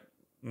 I'm like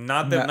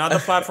not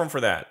the platform for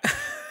that.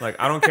 Like,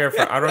 I don't care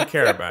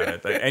about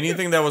it. Like,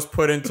 anything that was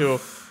put into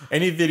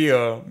any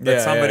video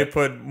that somebody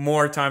put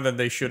more time than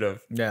they should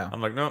have. Yeah,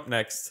 I'm like, nope,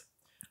 next.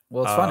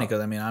 Well, it's funny because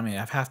I mean,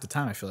 half the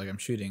time I feel like I'm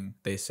shooting.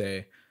 They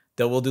say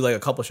we'll do like a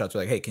couple shots.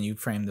 We're like, hey, can you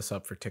frame this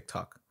up for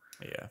TikTok?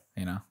 Yeah,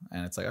 and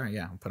it's like, all right,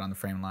 yeah, I'll put on the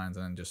frame lines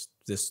and then just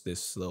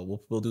this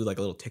little, we'll do like a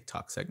little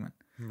TikTok segment,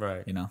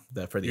 right?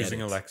 That for the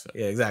using edits. Alexa,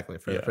 yeah, exactly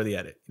for the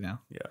edit, Yeah,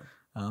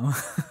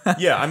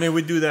 Yeah, I mean,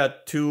 we do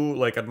that too.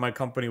 Like at my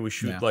company, we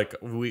shoot like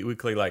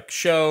weekly like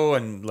show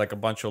and like a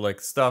bunch of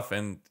like stuff,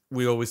 and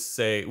we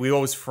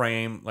always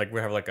frame like we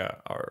have like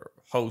our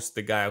host,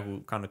 the guy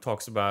who kind of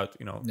talks about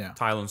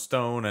tile and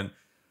stone, and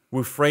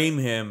we frame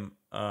him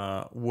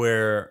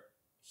where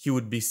he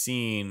would be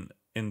seen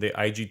in the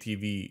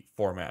IGTV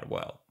format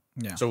well.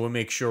 Yeah. So we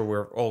make sure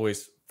we're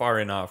always far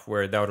enough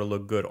where that would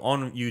look good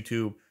on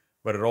YouTube,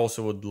 but it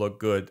also would look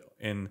good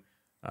in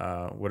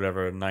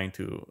whatever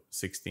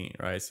 9:16,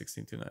 right?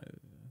 16 to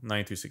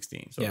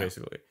 9:16. So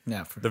basically,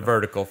 the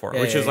vertical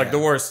format, which is like the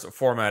worst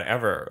format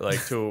ever.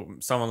 Like to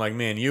someone like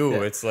me and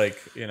you, it's like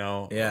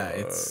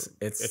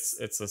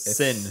it's a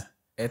sin.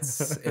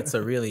 It's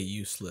a really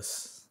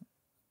useless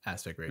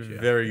aspect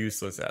ratio. Very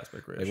useless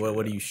aspect ratio. Like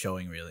what are you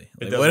showing really?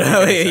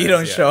 Like, you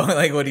don't show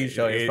like what are you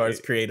showing as far as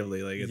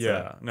creatively? Like it's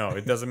no,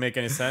 it doesn't make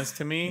any sense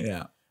to me.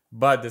 Yeah.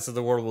 But this is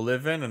the world we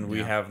live in, and we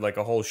have like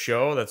a whole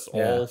show that's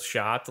all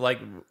shot like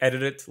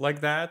edited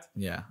like that.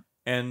 Yeah.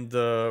 And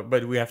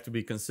but we have to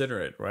be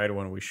considerate, right,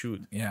 when we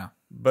shoot. Yeah.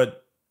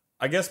 But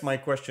I guess my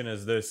question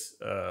is this,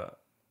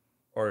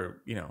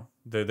 or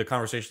the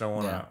conversation I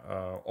want to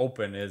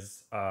open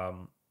is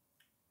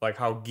like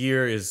how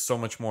gear is so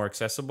much more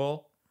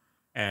accessible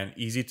and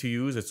easy to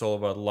use. It's all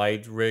about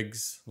light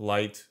rigs,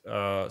 light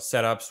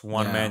setups,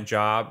 one-man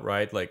job,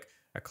 right? Like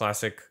a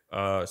classic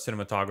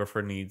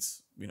cinematographer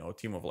needs a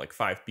team of like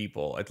 5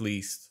 people at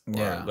least,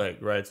 or like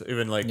right. So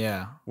even like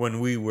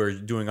when we were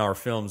doing our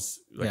films,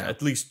 like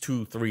at least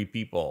 2-3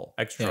 people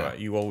extra,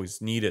 you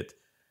always need it.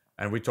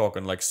 And we're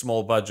talking like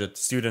small budget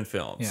student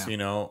films,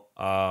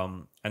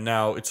 and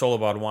now it's all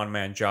about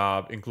one-man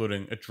job,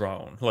 including a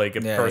drone. Like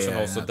a person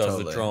also does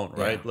the drone,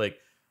 right? Like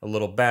a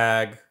little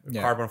bag,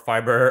 carbon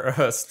fiber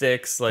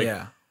sticks, like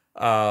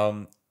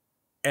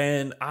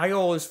and I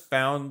always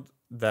found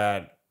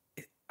that,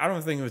 I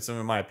don't think it's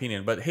in my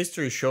opinion, but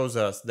history shows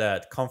us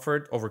that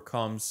comfort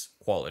overcomes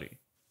quality.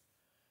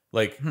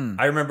 Like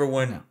I remember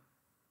when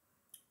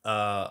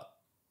I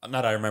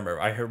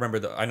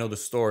know the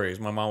stories.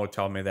 My mom would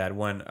tell me that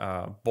when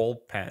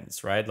ball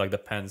pens, right, like the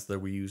pens that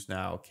we use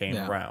now, came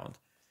around,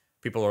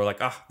 people are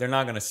like, they're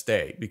not gonna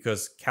stay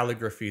because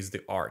calligraphy is the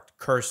art,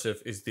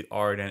 cursive is the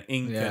art, and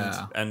ink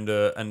and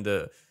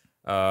the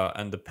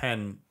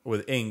pen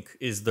with ink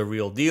is the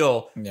real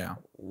deal. Yeah.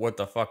 What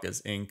the fuck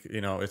is ink?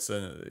 It's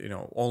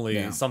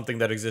only something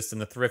that exists in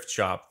the thrift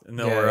shop,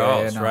 nowhere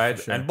else, right?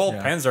 Sure. And ball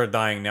pens are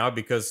dying now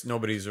because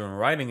nobody's even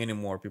writing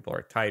anymore. People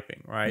are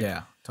typing, right?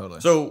 Yeah,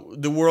 totally. So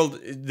the world,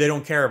 they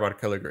don't care about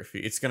calligraphy.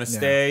 It's gonna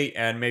stay,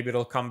 and maybe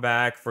it'll come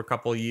back for a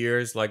couple of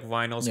years, like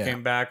vinyls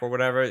came back or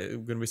whatever. It's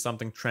gonna be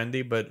something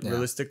trendy, but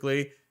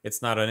realistically,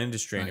 it's not an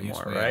industry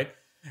anymore, right?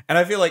 And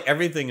I feel like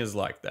everything is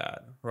like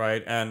that,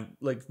 right? And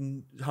like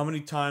how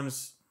many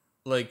times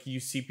like you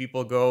see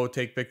people go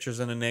take pictures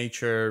in the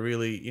nature,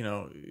 really,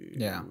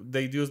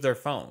 they use their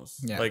phones.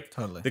 Yeah, like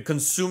totally. The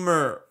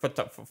consumer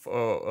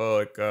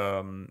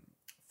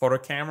photo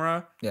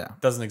camera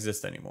doesn't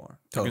exist anymore.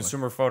 Totally. The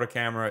consumer photo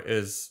camera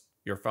is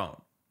your phone.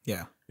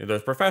 Yeah.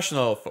 There's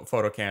professional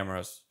photo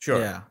cameras, sure.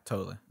 Yeah,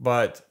 totally.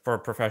 But for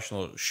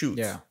professional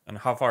shoots, and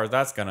how far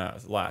that's gonna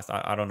last,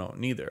 I don't know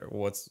neither.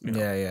 What's no,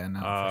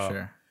 for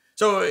sure.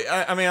 So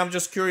I mean, I'm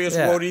just curious.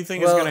 What do you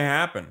think is going to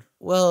happen?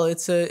 Well,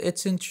 it's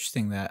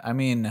interesting that, I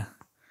mean,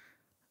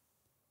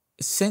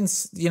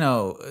 since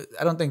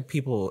I don't think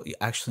people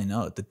actually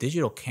know it, the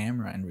digital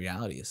camera in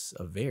reality is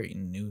a very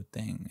new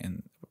thing,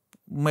 and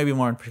maybe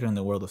more in particular in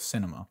the world of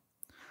cinema.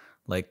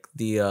 Like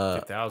the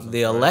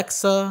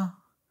Alexa,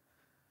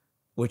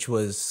 which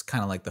was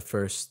kind of like the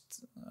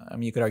first. I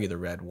mean, you could argue the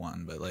red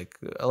one, but like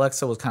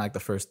Alexa was kind of like the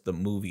first. The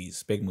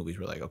big movies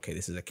were like, okay,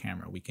 this is a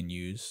camera we can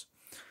use.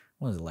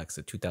 What was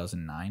Alexa,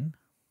 2009?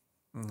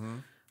 Mm-hmm.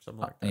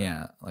 Something like that.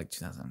 Yeah, like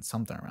 2000,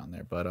 something around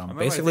there. But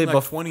basically,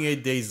 like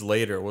 28 Days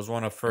Later was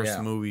one of the first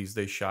movies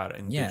they shot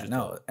in digital.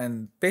 No,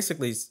 and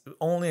basically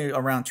only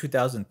around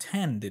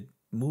 2010 did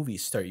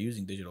movies start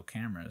using digital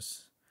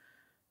cameras.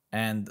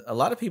 And a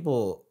lot of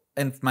people,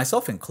 and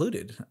myself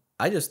included,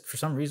 I just, for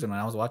some reason, when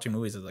I was watching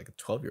movies as like a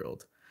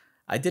 12-year-old,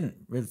 I didn't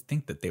really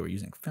think that they were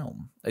using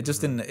film. It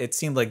just didn't. It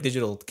seemed like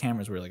digital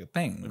cameras were like a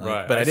thing,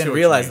 right? But I didn't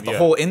realize that the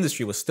whole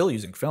industry was still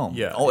using film,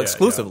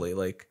 exclusively.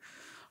 Like,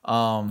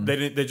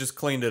 they just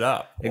cleaned it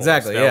up.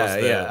 Exactly.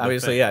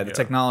 Obviously, the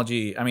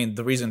technology. I mean,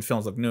 the reason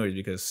films look newer is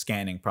because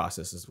scanning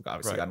processes have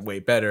obviously gotten way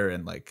better,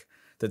 and like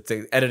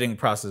the editing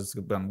process has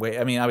gone way.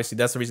 I mean, obviously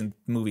that's the reason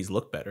movies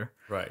look better,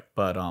 right?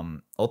 But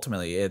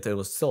ultimately, it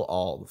was still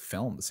all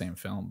film, the same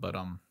film. But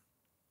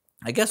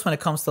I guess when it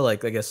comes to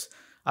like,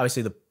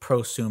 obviously the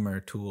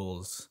prosumer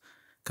tools,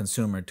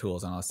 consumer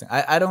tools, and all those things,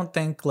 I don't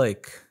think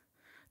like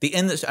the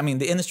industry. I mean,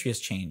 the industry has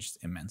changed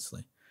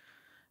immensely.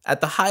 At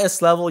the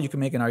highest level, you can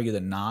make an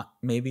argument that not,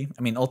 maybe.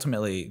 I mean,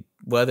 ultimately,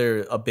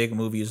 whether a big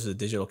movie uses a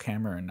digital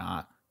camera or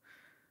not,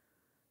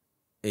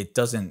 it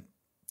doesn't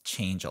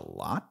change a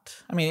lot.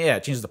 I mean, yeah,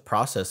 it changes the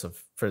process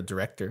for the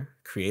director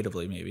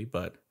creatively, maybe,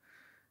 but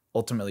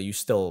ultimately, you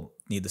still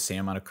need the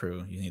same amount of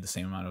crew. You need the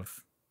same amount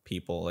of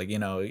people. Like,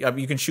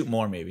 you can shoot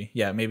more, maybe.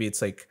 Yeah, maybe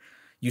it's like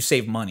you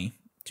save money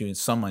doing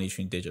some money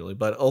shooting digitally,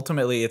 but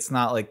ultimately it's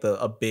not like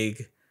a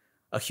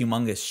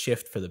humongous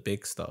shift for the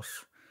big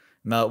stuff.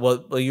 No,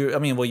 what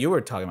you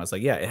were talking about is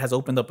like, yeah, it has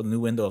opened up a new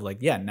window of like,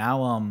 yeah,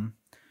 now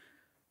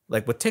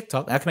like with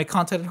TikTok, I can make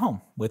content at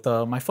home with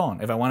my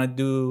phone. If I want to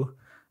do,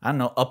 I don't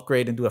know,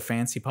 upgrade and do a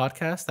fancy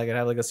podcast, I could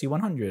have like a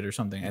C100 or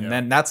something. And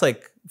then that's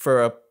like,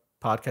 for a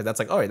podcast, that's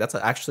like, all right, that's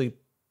actually,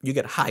 you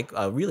get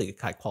really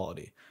high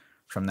quality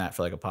from that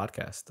for like a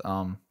podcast.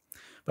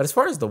 But as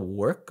far as the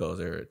work goes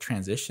or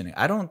transitioning,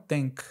 I don't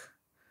think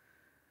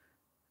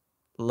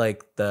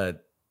like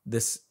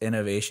this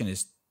innovation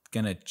is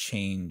going to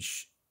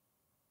change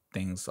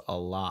things a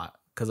lot.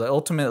 Because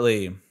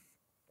ultimately,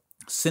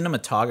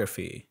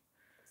 cinematography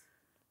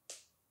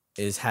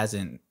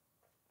hasn't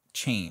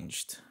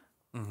changed.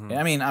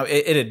 I mean,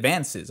 it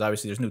advances.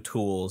 Obviously, there's new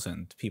tools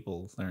and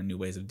people learn new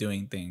ways of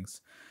doing things,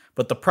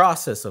 but the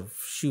process of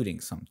shooting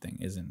something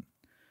isn't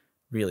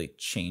really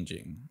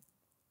changing.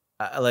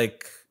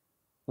 Like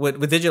what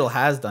digital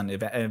has done,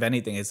 if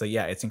anything, is like,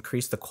 yeah, it's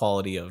increased the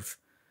quality of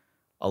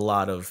a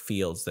lot of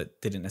fields that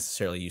didn't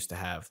necessarily used to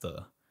have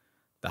the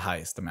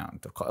highest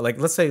amount of like,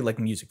 let's say like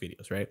music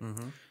videos, right?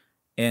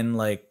 In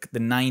like the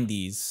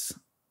 90s,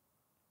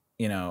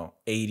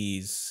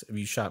 80s, if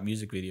you shot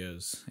music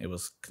videos, it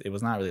was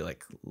not really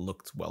like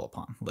looked well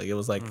upon. Like it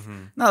was like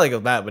not like it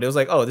was bad, but it was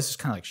like, oh, this is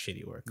kind of like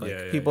shitty work. Like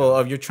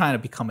if you're trying to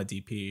become a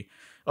DP,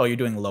 oh, you're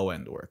doing low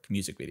end work,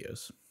 music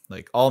videos.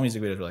 Like all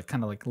music videos were like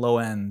kind of like low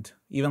end.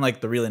 Even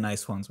like the really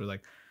nice ones were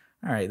like,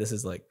 all right, this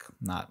is like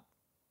not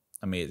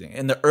amazing.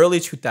 In the early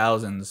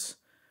 2000s,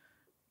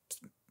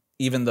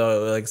 even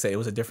though like I say it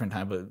was a different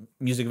time, but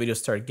music videos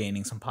started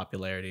gaining some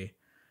popularity.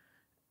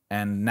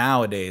 And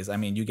nowadays, I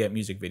mean, you get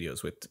music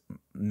videos with $1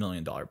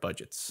 million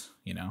budgets,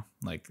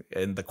 like,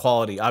 and the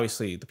quality,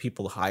 obviously the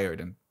people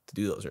hired and to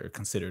do those are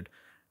considered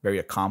very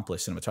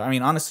accomplished cinematographers. I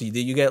mean, honestly,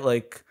 you get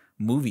like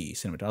movie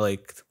cinematographer,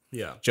 like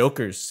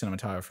Joker's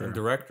cinematographer. And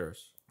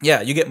directors.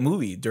 Yeah, you get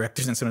movie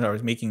directors and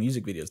cinematographers making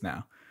music videos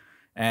now.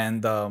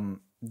 And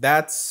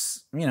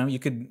that's, you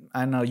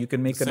could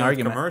make an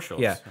argument.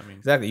 Commercials. Yeah, I mean,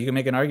 exactly. You can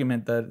make an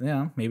argument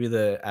that, maybe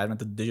the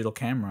advent of the digital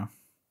camera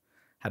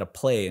had a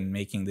play in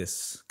making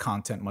this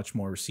content much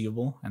more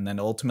receivable, and then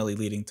ultimately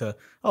leading to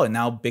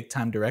now big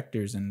time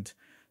directors and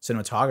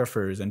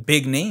cinematographers and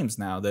big names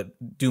now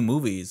that do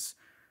movies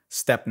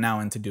step now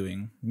into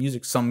doing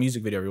some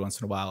music video every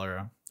once in a while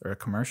or a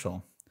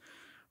commercial.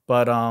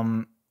 But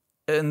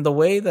in the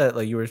way that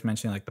like you were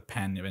mentioning, like the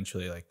pen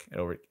eventually like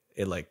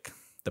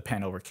the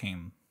pen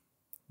overcame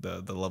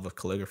the love of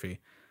calligraphy.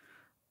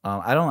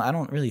 I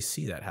don't really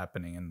see that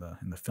happening in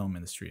the film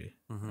industry,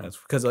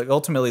 because like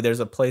ultimately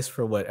there's a place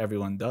for what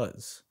everyone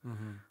does.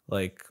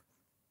 Like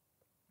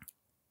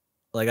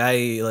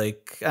I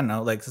don't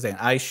know, like saying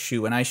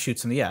when I shoot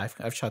something, yeah,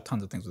 I've shot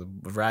tons of things with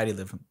a variety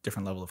of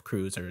different level of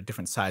crews or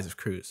different size of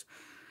crews.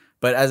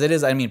 But as it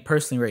is, I mean,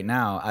 personally right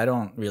now, I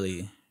don't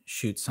really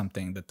shoot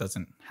something that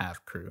doesn't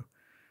have crew.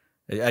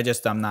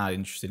 I'm not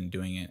interested in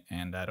doing it,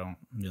 and I don't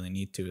really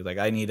need to. Like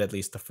I need at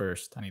least the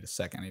first, I need a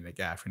second, I need a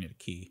gaffer, I need a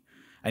key.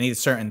 I need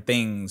certain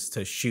things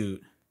to shoot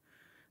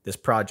this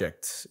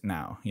project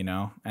now,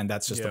 and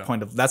that's just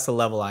that's the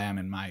level I am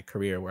in my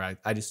career where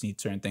I just need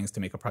certain things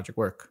to make a project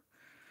work.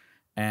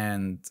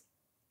 And,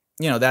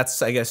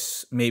 that's, I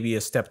guess, maybe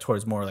a step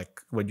towards more like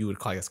what you would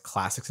call, I guess,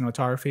 classic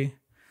cinematography.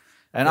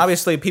 And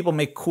obviously people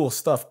make cool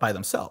stuff by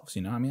themselves,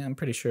 I mean, I'm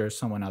pretty sure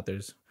someone out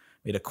there's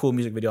made a cool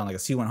music video on like a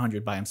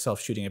C100 by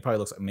himself shooting. It probably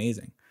looks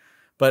amazing.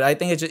 But I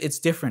think it's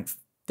different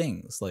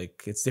things,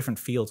 like it's different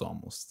fields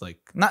almost, like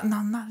not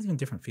even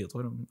different fields.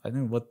 I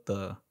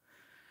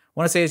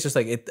want to say it's just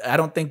like I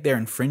don't think they're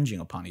infringing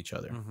upon each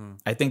other.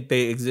 I think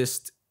they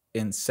exist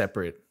in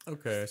separate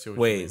I see what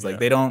ways. you mean.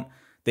 Like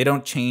they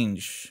don't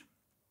change.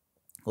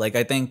 Like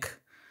I think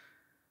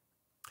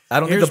I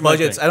don't think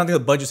the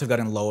budgets have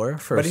gotten lower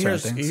for certain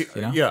things.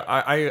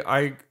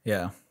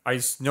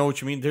 I know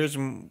what you mean. There's,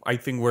 I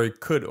think, where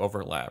it could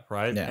overlap,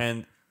 right? Yeah.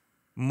 And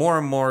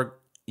more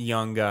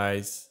young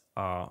guys.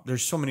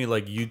 There's so many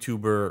like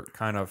YouTuber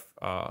kind of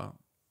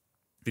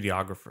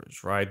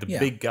videographers, right? The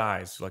big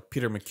guys like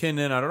Peter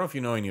McKinnon. I don't know if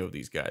you know any of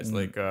these guys.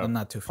 Like I'm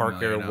not too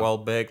familiar. Parker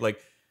Welbeck,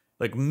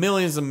 like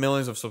millions and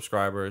millions of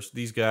subscribers.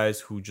 These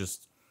guys who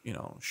just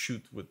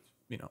shoot with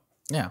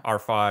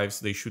R5s.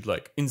 They shoot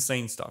like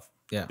insane stuff.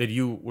 Yeah. That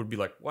you would be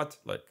like, what?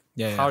 Like,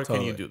 how totally.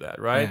 Can you do that,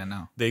 right? Yeah,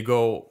 no.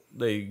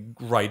 They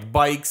ride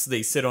bikes,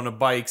 they sit on the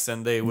bikes,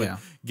 and they would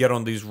get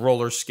on these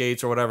roller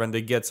skates or whatever, and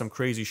they get some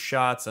crazy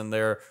shots, and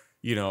they're,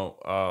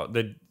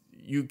 that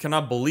you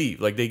cannot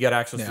believe. Like, they get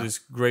access to these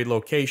great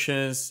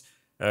locations,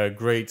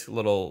 great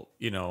little,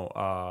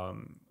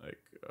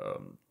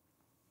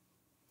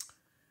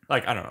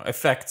 like, I don't know,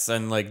 effects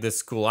and like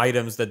this cool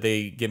items that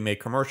they make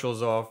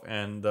commercials of,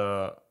 and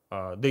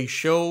they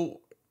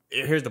show.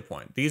 Here's the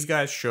point: these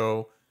guys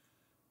show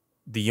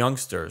the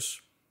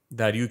youngsters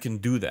that you can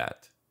do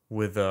that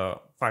with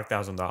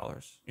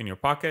 $5,000 in your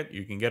pocket.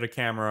 You can get a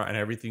camera and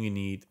everything you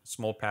need,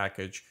 small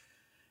package.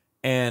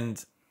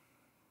 And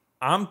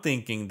I'm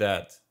thinking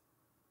that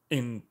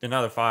in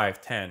another 5,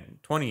 10,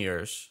 20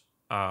 years,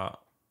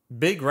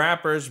 big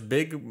rappers,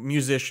 big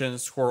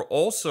musicians who are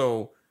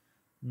also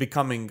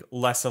becoming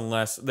less and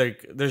less.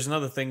 Like, there's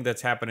another thing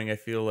that's happening. I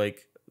feel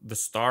like the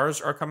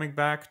stars are coming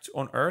back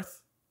on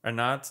Earth, are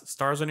not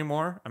stars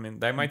anymore. I mean,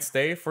 they might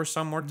stay for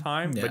some more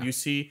time, but you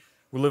see,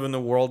 we live in the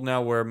world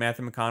now where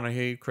Matthew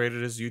McConaughey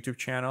created his YouTube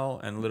channel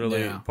and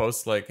literally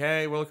posts like,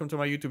 "Hey, welcome to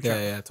my YouTube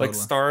channel." Yeah, totally. Like,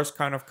 stars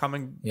kind of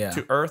coming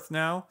to Earth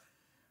now,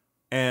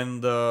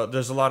 and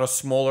there's a lot of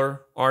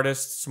smaller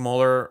artists,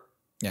 smaller,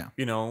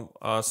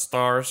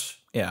 stars,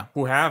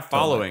 who have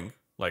following.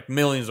 Like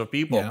millions of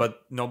people,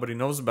 but nobody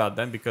knows about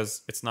them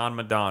because it's not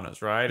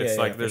Madonna's, right? It's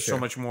like there's so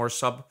much more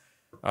sub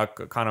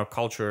kind of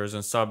cultures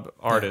and sub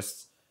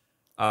artists.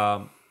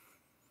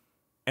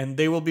 And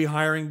they will be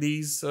hiring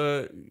these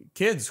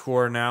kids who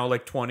are now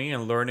like 20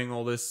 and learning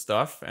all this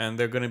stuff. And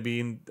they're going to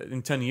be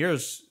in 10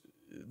 years,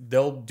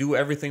 they'll do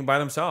everything by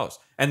themselves.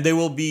 And they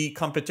will be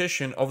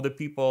competition of the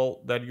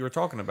people that you're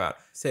talking about.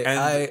 You're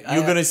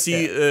going to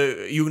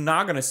see, you're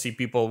not going to see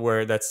people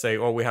that say,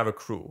 oh, we have a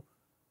crew.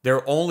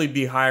 They'll only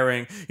be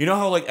hiring, you know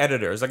how like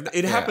editors, like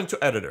it happened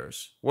to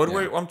editors.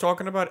 I'm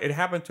talking about, it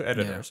happened to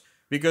editors.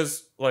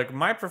 Because like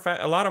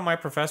a lot of my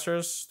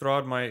professors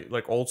throughout my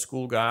like old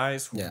school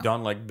guys who've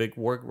done like big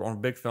work on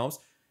big films,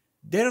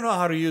 they don't know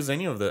how to use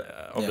any of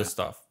this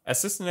stuff.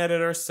 Assistant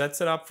editor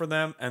sets it up for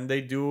them and they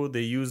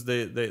use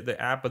the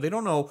app, but they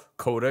don't know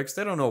codecs,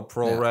 they don't know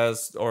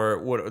ProRes or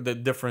what the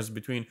difference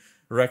between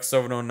Rec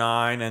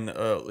 709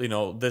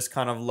 and this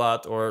kind of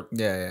LUT or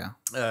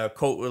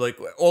like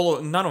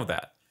none of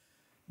that.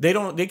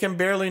 They can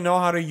barely know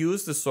how to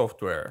use the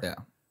software,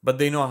 but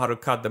they know how to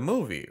cut the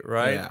movie,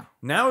 right? Yeah.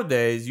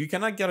 Nowadays, you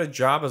cannot get a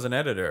job as an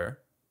editor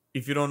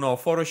if you don't know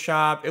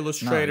Photoshop,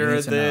 Illustrator,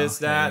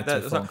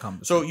 that.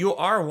 So you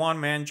are a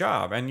one-man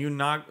job, and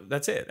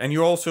that's it. And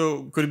you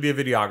also could be a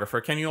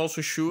videographer. Can you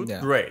also shoot?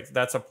 Yeah. Great,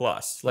 that's a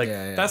plus. Like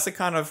that's the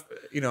kind of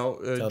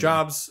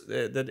jobs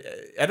that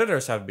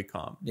editors have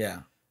become. Yeah,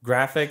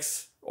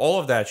 graphics, all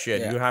of that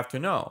shit you have to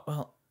know.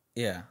 Well.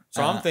 Yeah.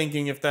 So I'm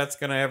thinking if that's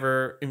gonna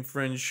ever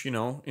infringe,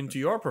 into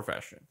your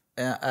profession.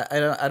 I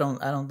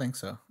don't think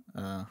so.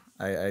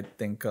 I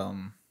think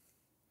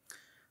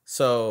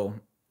so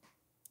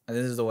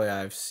this is the way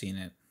I've seen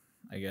it,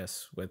 I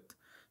guess.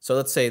 So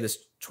let's say this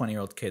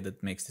 20-year-old kid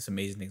that makes this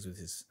amazing things with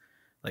his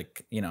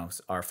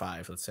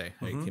R5, let's say.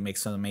 Like he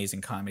makes some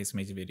amazing makes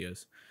amazing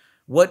videos.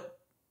 What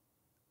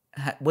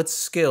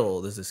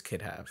skill does this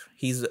kid have?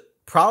 He's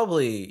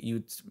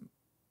probably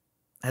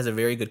has a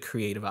very good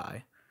creative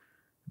eye.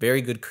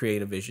 Very good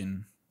creative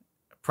vision,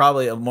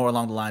 probably more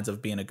along the lines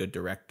of being a good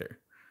director,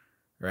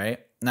 right?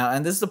 Now,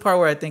 and this is the part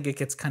where I think it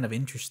gets kind of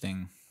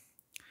interesting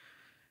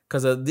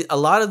because a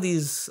lot of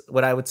these,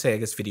 what I would say, I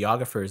guess,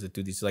 videographers that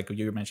do these, like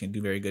you were mentioning,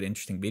 do very good,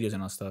 interesting videos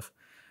and all stuff,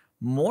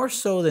 more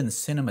so than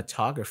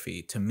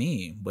cinematography, to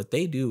me, what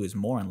they do is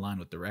more in line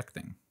with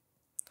directing.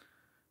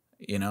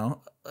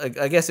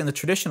 I guess in the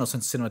traditional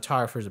sense,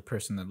 cinematographer is a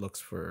person that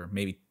looks for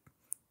maybe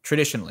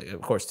traditionally,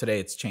 of course, today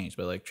it's changed,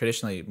 but like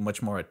traditionally,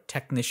 much more a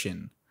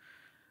technician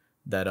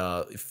that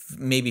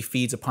maybe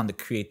feeds upon the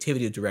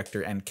creativity of the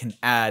director and can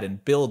add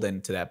and build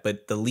into that,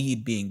 but the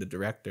lead being the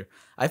director.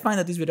 I find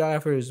that these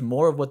videographers,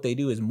 more of what they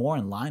do is more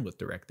in line with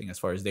directing as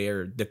far as they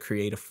are the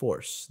creative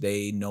force.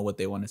 They know what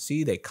they want to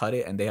see, they cut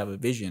it, and they have a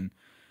vision.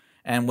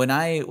 And what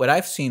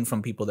I've seen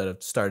from people that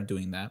have started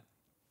doing that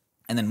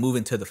and then move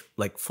into the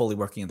like fully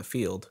working in the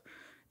field,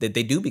 that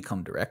they do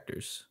become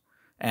directors.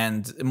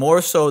 And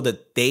more so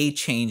that they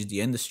change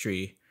the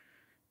industry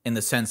in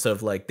the sense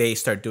of like they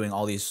start doing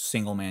all these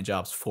single man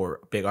jobs for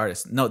big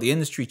artists. No, the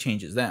industry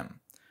changes them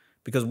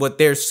because what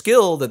their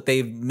skill that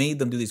they've made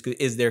them do these good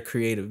is their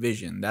creative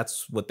vision.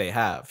 That's what they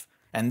have.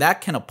 And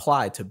that can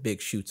apply to big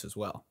shoots as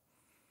well.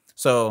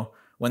 So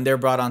when they're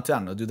brought on to, I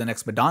don't know, do the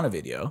next Madonna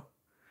video,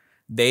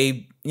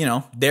 they,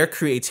 their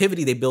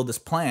creativity, they build this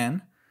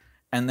plan.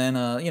 And then,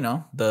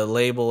 the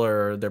label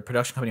or their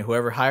production company,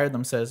 whoever hired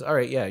them, says, "All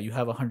right, yeah, you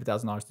have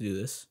 $100,000 to do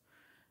this,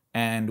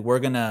 and we're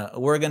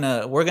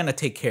gonna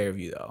take care of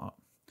you though.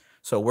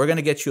 So we're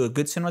gonna get you a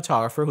good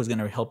cinematographer who's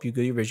gonna help you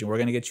get your vision. We're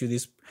gonna get you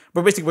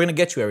we're gonna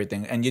get you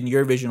everything, and then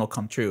your vision will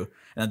come true.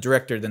 And the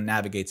director then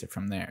navigates it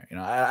from there.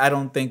 I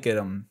don't think it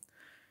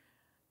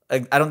I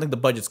don't think the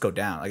budgets go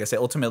down. Like I said,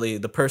 ultimately,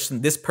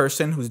 this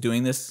person who's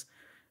doing this,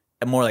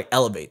 more like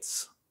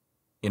elevates,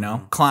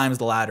 climbs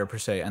the ladder per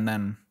se, and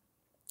then.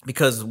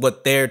 Because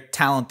what their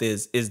talent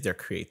is their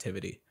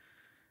creativity,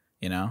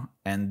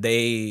 and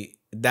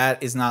that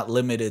is not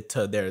limited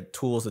to their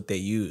tools that they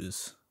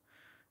use,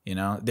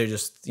 they're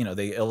just,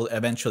 they'll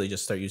eventually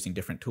just start using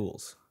different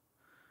tools.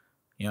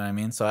 You know what I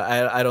mean? So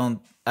I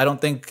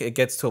don't think it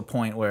gets to a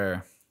point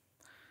where,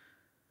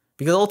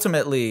 because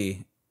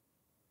ultimately,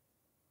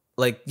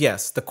 like,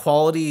 yes, the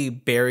quality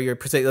barrier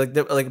per se,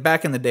 like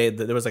back in the day,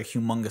 there was like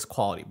humongous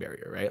quality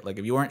barrier, right? Like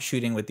if you weren't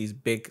shooting with these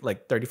big,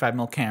 like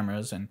 35mm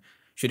cameras and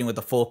shooting with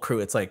the full crew,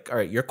 it's like, all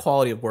right, your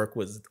quality of work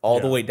was all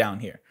the way down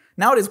here.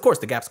 Nowadays, of course,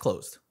 the gap's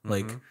closed.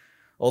 Like,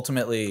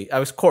 ultimately,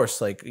 of course,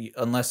 like,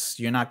 unless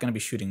you're not going to be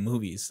shooting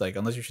movies, like,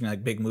 unless you're shooting,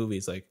 like, big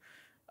movies, like,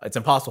 it's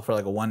impossible for,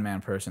 like, a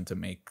one-man person to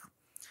make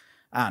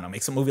I don't know,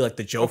 makes a movie like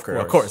The Joker.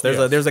 Of course, course, there's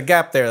yes. there's a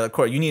gap there. Of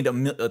course, you need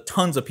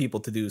tons of people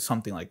to do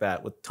something like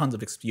that with tons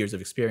of years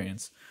of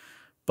experience.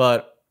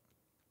 But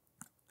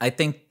I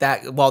think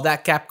that while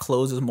that gap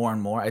closes more and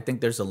more, I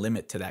think there's a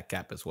limit to that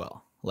gap as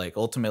well. Like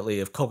ultimately,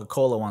 if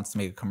Coca-Cola wants to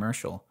make a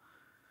commercial,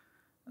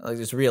 like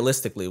just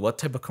realistically, what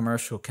type of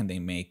commercial can they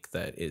make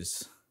that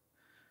is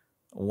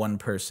one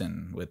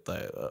person with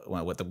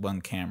the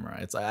one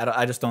camera?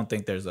 I just don't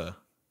think there's a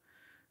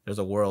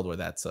world where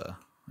that's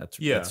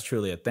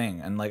truly a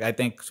thing. And like I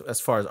think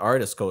as far as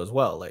artists go as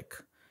well, like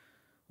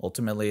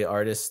ultimately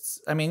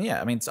artists,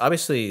 it's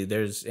obviously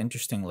there's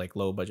interesting like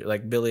low budget,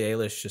 like Billie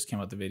Eilish just came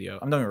out the video.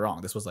 I'm not even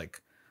wrong, this was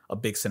like a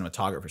big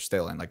cinematographer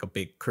still and like a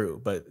big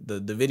crew, but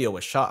the video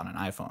was shot on an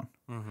iPhone.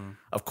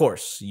 Of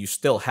course you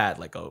still had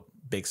like a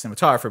big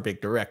cinematographer,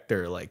 big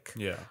director, like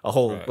a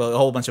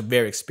whole bunch of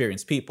very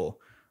experienced people,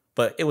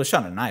 but it was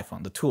shot on an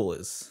iPhone. The tool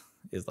is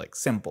like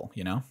simple,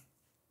 you know.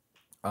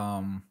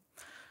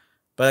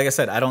 But like I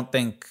said, I don't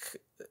think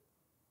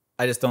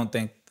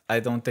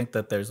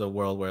that there's a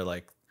world where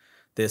like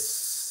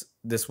this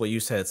what you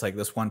said, it's like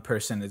this one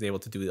person is able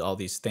to do all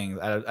these things.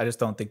 I just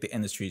don't think the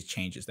industry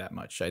changes that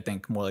much. I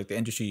think more like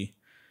the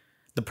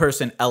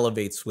person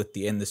elevates with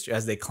the industry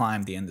as they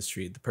climb the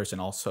industry. The person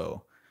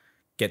also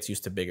gets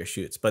used to bigger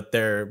shoots, but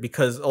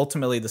because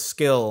ultimately the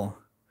skill,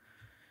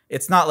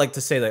 it's not like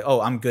to say like, oh,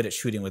 I'm good at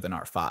shooting with an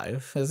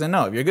R5. As in,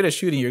 no, if you're good at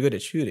shooting, you're good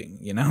at shooting.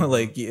 You know,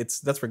 like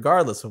that's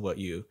regardless of what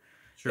you.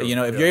 Sure, you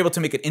know, if you're able to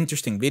make an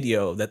interesting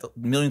video that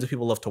millions of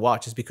people love to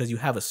watch, it's because you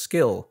have a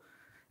skill,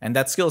 and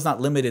that skill is not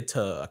limited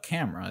to a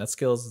camera. That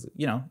skill is,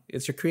 you know,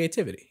 it's your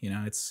creativity. You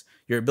know, it's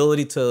your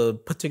ability to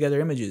put together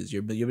images,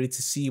 your ability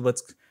to see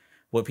what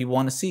people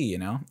want to see. You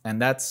know,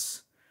 and that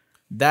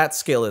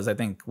skill is, I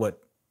think,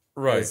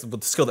 is the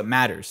skill that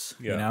matters.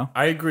 Yeah, you know,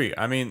 I agree.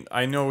 I mean,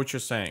 I know what you're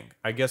saying.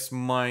 I guess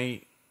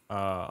my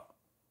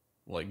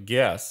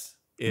guess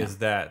is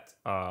that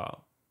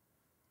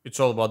it's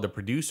all about the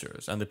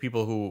producers and the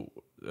people who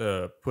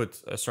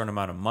put a certain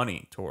amount of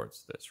money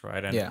towards this,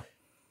 right? And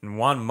in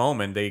one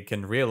moment they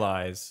can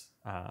realize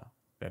that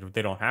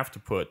they don't have to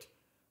put,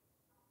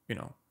 you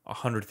know,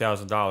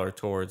 $100,000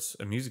 towards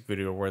a music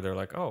video, where they're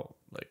like, oh,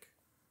 like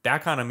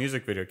that kind of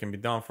music video can be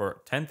done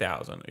for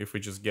 10,000 if we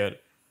just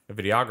get a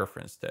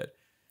videographer instead.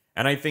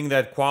 And I think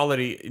that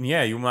quality,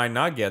 you might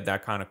not get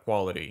that kind of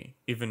quality,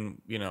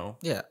 even, you know,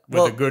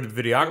 with a good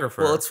videographer.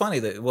 Well, it's funny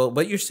that,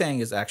 what you're saying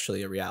is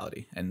actually a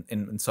reality, and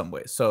in some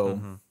ways.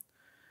 So,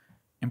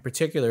 in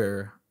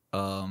particular,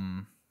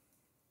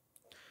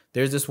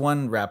 there's this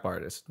one rap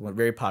artist, one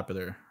very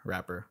popular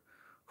rapper,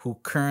 who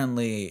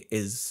currently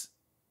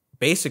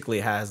basically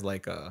has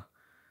like I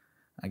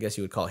guess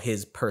you would call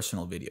his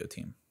personal video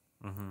team,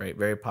 right?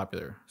 Very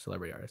popular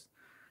celebrity artist.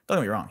 Don't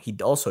get me wrong, he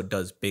also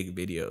does big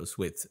videos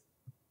with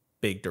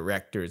big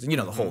directors and, you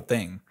know, the whole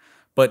thing.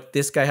 But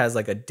this guy has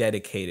like a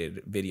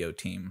dedicated video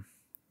team.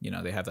 You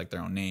know, they have like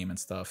their own name and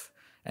stuff,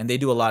 and they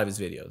do a lot of his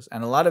videos,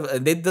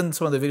 and they've done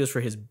some of the videos for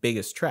his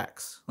biggest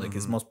tracks, like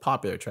his most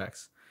popular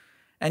tracks.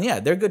 And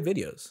yeah, they're good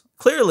videos.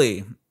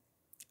 Clearly,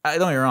 I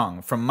don't get me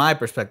wrong, from my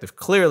perspective,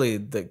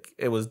 clearly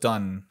it was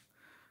done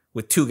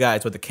with two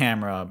guys with a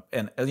camera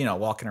and, you know,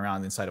 walking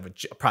around inside of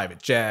a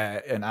private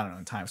jet and, I don't know,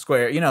 in Times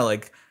Square. You know,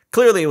 like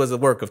clearly it was the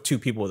work of two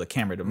people with a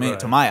camera to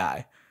my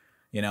eye,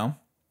 you know.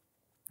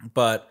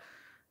 But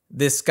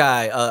this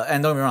guy,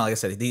 and don't get me wrong, like I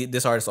said,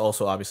 this artist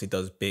also obviously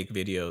does big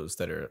videos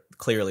that are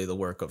clearly the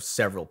work of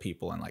several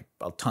people and like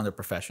a ton of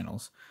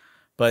professionals.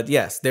 But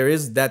yes,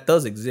 that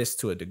does exist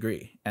to a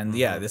degree. And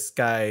this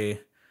guy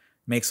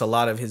makes a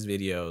lot of his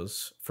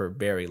videos for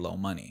very low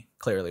money,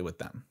 clearly, with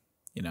them.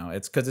 You know,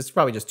 it's because it's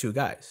probably just two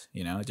guys,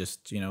 you know,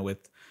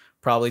 with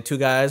probably two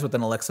guys with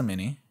an Alexa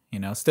Mini, you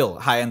know, still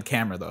high-end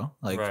camera though.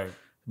 Like,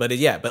 but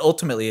but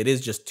ultimately it is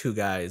just two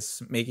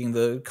guys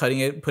cutting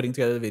it, putting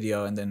together the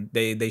video, and then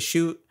they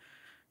shoot,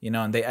 you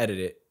know, and they edit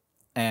it.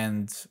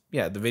 And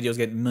yeah, the videos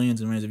get millions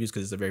and millions of views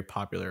because it's a very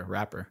popular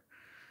rapper.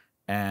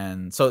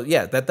 And so,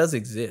 yeah, that does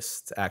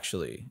exist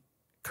actually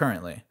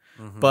currently.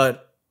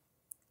 But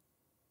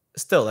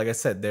still, like I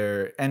said,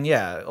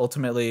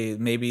 ultimately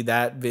maybe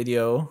that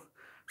video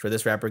for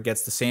this rapper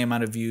gets the same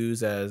amount of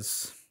views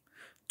as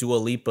Dua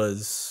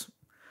Lipa's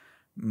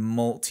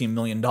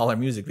multi-million-dollar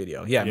music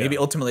video. Yeah, maybe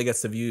ultimately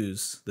gets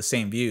the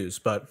same views,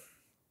 but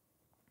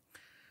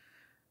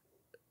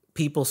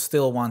people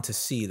still want to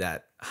see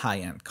that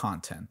high-end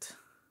content.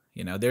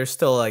 You know, there's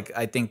still, like,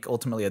 I think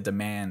ultimately a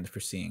demand for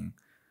seeing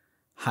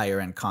higher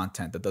end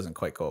content that doesn't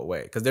quite go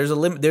away, because there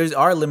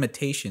are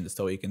limitations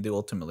to what you can do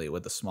ultimately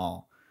with a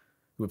small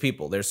group of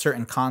people. There's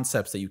certain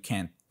concepts that you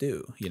can't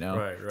do, you know.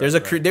 There is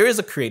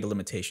a creative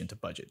limitation to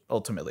budget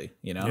ultimately,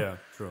 you know. Yeah,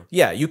 true.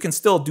 Yeah, you can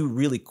still do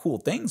really cool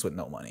things with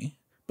no money,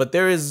 but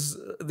there's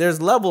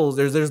levels,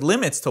 there's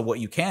limits to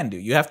what you can do.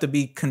 You have to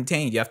be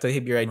contained. You have to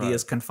have your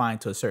ideas confined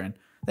to a certain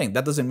thing.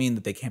 That doesn't mean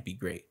that they can't be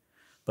great,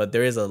 but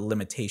there is a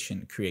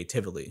limitation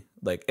creatively.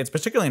 Like, it's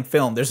particularly in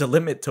film, there's a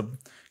limit to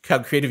how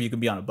creative you can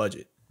be on a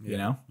budget, you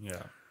know?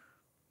 Yeah.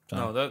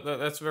 So. No,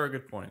 that's a very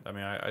good point. I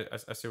mean,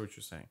 I see what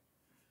you're saying.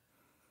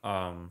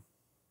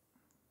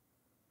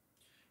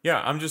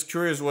 Yeah, I'm just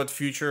curious what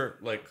future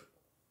like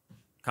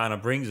kind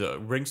of brings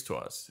to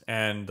us,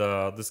 and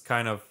this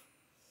kind of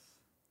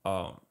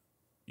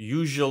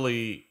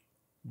usually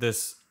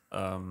this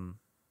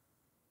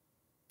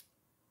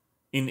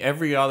in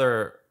every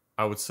other,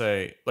 I would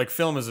say, like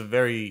film is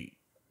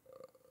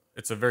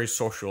it's a very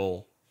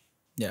social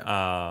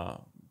Yeah.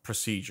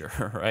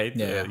 procedure, right?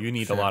 Yeah. You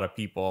need a Sure. lot of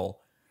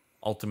people.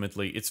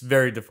 Ultimately, it's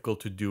very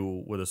difficult to do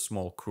with a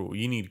small crew.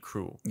 You need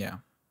crew. Yeah.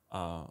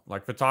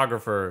 Like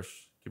photographers,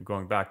 keep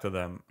going back to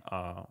them.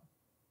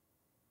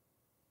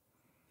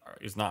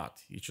 Is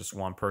not. It's just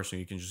one person.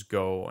 You can just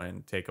go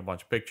and take a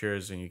bunch of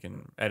pictures, and you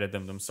can edit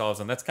them themselves.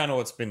 And that's kind of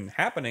what's been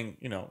happening.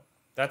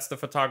 That's the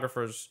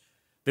photographers.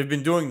 They've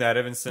been doing that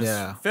ever since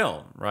Yeah.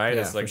 film, right?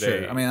 Yeah, It's like for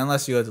sure. I mean,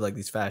 unless you go to like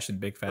these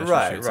big fashion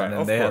Right, shoots, right, and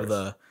then of they have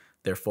course.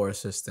 their 4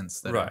 assistants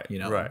that Right,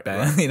 are, right,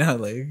 bad, right.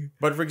 like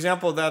But for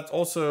example, that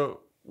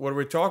also what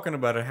we're talking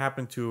about, it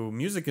happened to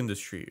music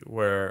industry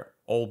where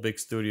all big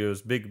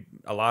studios,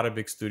 a lot of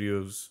big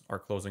studios are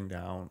closing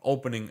down.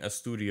 Opening a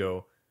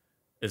studio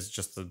is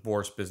just the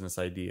worst business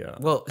idea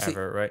Well, see,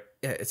 ever, right?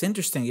 yeah, it's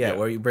interesting, Yeah.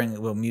 where you bring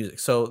music.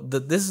 So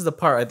this is the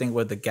part I think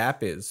where the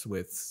gap is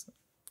with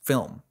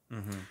film.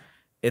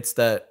 It's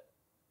that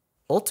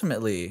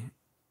ultimately,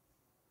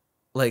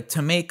 like,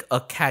 to make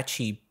a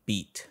catchy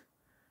beat,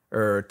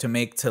 or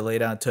to lay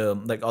down to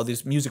like all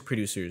these music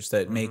producers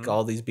that make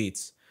all these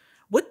beats,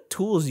 what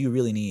tools do you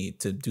really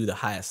need to do the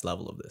highest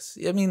level of this?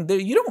 I mean,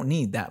 you don't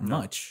need that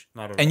much,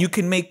 not at and all. you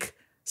can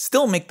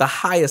still make the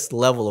highest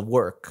level of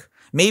work.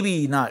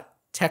 Maybe not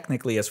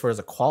technically as far as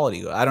the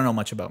quality goes. I don't know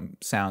much about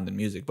sound and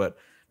music, but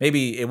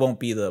maybe it won't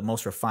be the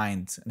most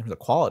refined in terms of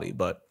quality.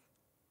 But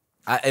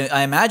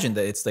I imagine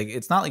that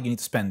it's not like you need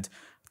to spend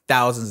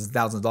thousands and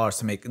thousands of dollars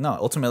to make. No,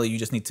 ultimately you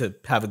just need to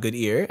have a good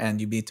ear, and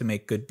you need to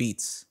make good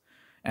beats.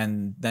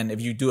 And then if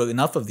you do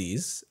enough of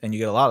these and you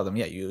get a lot of them,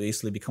 you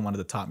easily become one of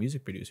the top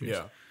music producers.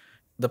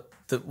 Yeah.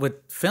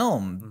 With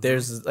film,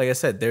 there's, like I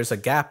said, there's a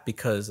gap,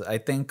 because I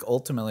think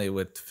ultimately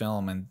with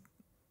film, and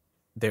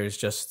there's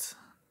just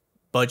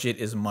budget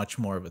is much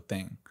more of a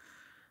thing.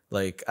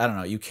 Like, I don't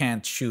know, you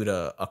can't shoot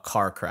a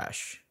car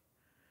crash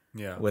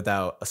Yeah.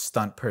 without a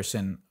stunt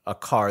person, a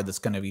car that's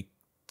going to be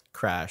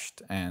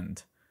crashed,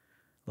 and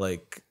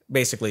like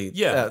basically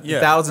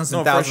thousands and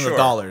No, for thousands sure. of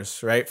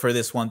dollars, right, for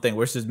this one thing.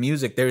 Versus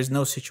music, there is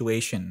no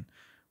situation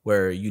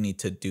where you need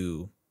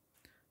to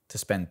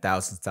spend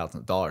thousands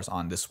of dollars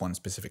on this one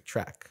specific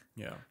track.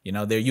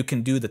 Yeah. There you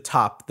can do the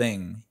top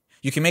thing.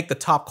 You can make the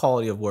top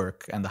quality of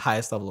work and the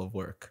highest level of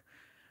work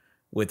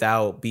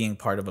without being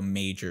part of a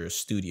major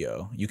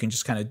studio. You can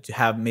just kind of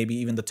have maybe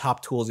even the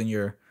top tools in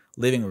your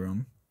living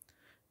room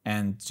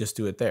and just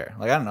do it there.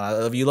 Like, I don't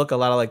know, if you look a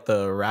lot of like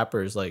the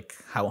rappers, like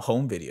how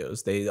home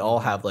videos, they all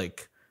have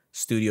like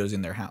studios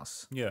in their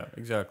house. Yeah,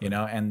 exactly.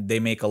 And they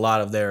make a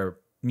lot of their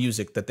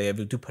music that they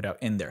do put out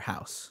in their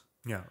house.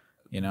 Yeah.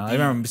 I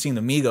remember seeing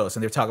the Migos,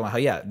 and they were talking about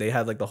how they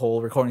had like the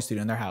whole recording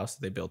studio in their house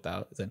that they built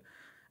out. And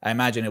I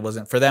imagine it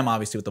wasn't for them,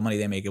 obviously, with the money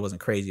they make, it wasn't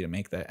crazy to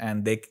make that,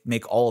 and they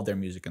make all of their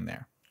music in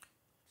there.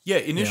 Yeah,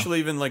 initially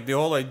even like the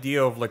whole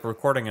idea of like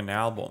recording an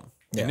album.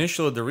 Yeah.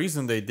 Initially, the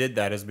reason they did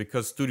that is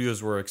because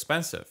studios were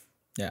expensive.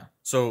 Yeah.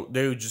 So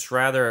they would just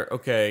rather,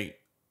 okay,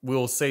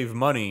 we'll save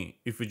money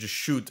if we just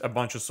shoot a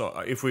bunch of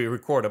if we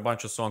record a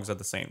bunch of songs at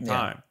the same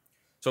time.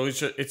 So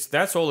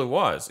that's all it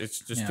was. It's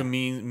just to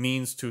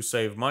means to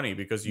save money,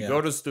 because you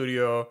go to the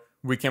studio,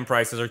 weekend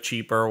prices are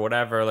cheaper or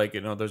whatever. Like,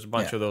 there's a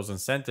bunch of those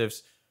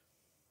incentives.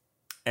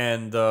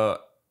 And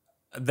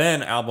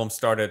then albums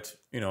started,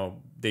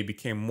 they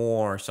became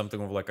more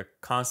something of like a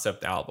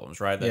concept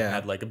albums, right? That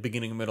had like a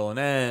beginning, middle, and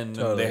end.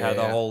 Totally, and they had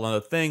a whole other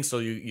thing. So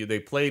they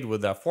played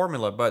with that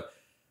formula. But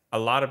a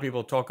lot of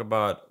people talk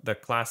about the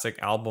classic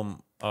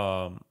album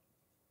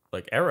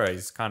like era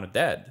is kind of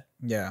dead.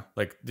 Yeah.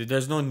 Like,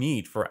 there's no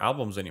need for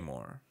albums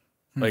anymore.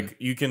 Like,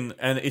 you can,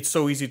 and it's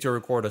so easy to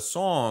record a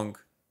song.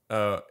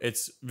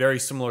 It's very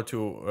similar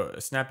to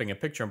snapping a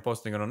picture and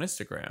posting it on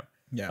Instagram.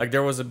 Yeah. Like,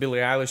 there was a Billie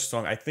Eilish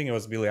song, I think it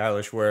was Billie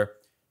Eilish, where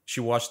she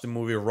watched the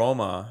movie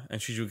Roma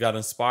and she got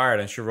inspired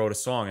and she wrote a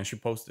song and she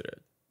posted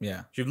it.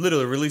 Yeah. She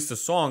literally released a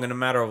song in a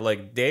matter of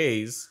like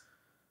days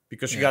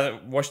because she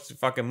watched the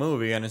fucking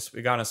movie and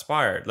it got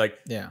inspired. Like,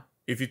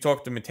 if you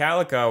talk to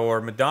Metallica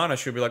or Madonna,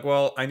 she'll be like,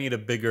 well, I need a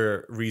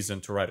bigger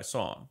reason to write a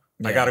song.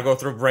 I got to go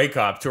through a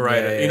breakup to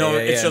write it.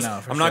 It's just,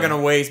 I'm not going to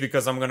waste,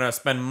 because I'm going to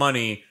spend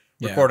money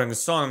recording the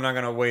song. I'm not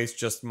going to waste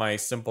just my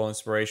simple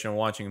inspiration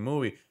watching a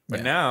movie.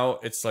 But now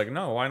it's like,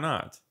 no, why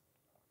not?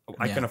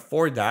 I can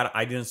afford that.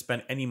 I didn't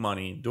spend any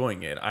money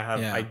doing it.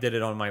 I did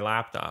it on my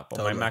laptop,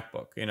 on my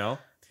MacBook,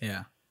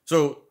 Yeah.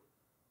 So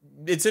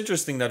it's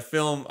interesting that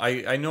film,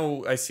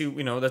 I see,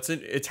 that's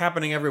it. It's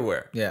happening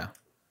everywhere. Yeah.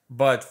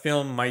 But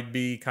film might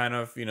be kind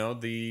of,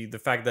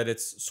 the fact that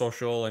it's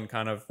social and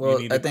kind of, well,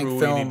 you need a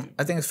crew.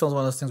 I think film's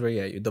one of those things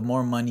where the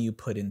more money you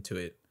put into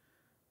it,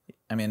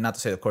 I mean, not to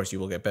say of course you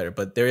will get better,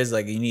 but there is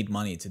like, you need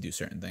money to do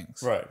certain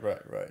things. Right.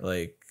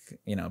 Like,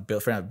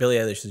 Billie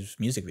Eilish's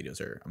music videos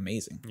are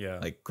amazing. Yeah.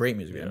 Like, great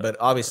music videos. But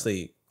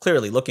obviously,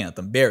 clearly looking at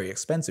them, very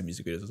expensive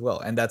music videos as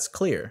well. And that's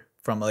clear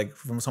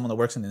from someone that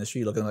works in the industry,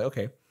 you look at like,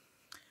 okay,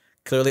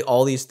 clearly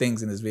all these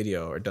things in this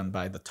video are done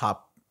by the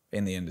top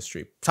in the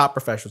industry, top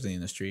professionals in the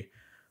industry,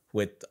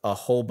 with a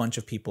whole bunch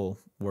of people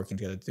working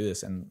together to do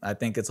this. And I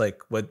think it's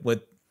like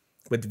with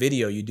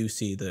video, you do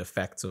see the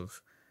effects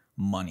of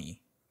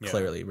money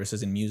clearly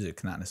versus in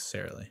music, not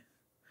necessarily.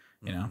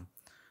 You know,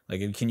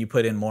 like can you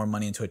put in more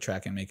money into a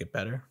track and make it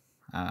better?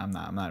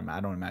 I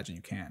don't imagine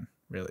you can.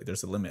 Really,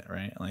 there's a limit,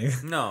 right?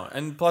 Like no,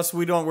 and plus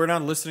we're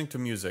not listening to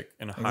music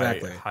in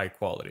high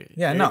quality.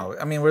 Yeah, no,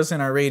 I mean we're listening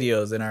to our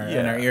radios and our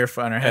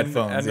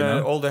headphones,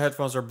 and all the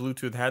headphones are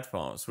Bluetooth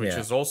headphones, which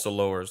is also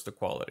lowers the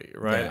quality,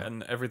 right? Yeah.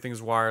 And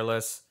everything's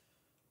wireless,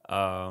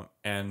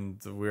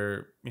 and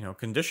we're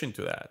conditioned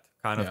to that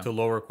kind of to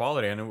lower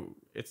quality, and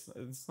it's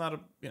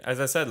not as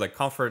I said, like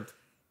comfort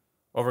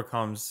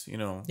overcomes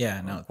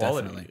quality,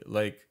 definitely.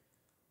 like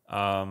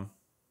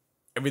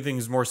everything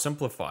is more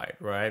simplified,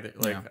 right?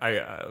 Like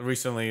I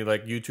recently,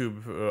 like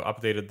YouTube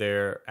updated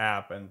their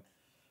app, and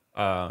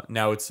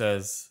now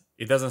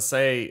it doesn't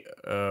say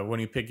when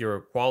you pick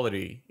your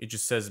quality, it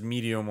just says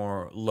medium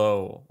or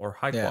low or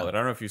high quality. I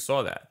don't know if you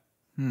saw that.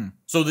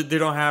 So they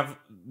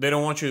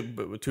don't want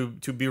you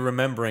to be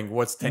remembering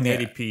what's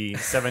 1080p,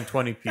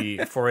 720p,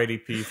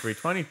 480p,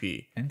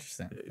 320p.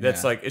 Interesting.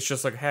 That's like, it's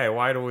just like, hey,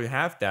 why do we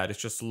have that?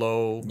 It's just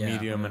low,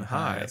 medium, and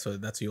high. That's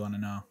what you want to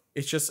know.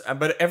 It's just,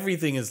 but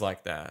everything is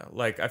like that.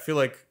 Like I feel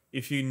like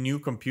if you knew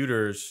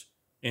computers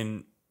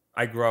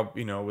I grew up,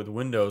 with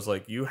Windows,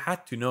 like you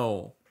had to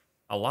know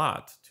a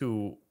lot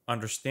to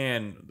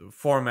understand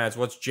formats.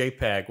 What's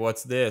JPEG?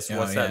 What's this?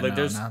 What's that? Like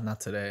there's not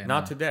today.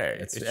 Not today.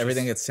 It's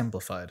everything gets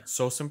simplified.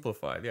 So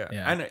simplified. Yeah.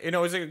 And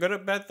is it a good or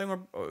bad thing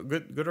or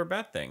good or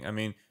bad thing? I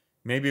mean,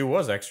 maybe it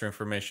was extra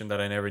information that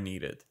I never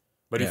needed.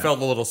 But you felt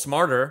a little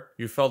smarter.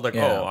 You felt like,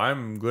 oh,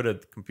 I'm good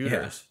at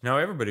computers. Now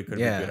everybody could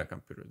be good at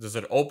computers. Does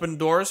it open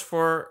doors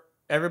for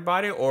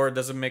everybody, or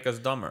does it make us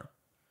dumber?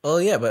 Well,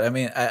 yeah, but I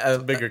mean, it's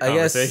a bigger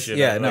conversation.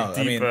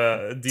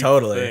 Deep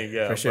totally,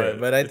 thing, for sure.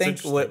 But I think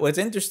what's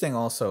interesting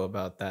also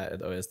about that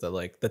though is that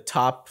like the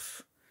top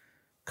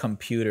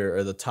computer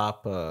or the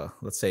top,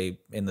 let's say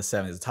in the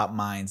 70s, the top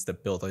minds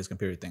that built all these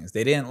computer things,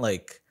 they didn't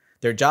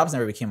their jobs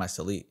never became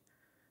obsolete.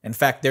 In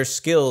fact, their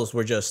skills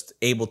were just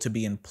able to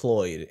be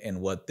employed in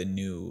what the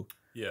new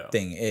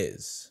thing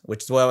is,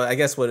 which is I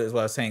guess what I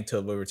was saying to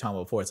what we were talking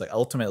about before. It's like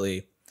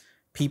ultimately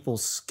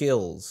people's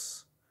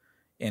skills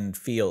in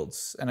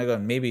fields, and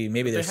again, maybe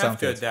there's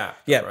something to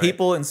adapt. Yeah, right?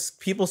 people,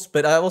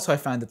 but I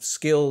find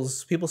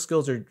that people's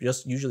skills are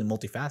just usually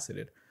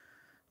multifaceted.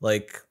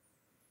 Like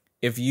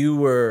if you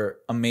were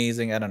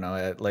amazing, I don't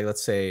know, like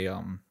let's say,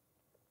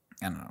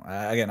 I don't know.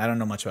 Again, I don't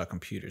know much about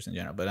computers in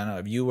general, but I know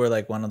if you were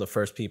like one of the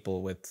first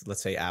people with,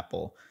 let's say,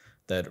 Apple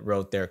that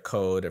wrote their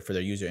code for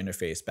their user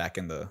interface back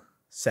in the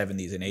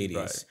 70s and 80s,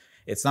 right.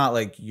 It's not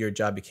like your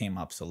job became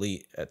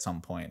obsolete at some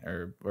point,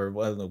 or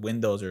whether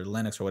Windows or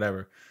Linux or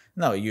whatever.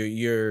 No,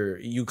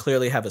 you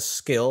clearly have a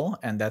skill,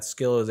 and that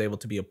skill is able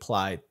to be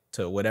applied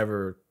to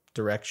whatever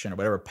direction or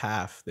whatever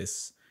path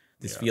this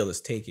field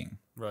is taking.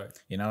 Right.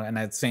 And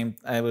that same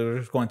I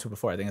was going to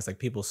before. I think it's like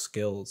people's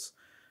skills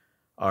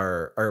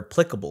are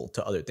applicable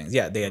to other things.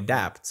 Yeah, they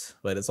adapt,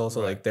 but it's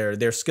also like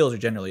their skills are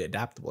generally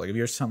adaptable. Like if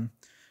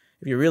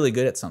you're really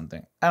good at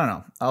something, I don't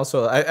know.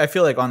 Also, I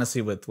feel like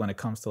honestly when it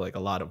comes to like a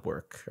lot of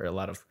work or a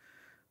lot of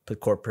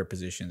corporate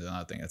positions and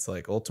other thing, it's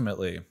like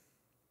ultimately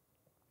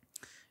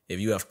if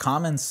you have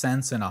common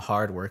sense and a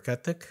hard work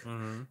ethic,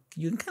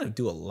 you can kind of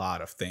do a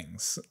lot of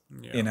things.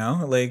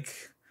 Yeah. Like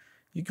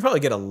you can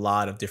probably get a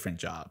lot of different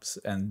jobs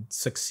and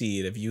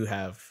succeed if you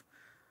have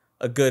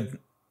a good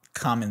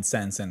common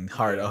sense and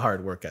a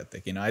hard work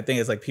ethic. I think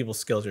it's like people's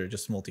skills are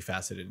just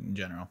multifaceted in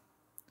general.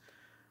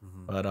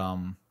 But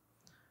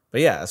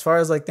yeah, as far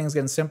as like things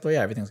getting simpler,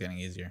 everything's getting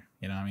easier.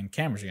 I mean,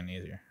 cameras are getting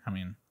easier. I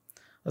mean,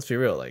 let's be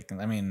real. Like,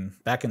 I mean,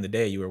 back in the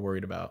day, you were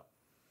worried about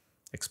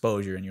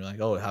exposure, and you're like,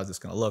 oh, how's this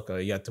gonna look?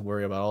 You had to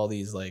worry about all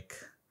these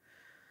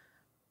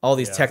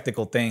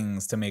technical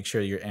things to make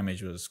sure your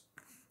image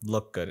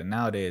look good. And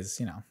nowadays,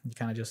 you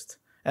kind of just.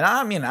 And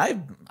I mean,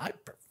 I'm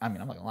not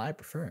gonna lie, I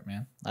prefer it,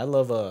 man. I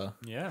love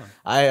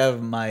I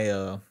have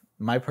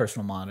my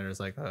personal monitors.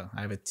 Like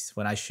I have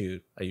when I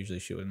shoot, I usually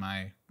shoot with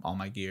all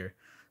my gear.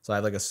 So I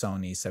have like a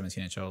Sony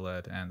 17-inch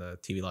OLED and a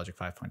TV Logic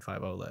 5.5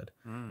 OLED,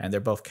 and they're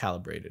both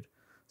calibrated.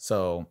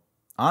 So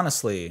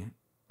honestly,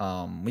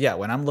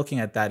 when I'm looking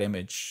at that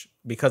image,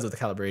 because of the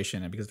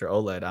calibration and because they're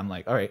OLED, I'm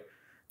like, all right,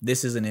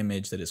 this is an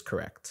image that is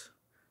correct.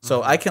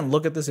 So I can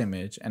look at this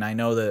image and I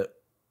know that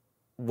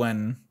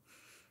when,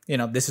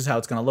 this is how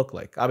it's going to look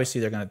like. Obviously,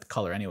 they're going to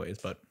color anyways,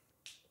 but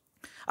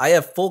I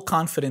have full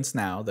confidence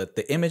now that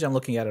the image I'm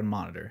looking at on a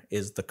monitor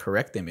is the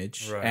correct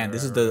image, and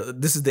this is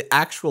the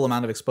actual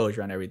amount of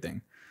exposure on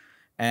everything.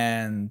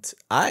 And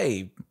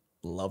I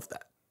love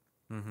that.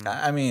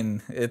 I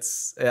mean,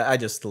 I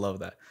just love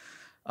that.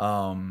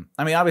 I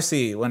mean,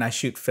 obviously, when I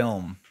shoot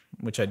film,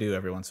 which I do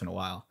every once in a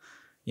while,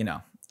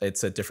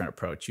 it's a different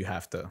approach. You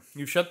have to.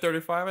 You've shot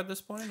 35 at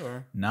this point,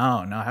 or?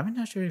 No, I haven't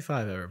shot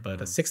 35 ever,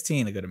 but a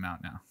 16 a good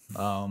amount now.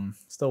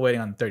 Still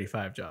waiting on the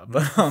 35 job,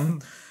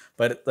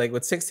 But like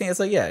with 16, it's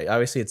like, yeah,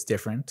 obviously it's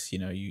different. You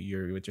know,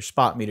 you're with your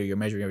spot meter, you're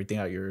measuring everything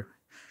out.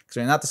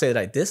 Not to say that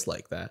I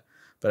dislike that,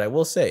 but I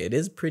will say it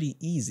is pretty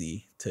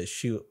easy to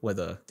shoot with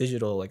a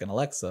digital like an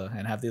Alexa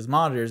and have these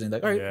monitors and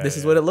like, all right, this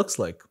is what it looks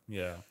like.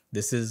 Yeah.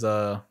 This is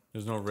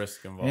there's no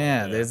risk involved.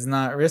 Yeah, it's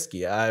not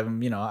risky.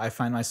 I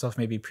find myself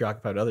maybe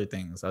preoccupied with other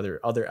things,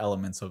 other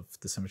elements of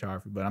the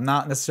cinematography, but I'm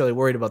not necessarily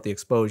worried about the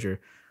exposure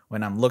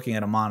when I'm looking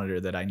at a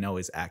monitor that I know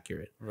is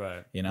accurate.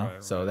 Right. You know?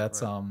 Right, so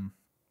that's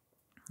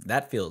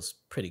that feels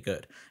pretty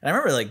good. And I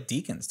remember like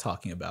Deacon's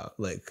talking about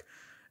like,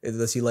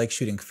 does he like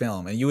shooting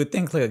film? And you would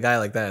think like a guy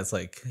like that, it's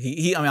like I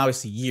mean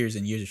obviously years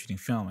and years of shooting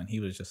film, and he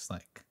was just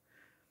like,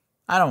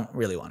 I don't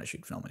really want to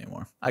shoot film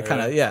anymore. I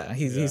kind of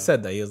he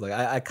said that. He was like,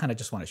 I kind of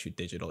just want to shoot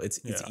digital. It's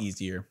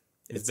easier.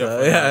 It's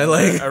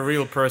like a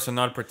real person,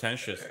 not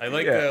pretentious. I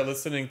like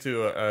listening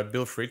to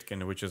Bill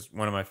Friedkin, which is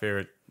one of my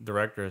favorite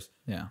directors.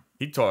 Yeah,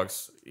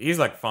 he's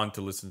like fun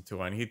to listen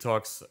to, and he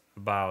talks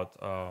about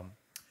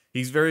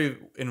he's very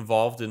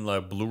involved in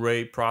the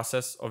Blu-ray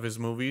process of his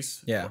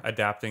movies. Yeah,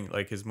 adapting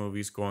like his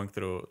movies, going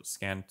through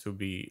scan to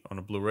be on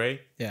a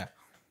Blu-ray. Yeah,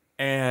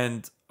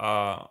 and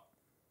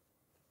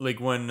like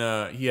when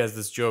he has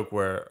this joke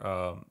where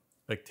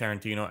like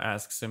Tarantino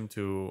asks him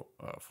to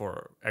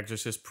for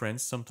Exorcist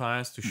prints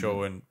sometimes to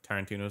show in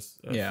Tarantino's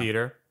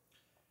theater,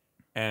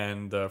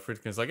 and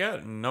Friedkin's like, yeah,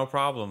 no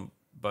problem,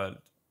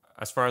 but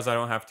as far as I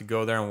don't have to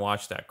go there and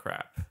watch that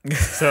crap.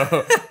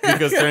 So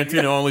because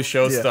Tarantino only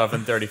shows stuff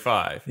in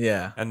 35.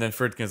 Yeah. And then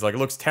Friedkin's like, it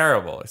looks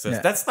terrible. He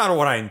says, that's not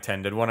what I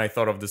intended when I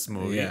thought of this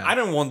movie. Yeah. I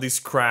don't want these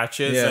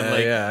scratches.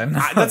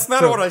 That's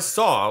not what I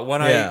saw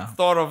when I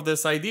thought of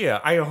this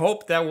idea. I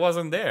hope that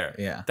wasn't there.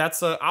 Yeah.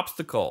 That's an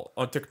obstacle,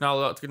 a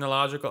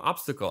technological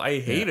obstacle. I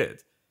hate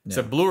it.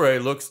 So Blu-ray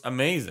looks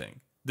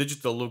amazing.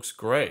 Digital looks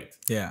great.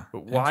 Yeah.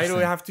 But why do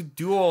we have to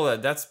do all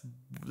that? That's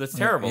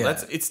terrible.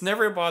 Yeah. It's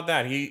never about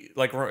that.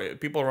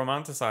 People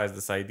romanticize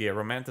this idea of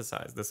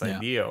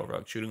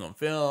like shooting on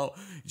film.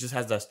 It just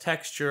has this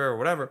texture or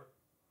whatever.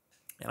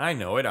 And I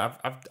know it.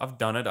 I've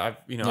done it. I've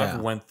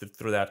went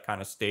through that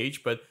kind of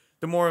stage. But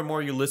the more and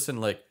more you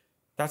listen, like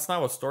that's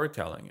not what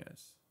storytelling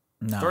is.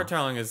 No.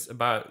 Storytelling is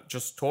about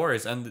just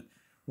stories. And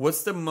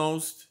what's the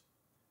most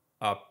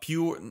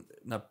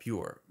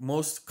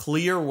most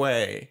clear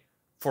way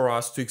for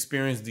us to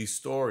experience these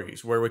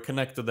stories where we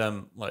connect to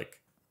them like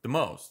the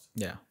most?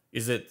 Yeah.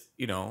 Is it,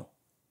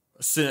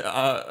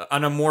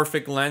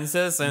 anamorphic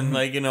lenses and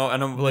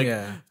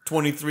and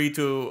 23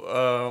 to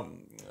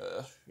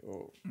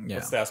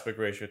what's the aspect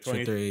ratio?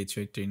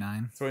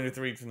 23:9.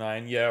 23 to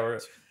 9, yeah,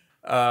 or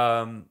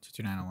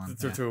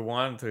 2:9:1. to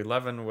 1 to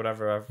 11,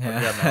 whatever, I've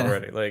forgotten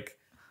already. Like,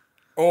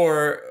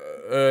 or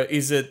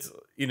is it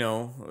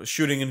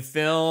shooting in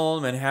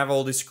film and have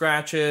all these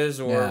scratches,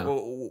 or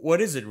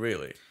what is it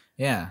really?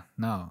 Yeah,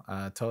 no,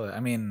 totally. I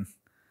mean,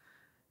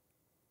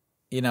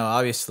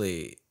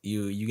 obviously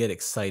you get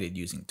excited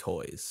using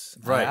toys.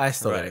 Right. I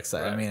still get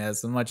excited. Right. I mean,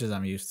 as much as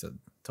I'm used to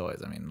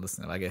toys, I mean,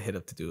 listen, if I get hit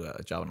up to do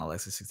a job on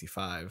Alexa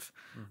 65,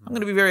 I'm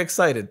going to be very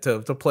excited to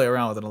play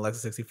around with an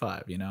Alexa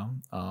 65,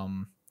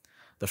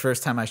 The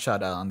first time I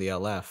shot on the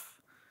LF,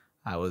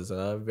 I was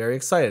very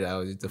excited. I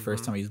was the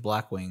first time I used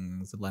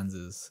Blackwing's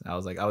lenses. I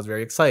was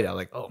very excited. I was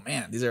like, oh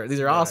man, these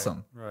are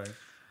awesome. Right.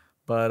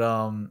 But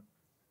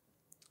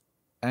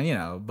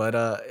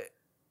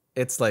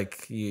it's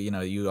like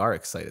you are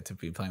excited to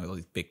be playing with all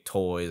these big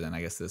toys and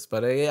I guess this,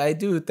 but I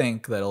do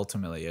think that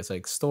ultimately it's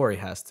like story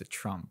has to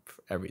trump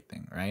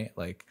everything, right?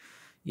 Like,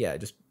 yeah,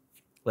 just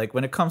like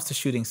when it comes to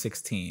shooting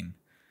 16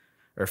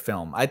 or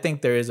film, I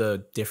think there is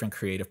a different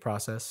creative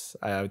process.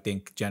 I would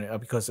think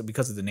because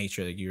of the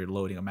nature that you're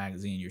loading a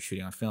magazine, you're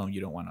shooting on film, you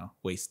don't want to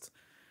waste.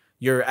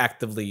 You're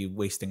actively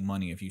wasting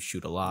money if you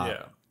shoot a lot.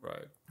 Yeah,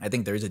 right. I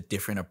think there is a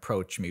different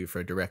approach maybe for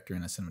a director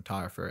and a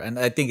cinematographer. And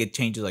I think it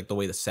changes like the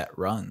way the set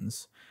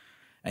runs.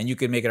 And you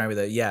could make an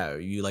argument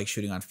that, you like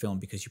shooting on film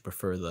because you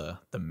prefer the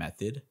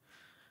method.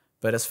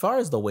 But as far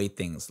as the way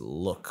things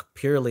look,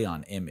 purely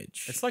on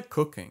image. It's like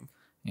cooking.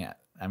 Yeah.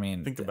 I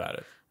mean. Think about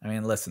it. I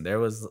mean, listen, there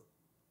was,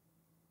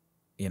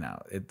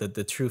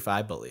 the truth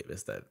I believe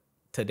is that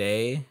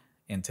today,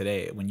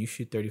 when you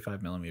shoot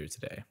 35 millimeters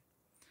today,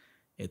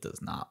 it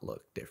does not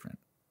look different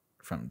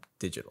from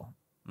digital.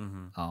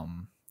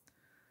 Mm-hmm.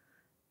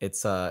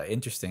 It's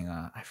interesting.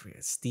 I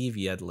forget Steve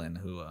Yedlin,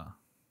 who I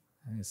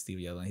think it's Steve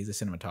Yedlin. He's a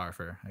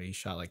cinematographer. He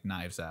shot like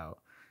Knives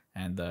Out,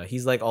 and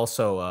he's like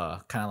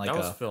also kind of like that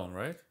was film,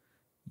 right?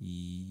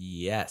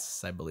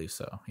 Yes, I believe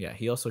so. Yeah,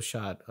 he also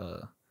shot.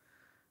 I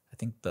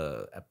think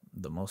the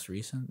most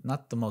recent,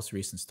 not the most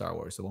recent Star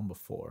Wars, the one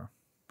before.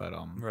 But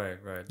right.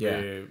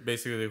 Yeah,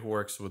 basically who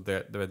works with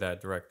that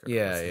director.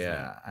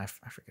 Yeah. I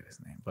forget his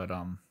name, but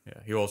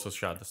yeah, he also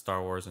shot the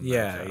Star Wars and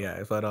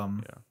but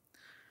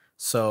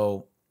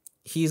so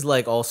he's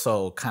like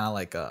also kind of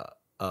like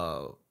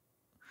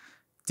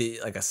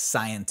a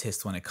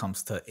scientist when it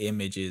comes to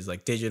images,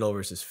 like digital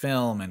versus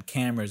film and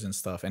cameras and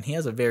stuff. And he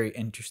has a very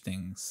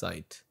interesting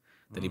site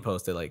that he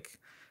posted. Like,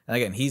 and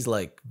again, he's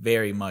like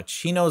very much,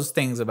 he knows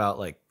things about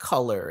like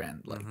color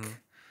and like,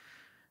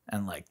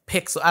 and like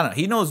pixel. I don't know.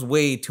 He knows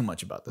way too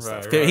much about this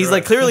stuff. Right, he's right.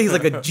 like clearly he's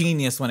like a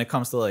genius when it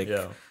comes to like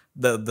Yeah.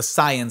 the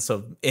science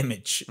of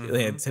image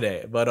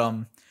today. But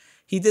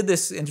he did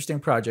this interesting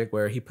project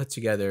where he put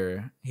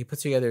together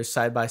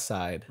side by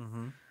side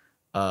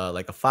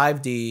like a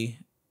 5D,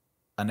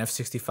 an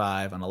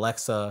F65, an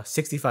Alexa,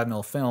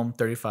 65mm film,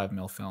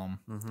 35mm film,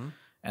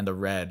 and the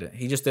red.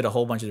 He just did a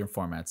whole bunch of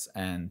different formats,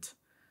 and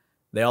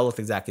they all looked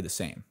exactly the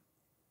same.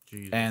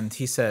 Jesus. And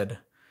he said,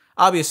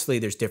 obviously,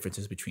 there's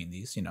differences between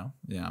these.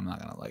 I'm not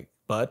gonna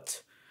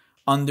but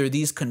under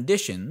these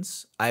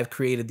conditions, I've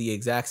created the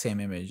exact same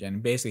image.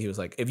 And basically, he was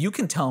like, if you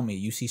can tell me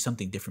you see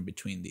something different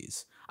between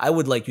these, I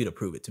would like you to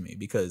prove it to me,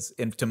 because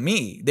to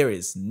me, there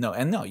is no.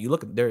 You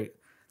look at they're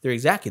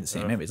exactly the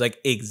same image, like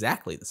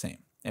exactly the same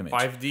image.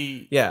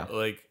 5D. Yeah.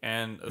 Like,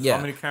 and so Yeah.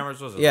 how many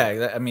cameras was it?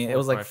 Yeah, I mean, it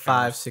was like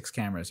 5-6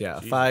 cameras. Yeah,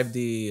 Jesus.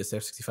 5D, a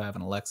F65,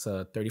 an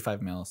Alexa,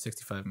 35mm,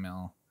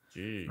 65mm.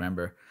 Gee.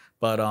 Remember,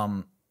 but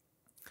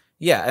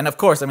yeah, and of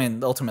course, I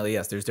mean, ultimately,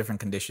 yes, there's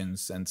different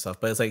conditions and stuff.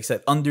 But it's like you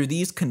said, under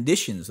these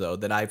conditions, though,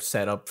 that I've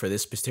set up for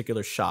this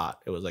particular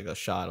shot, it was like a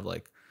shot of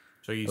like,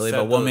 So you like said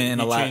a woman in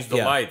a light. changed the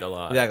light a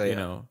lot. Exactly. You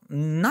know.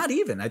 Not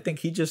even. I think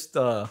he just.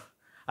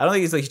 I don't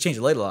think it's like he changed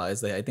the light a lot.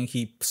 It's like, I think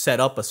he set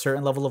up a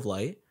certain level of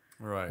light,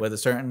 Right. with a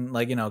certain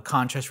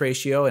contrast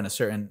ratio and a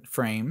certain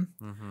frame.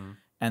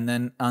 And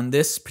then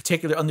under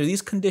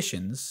these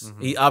conditions,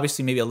 he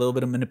obviously maybe a little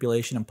bit of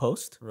manipulation in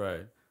post.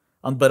 Right.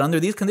 But under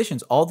these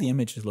conditions, all the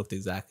images looked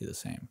exactly the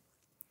same.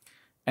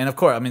 And of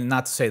course, I mean,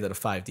 not to say that a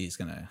 5D is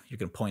you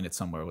can point it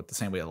somewhere with the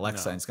same way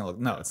Alexa, and it's gonna look.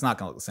 No, it's not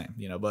gonna look the same.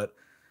 But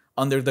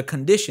under the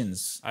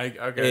conditions, I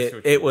guess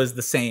it was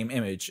the same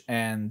image.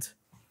 And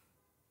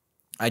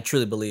I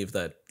truly believe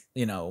that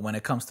when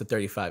it comes to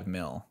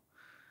 35mm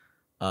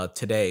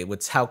today,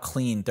 with how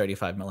clean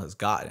 35mm has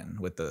gotten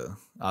with the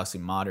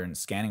obviously modern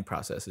scanning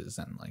processes,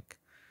 and like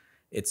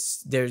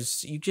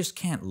you just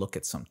can't look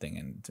at something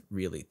and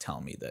really tell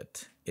me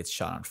that it's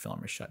shot on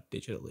film or shot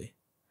digitally.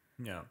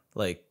 Yeah.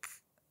 Like,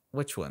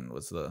 which one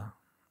was I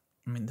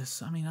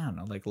don't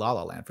know, like La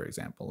La Land, for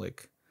example.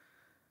 Like,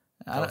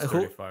 That was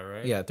 35,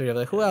 right? Yeah, 35.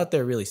 Like, who out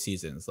there really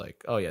sees it and is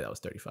like, oh yeah, that was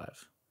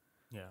 35?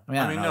 Yeah.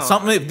 I mean, no,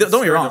 don't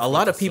get me wrong. A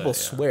lot of people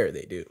say, swear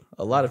they do.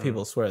 A lot of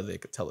people swear they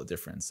could tell the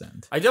difference.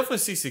 And I definitely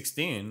see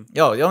 16.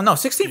 No,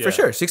 16 for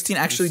sure. 16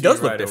 actually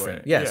does look right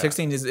different. away. Yeah, Yeah.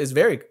 16 is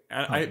very.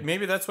 And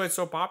maybe that's why it's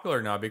so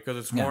popular now, because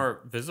it's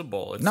more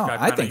visible. It's No,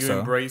 got I think you so.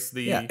 embrace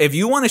the. Yeah, if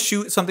you want to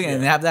shoot something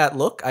and have that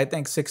look, I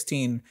think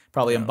 16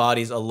 probably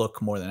embodies a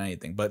look more than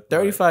anything. But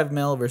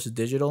 35mm versus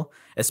digital,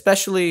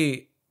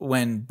 especially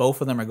when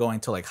both of them are going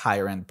to like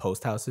higher end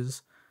post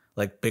houses,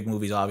 like big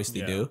movies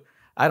obviously do.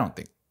 I don't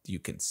think you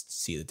can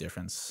see the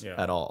difference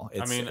at all.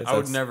 I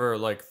would never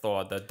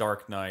thought that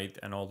Dark Knight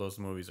and all those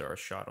movies are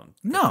shot on.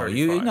 No,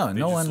 35. They no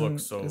just one look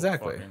so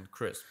exactly fucking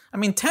crisp. I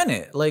mean,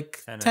 Tenet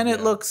looks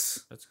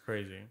That's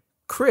crazy.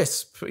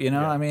 crisp.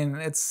 I mean,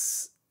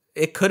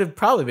 it could have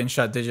probably been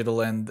shot digital,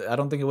 and I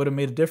don't think it would have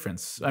made a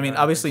difference. I mean,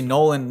 obviously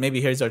Nolan,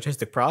 maybe his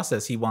artistic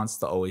process, he wants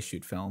to always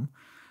shoot film,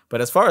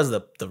 but as far as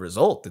the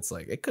result, it's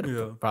like it could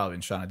have probably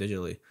been shot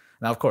digitally.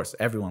 Now, of course,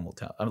 everyone will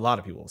tell. A lot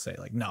of people will say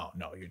like, no,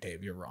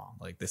 you're wrong.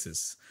 Like this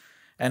is,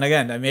 and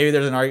again, maybe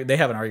there's an argument. They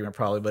have an argument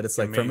probably, but it's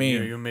like for me,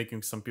 you're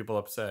making some people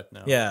upset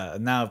now. Yeah,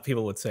 now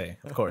people would say,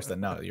 of course, that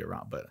no, you're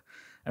wrong. But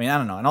I mean, I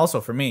don't know. And also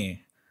for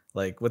me,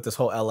 like with this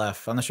whole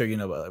LF, I'm not sure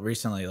but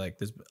recently, like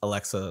this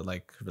Alexa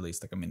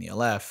released like a mini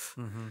LF.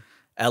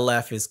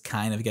 LF is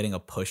kind of getting a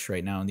push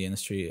right now in the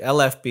industry.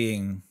 LF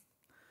being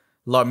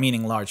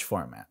meaning large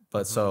format,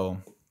 but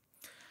so.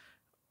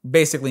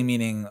 Basically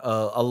meaning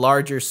a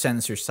larger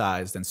sensor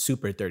size than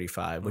Super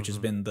 35, which has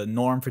been the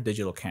norm for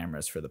digital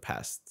cameras for the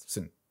past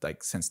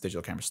since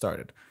digital cameras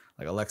started.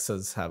 Like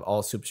Alexas have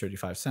all Super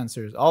 35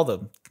 sensors, all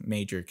the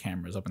major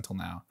cameras up until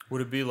now.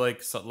 Would it be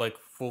like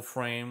full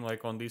frame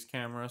like on these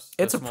cameras?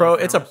 It's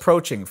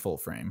approaching full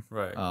frame.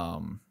 Right.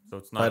 So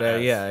it's not. But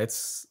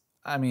it's.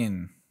 I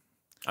mean,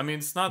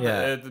 it's not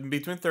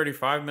between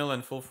 35mm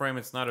and full frame.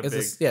 It's not a big.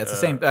 It's the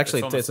same.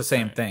 Actually, it's the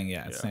same thing.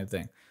 Yeah, it's the same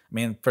thing. I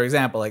mean, for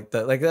example, the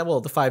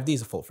 5D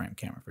is a full frame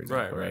camera, for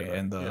example, right?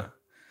 And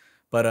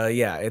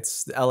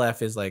it's the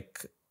LF is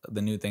like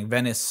the new thing.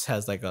 Venice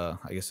has like an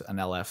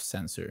LF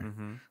sensor,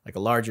 like a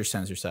larger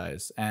sensor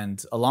size,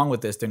 and along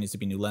with this, there needs to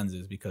be new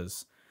lenses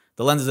because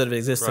the lenses that have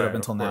existed up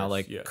until now,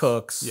 like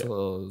Cooks,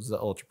 the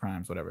Ultra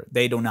Primes, whatever,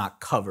 they do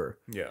not cover.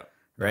 Yeah.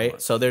 Right.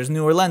 So there's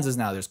newer lenses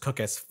now. There's Cook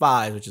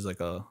S5, which is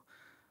like a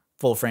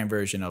full frame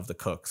version of the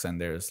Cooks,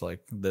 and there's like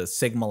the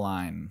Sigma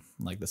line,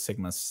 like the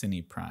Sigma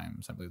Cine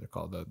Primes, I believe they're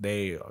called.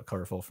 They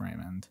cover full frame,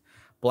 and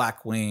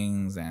Black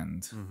Wings,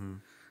 and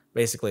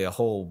basically a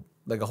whole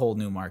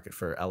new market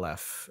for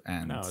LF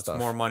and stuff. It's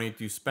more money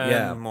to spend.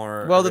 Yeah.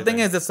 More. Well, the thing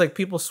is, it's like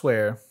people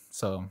swear.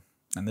 So,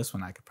 and this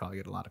one I could probably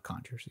get a lot of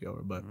controversy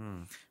over, but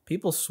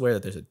people swear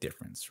that there's a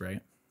difference,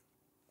 right?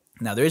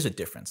 Now there is a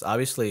difference.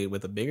 Obviously,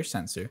 with a bigger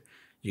sensor,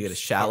 you get a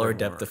shallower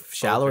depth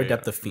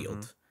of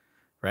field,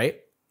 right?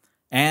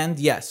 And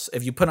yes,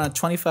 if you put on a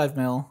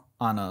 25mm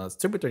on a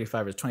Super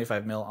 35 or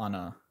 25mm on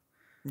a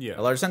Yeah.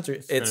 A larger sensor,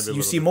 gonna be a you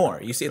little see more.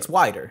 different, You see yeah. it's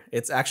wider.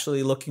 It's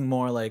actually looking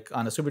more like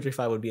on a Super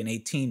 35 would be an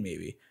 18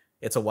 maybe.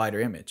 It's a wider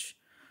image.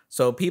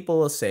 So people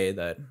will say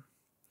that.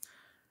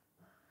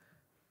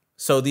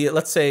 So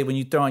let's say when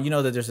you throw on,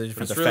 that there's a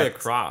different It's really a effect.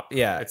 crop.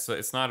 Yeah.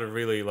 It's not a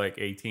really like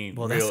 18.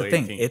 Well, real that's the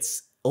thing. 18.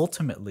 It's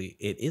ultimately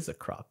it is a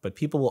crop, but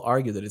people will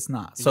argue that it's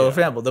not. So, for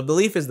example, the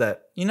belief is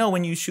that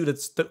when you shoot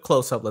it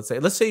close up, let's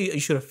say you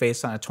shoot a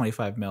face on a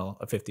 25 mil,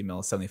 a 50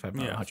 mil, 75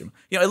 mil, 100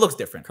 mil. It looks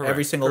different. Correct,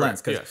 Every single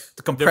lens because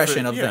the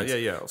compression of things.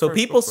 Yeah. So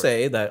people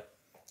say that,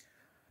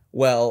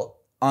 well,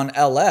 on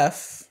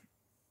LF,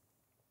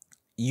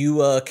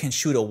 you can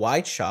shoot a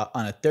wide shot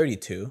on a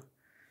 32,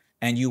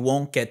 and you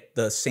won't get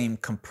the same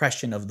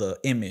compression of the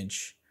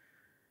image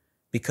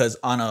because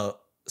on a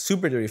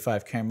Super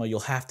 35 camera, you'll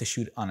have to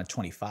shoot on a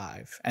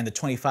 25, and the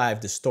 25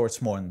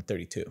 distorts more than the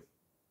 32.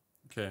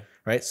 Okay.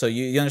 Right? So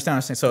you understand what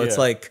I'm saying? So it's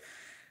like,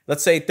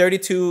 let's say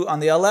 32 on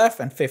the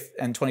LF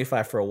and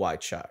 25 for a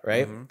wide shot,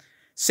 right?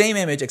 Same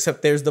image,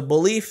 except there's the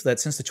belief that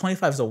since the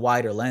 25 is a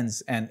wider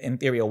lens, and in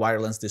theory a wider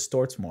lens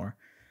distorts more,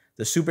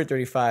 the Super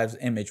 35's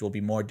image will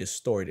be more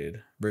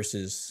distorted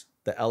versus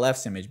the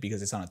LF's image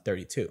because it's on a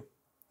 32.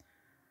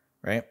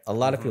 Right? A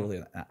lot of people,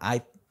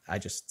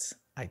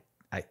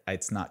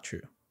 it's not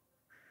true.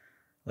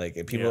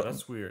 Like people,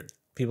 that's weird.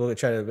 People would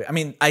try to. I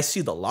mean, I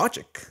see the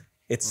logic.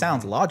 It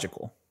sounds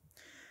logical.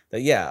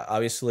 That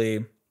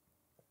obviously,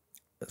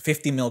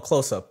 50 mil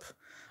close up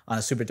on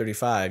a Super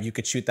 35, you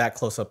could shoot that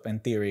close up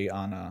in theory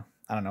on a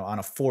on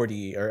a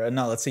 40 or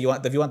no. Let's say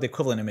if you want the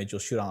equivalent image, you'll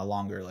shoot on a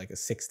longer like a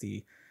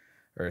 60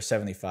 or a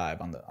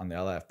 75 on the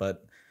LF.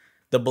 But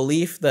the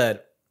belief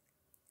that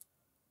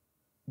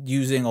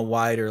using a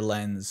wider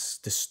lens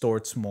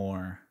distorts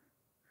more,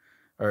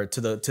 or to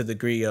the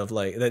degree of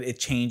like that it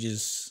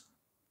changes.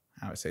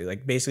 I would say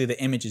like basically the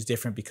image is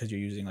different because you're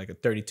using like a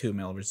 32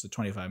 mil versus a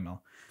 25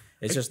 mil.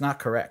 It's just not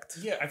correct.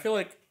 Yeah, I feel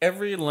like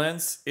every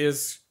lens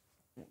is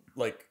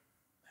like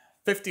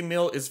 50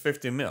 mil is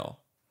 50 mil.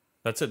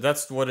 That's it.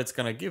 That's what it's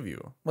gonna give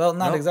you. Well,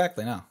 not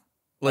exactly. No.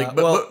 Like,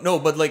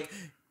 but like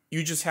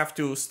you just have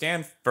to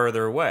stand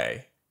further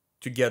away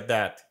to get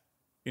that.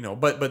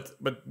 But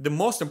the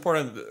most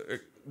important,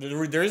 the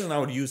reason I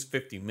would use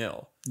 50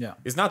 mil. Yeah.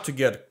 Is not to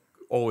get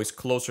always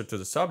closer to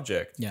the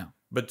subject. Yeah.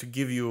 But to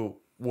give you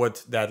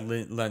what that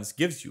lens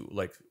gives you,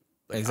 like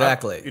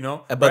exactly.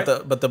 But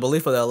right? the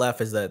belief of the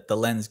LF is that the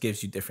lens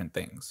gives you different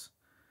things.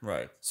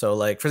 Right. So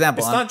like for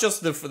example, it's not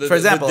just the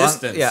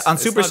distance. On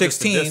It's Super not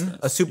just the 16, distance.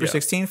 a Super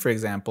 16, for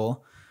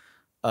example,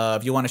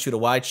 if you want to shoot a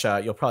wide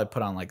shot, you'll probably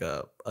put on like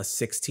a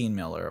 16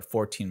 mil or a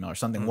 14 mil or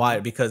something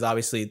wider because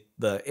obviously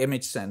the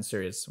image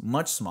sensor is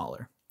much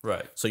smaller.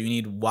 Right. So you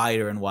need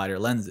wider and wider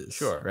lenses.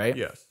 Sure. Right.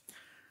 Yes.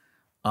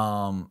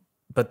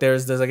 But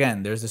there's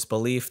this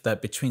belief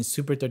that between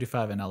Super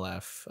 35 and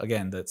LF,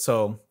 again,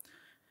 so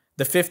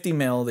the 50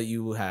 mil that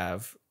you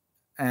have,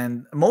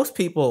 and most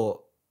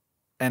people,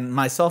 and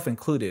myself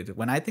included,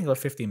 when I think of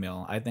 50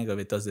 mil, I think of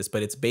it does this,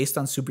 but it's based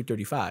on Super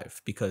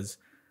 35 because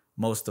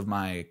most of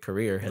my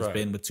career has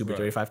been with Super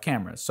 35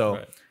 cameras.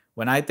 So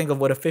when I think of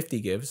what a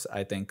 50 gives,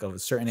 I think of a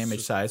certain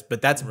image size,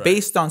 but that's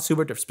based on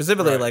Super,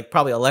 specifically like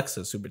probably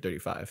Alexa's Super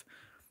 35,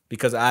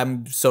 because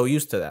I'm so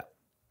used to that.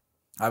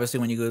 Obviously,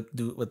 when you go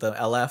do with the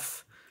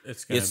LF,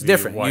 it's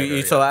different.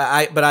 Wider,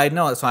 but I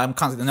know it, so I'm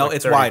constantly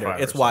it's wider.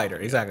 It's wider.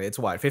 Yeah. Exactly, it's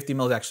wide. 50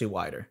 mil is actually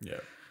wider. Yeah.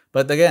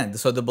 But again,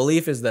 so the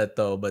belief is that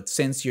but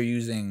since you're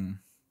using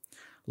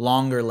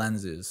longer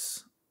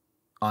lenses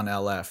on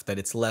LF, that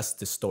it's less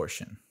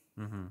distortion.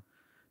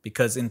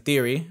 Because in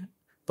theory,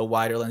 the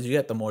wider lens you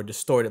get, the more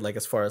distorted, like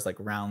as far as like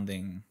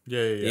rounding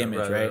the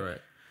image, right?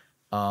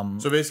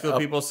 So basically,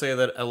 people say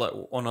that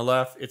on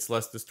LF, it's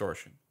less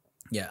distortion.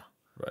 Yeah.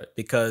 Right.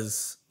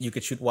 Because you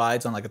could shoot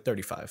wides on like a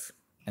 35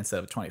 instead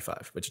of a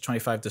 25, which a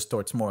 25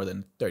 distorts more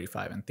than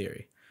 35 in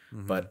theory.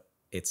 But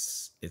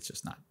it's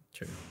just not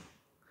true.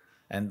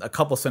 And a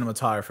couple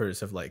cinematographers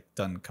have like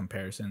done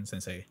comparisons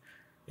and say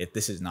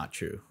this is not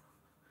true.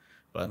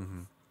 But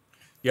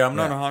yeah, I'm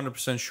not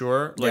 100%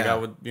 sure. Like I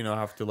would,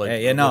 have to like.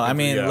 I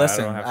mean,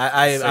 listen,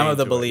 I'm of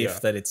the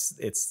belief that. that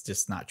it's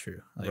just not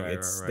true. Like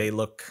Right. they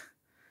look.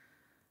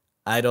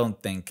 I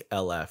don't think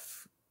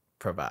LF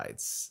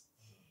provides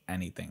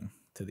anything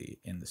to the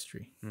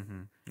industry,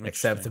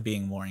 except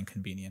being more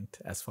inconvenient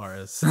as far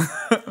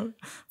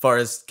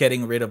as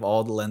getting rid of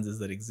all the lenses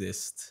that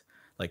exist,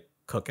 like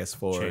Cook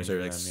S4s or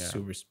like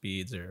Super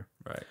Speeds or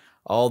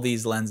all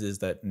these lenses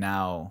that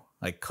now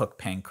like Cook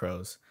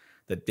Pancros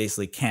that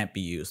basically can't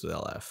be used with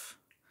LF.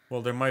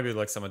 Well, there might be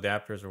like some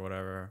adapters or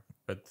whatever,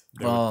 but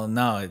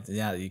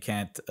you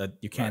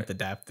can't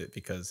adapt it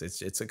because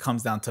it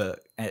comes down to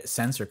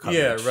sensor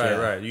coverage.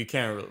 Right. You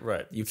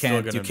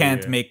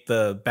can't make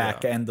the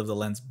back end of the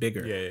lens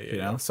bigger.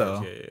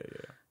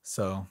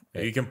 So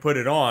you can put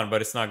it on, but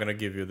it's not going to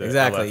give you the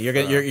exactly.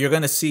 LF, you're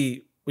gonna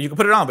see. You can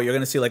put it on, but you're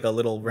gonna see like a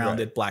little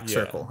rounded black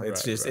circle.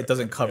 It's it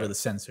doesn't cover the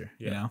sensor.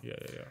 Yeah.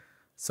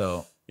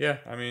 So yeah,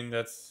 I mean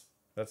that's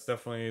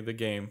definitely the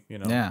game.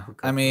 Yeah,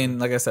 I mean,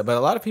 like I said, but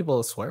a lot of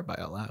people swear by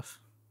LF.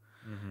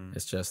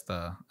 It's just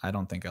I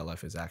don't think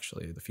LF is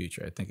actually the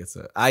future.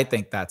 I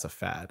think that's a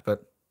fad,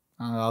 but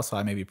also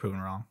I may be proven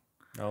wrong.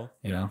 Oh,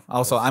 you know.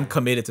 Also, I'm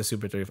committed to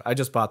Super 35. I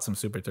just bought some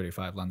Super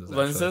 35 lenses.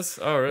 Lenses?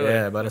 Oh, really?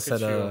 Yeah, I bought a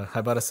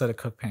set of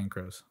Cook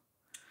Pancros.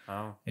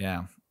 Oh,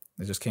 yeah.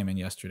 It just came in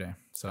yesterday.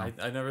 So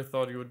I never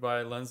thought you would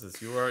buy lenses.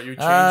 You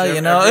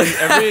change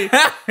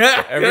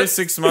every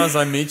 6 months.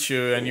 I meet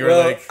you and you're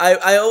like,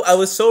 I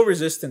was so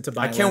resistant to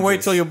buying. I can't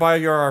wait till you buy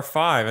your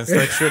R5 and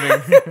start shooting.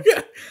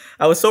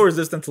 I was so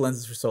resistant to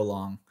lenses for so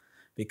long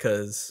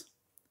because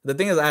the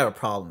thing is, I have a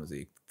problem,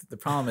 Zeke. The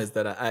problem is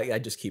that I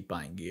just keep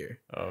buying gear.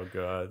 Oh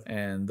God.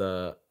 And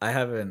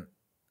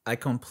I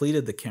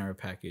completed the camera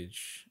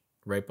package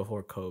right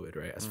before COVID,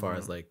 right? As far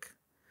as like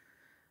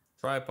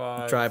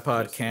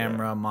tripod,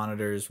 camera,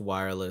 monitors,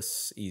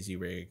 wireless, easy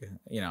rig.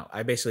 You know,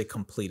 I basically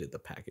completed the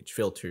package,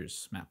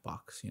 filters, map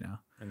box, you know.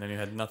 And then you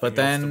had nothing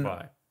else to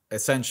buy.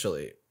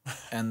 Essentially.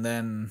 And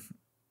then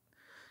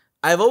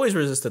I've always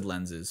resisted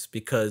lenses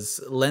because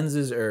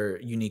lenses are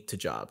unique to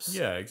jobs.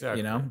 Yeah, exactly.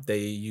 You know,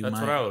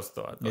 that's what I always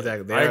thought. Like,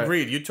 exactly. I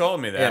agreed. You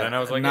told me that, and I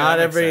was like,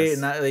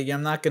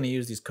 I'm not going to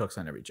use these Cooks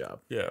on every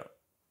job. Yeah.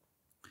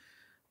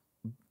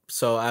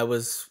 So I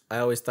always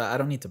thought I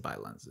don't need to buy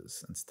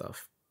lenses and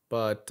stuff.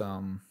 But I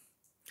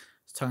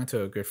was talking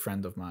to a good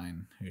friend of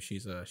mine who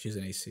she's an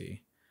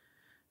AC,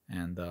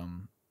 and I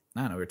don't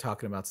know, we were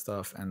talking about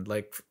stuff, and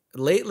like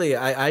lately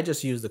I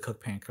just use the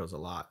Cook Pancros a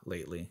lot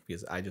lately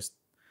because I just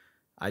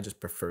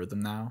prefer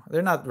them now.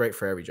 They're not right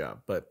for every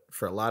job, but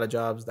for a lot of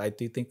jobs I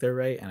do think they're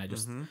right, and I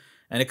just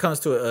and it comes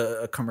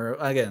to a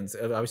commercial, again,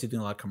 obviously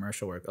doing a lot of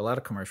commercial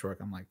work.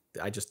 I'm like,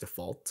 I just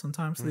default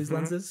sometimes to these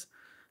lenses.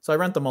 So I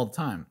rent them all the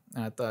time.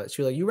 And I thought,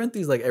 she was like, you rent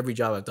these like every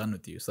job I've done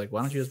with you. It's like,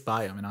 why don't you just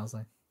buy them? And I was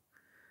like,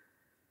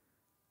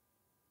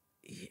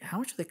 how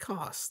much do they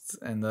cost?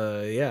 And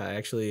yeah, I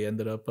actually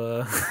ended up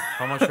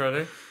how much are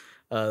they?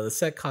 The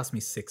set cost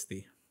me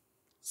 60.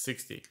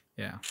 60.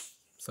 Yeah.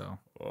 So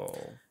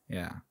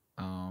yeah.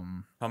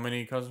 How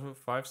many comes with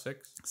 5,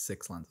 6?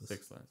 6 lenses.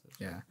 6 lenses.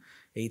 Yeah.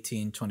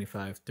 18,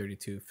 25,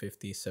 32,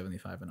 50,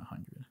 75, and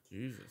 100.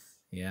 Jesus.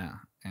 Yeah.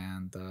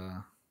 And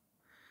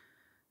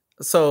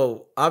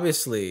so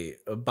obviously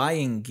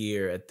buying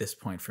gear at this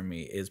point for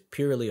me is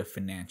purely a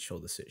financial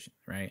decision,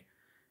 right?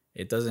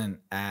 It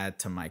doesn't add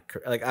to my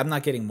like I'm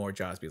not getting more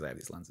jobs because I have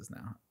these lenses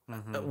now.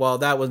 Well,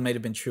 that may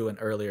have been true and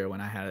earlier when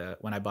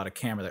I bought a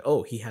camera, like,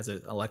 oh, he has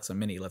an Alexa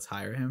Mini, let's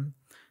hire him.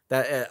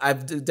 That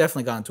I've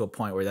definitely gotten to a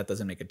point where that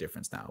doesn't make a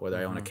difference now, whether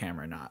I own a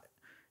camera or not.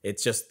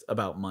 It's just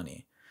about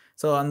money.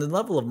 So on the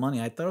level of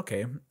money, I thought,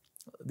 okay,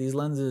 these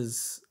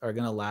lenses are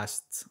gonna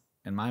last,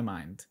 in my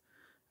mind,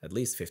 at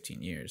least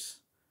 15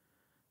 years.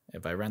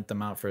 If I rent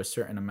them out for a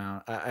certain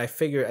amount, I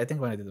think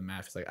when I did the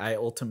math, it's like I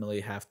ultimately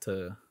have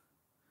to.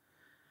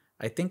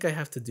 I think I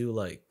have to do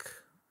like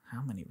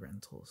how many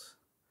rentals?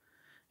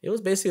 It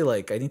was basically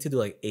like I need to do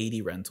like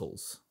 80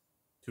 rentals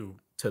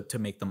to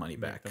make the money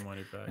back. And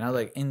I was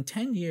like, in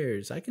 10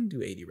 years, I can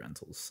do 80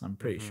 rentals. I'm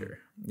pretty sure,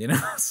 you know.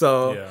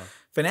 So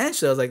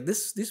financially, I was like,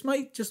 this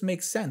might just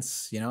make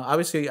sense, you know.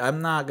 Obviously,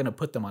 I'm not gonna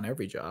put them on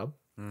every job,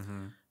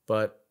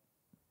 but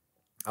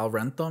I'll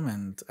rent them,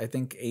 and I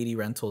think 80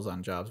 rentals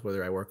on jobs,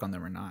 whether I work on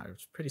them or not,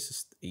 it's pretty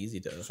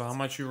easy to. So how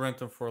much you rent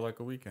them for, like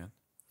a weekend?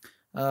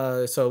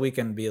 So we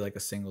can be like a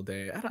single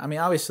day. I mean,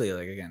 obviously,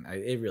 like again,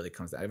 it really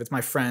comes down. If it's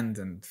my friend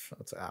and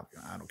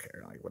I don't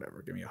care, like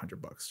whatever, give me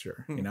 $100,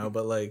 sure, you know.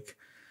 But like,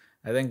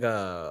 I think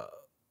I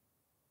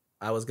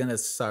was gonna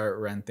start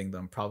renting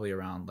them probably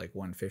around like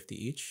 $150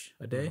 each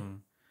a day,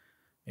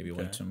 maybe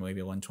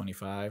maybe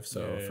 125.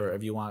 So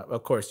if you want,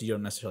 of course, you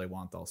don't necessarily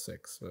want all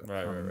 6, but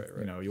right.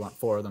 You know, you want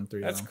 4 of them,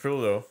 3. That's cool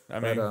though. I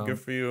mean, good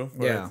for you.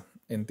 Yeah.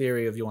 In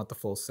theory, if you want the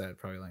full set,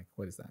 probably like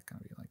what is that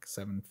gonna be, like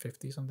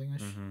 $750 something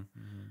ish.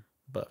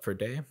 But for a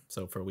day,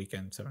 so for a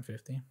weekend,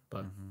 $750.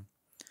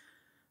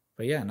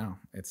 But yeah, no,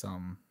 it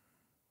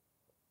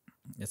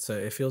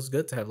feels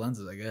good to have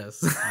lenses, I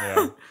guess.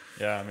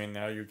 yeah. I mean,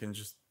 now you can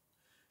just.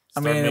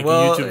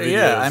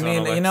 Yeah. I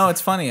mean, you know,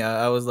 it's funny.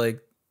 I was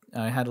like,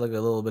 I had like a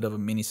little bit of a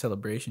mini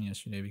celebration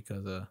yesterday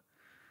because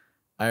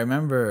I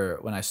remember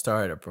when I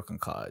started at Brooklyn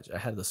College, I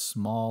had the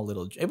small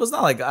little. It was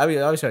not like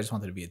obviously I just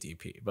wanted to be a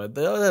DP, but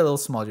the other little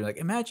small dream. Like,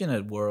 imagine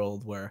a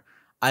world where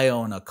I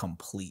own a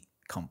complete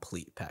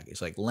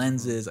package, like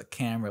lenses, a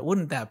camera.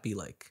 Wouldn't that be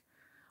like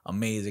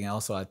amazing?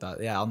 Also, I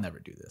thought, yeah, I'll never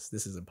do this.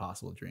 This is an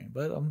impossible dream.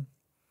 But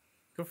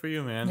good for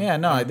you, man. Yeah,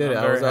 no, I did it.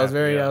 I was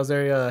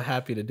very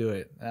happy to do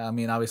it. I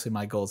mean, obviously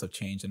my goals have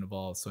changed and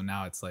evolved, so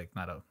now it's like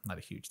not a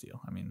huge deal.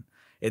 I mean,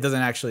 it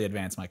doesn't actually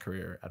advance my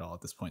career at all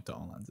at this point to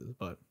own lenses,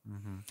 but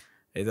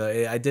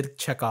I did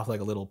check off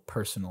like a little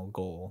personal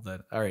goal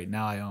that all right,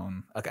 now I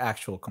own an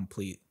actual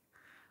complete.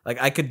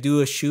 Like I could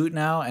do a shoot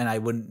now, and I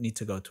wouldn't need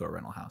to go to a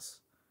rental house.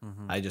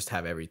 I just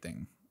have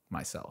everything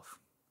myself.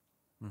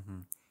 But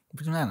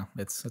I don't know,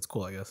 it's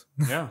cool, I guess.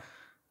 Yeah,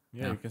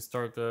 you can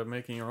start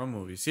making your own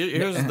movies. See,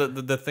 here's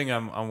the thing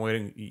I'm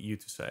waiting you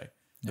to say.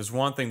 There's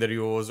one thing that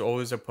you was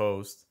always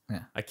opposed.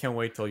 I can't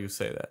wait till you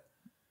say that.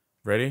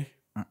 Ready?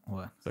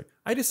 What? It's like,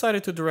 I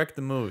decided to direct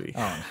the movie.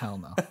 Oh, hell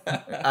no.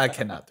 I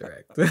cannot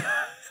direct.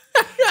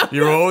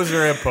 You were always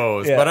very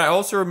opposed. Yeah. But I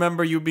also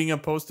remember you being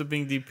opposed to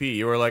being DP.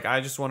 You were like, I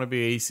just want to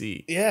be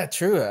AC. Yeah,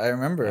 true. I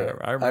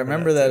remember. I I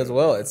remember that that too, as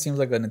well. yeah. It seems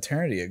like an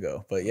eternity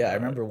ago. But yeah, I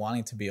remember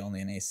wanting to be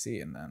only an AC,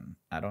 and then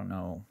I don't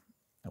know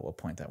at what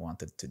point I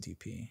wanted to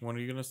DP. When are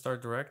you gonna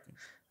start directing?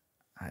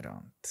 I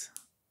don't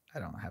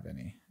have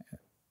any.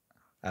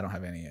 I don't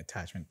have any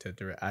attachment to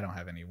direct. I don't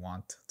have any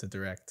want to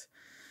direct.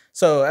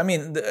 So I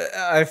mean,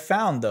 I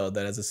found though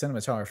that as a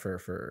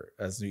cinematographer,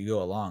 as you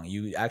go along,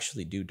 you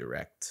actually do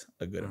direct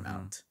a good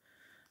amount.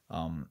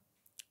 And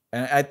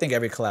I think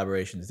every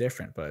collaboration is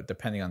different, but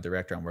depending on the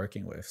director I'm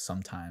working with,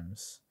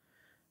 sometimes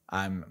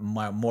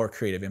my more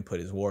creative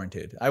input is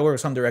warranted. I work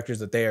with some directors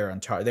that they're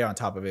on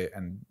top of it,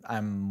 and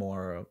I'm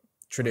more a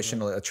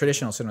traditional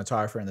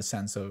cinematographer in the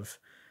sense of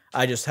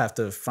I just have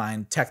to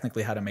find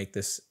technically how to make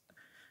this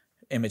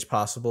image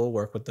possible,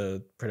 work with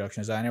the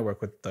production designer, work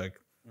with the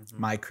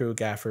my crew,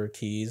 gaffer,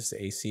 keys,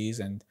 ACs,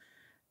 and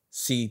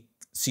see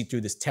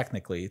through this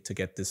technically to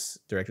get this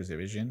director's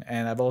vision.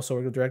 And I've also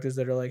worked with directors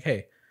that are like,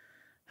 hey,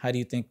 how do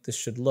you think this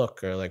should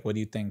look? Or like, what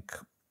do you think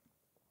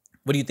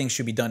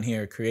should be done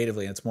here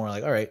creatively? And it's more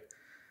like, all right,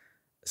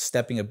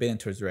 stepping a bit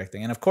into towards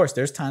directing. And of course,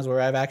 there's times where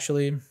I've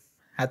actually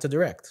had to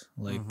direct.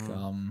 Like,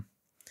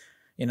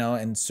 you know,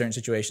 in certain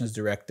situations,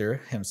 director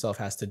himself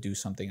has to do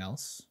something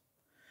else.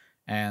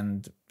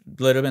 And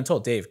literally been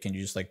told, Dave, can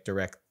you just like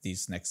direct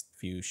these next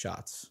few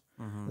shots?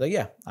 Like,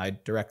 yeah, I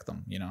direct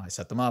them. You know, I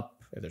set them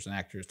up. If there's an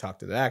actor, talk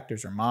to the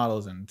actors or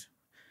models. And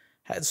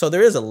so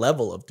there is a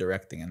level of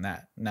directing in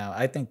that. Now,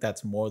 I think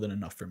that's more than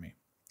enough for me.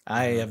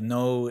 I have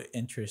no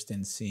interest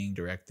in seeing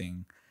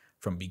directing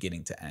from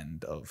beginning to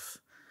end of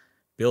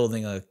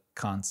building a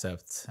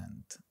concept.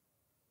 And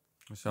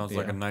it sounds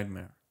like a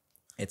nightmare.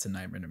 It's a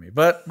nightmare to me.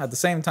 But at the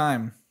same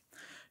time,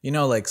 you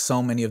know, like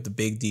so many of the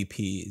big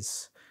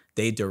DPs,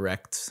 they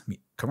direct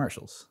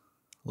commercials.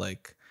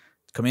 Like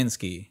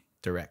Kaminsky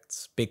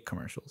directs big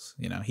commercials.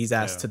 You know, he's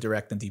asked to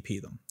direct and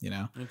DP them. You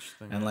know,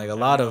 interesting. And like a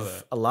lot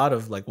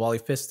of like Wally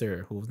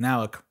Pfister, who's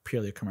now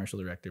purely a commercial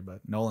director,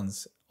 but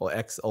Nolan's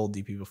old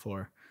DP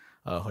before,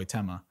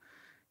 Hoytema.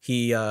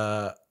 He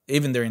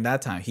even during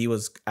that time he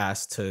was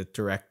asked to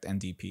direct and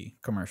DP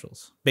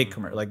commercials, big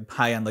like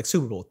high end, like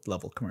Super Bowl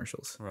level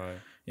commercials. Right.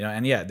 You know,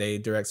 and yeah, they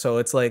direct. So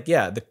it's like,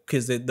 yeah,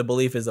 because the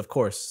belief is, of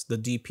course, the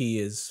DP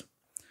is.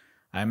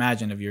 I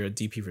imagine if you're a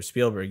DP for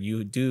Spielberg,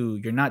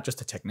 you're not just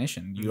a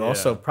technician. You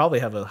also probably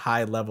have a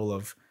high level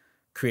of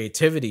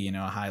creativity, you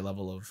know, a high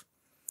level of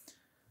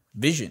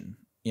vision,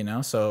 you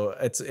know? So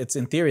it's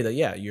in theory that,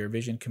 yeah, your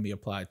vision can be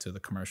applied to the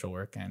commercial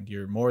work and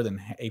you're more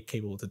than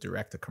capable to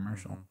direct a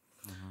commercial.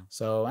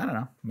 So I don't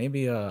know,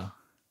 maybe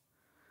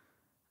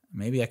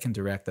I can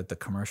direct at the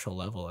commercial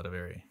level at a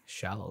very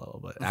shallow level,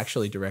 but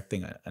actually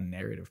directing a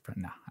narrative,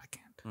 no, I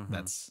can't.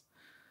 That's,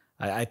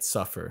 I'd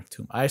suffer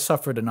too. I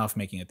suffered enough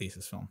making a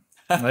thesis film.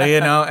 You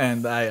know,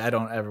 and I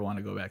don't ever want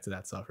to go back to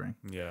that suffering.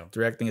 Yeah,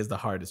 directing is the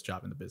hardest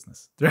job in the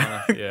business.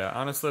 Yeah,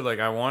 honestly, like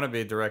I want to be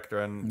a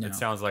director, and it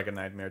sounds like a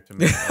nightmare to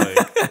me. Like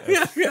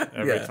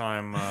every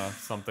time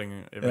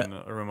something, even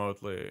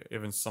remotely,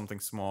 even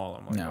something small,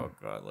 I'm like, oh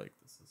god, like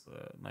this is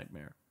a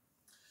nightmare.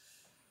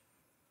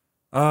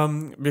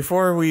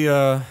 Before we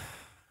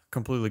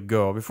completely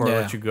go, before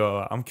I let you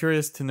go, I'm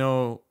curious to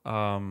know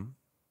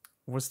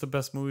what's the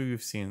best movie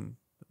we've seen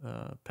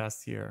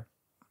past year.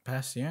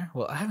 Past year?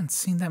 Well, I haven't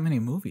seen that many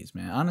movies,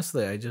 man.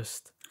 Honestly,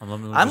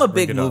 I'm a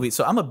big movie.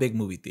 So I'm a big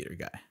movie theater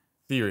guy.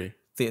 Theater.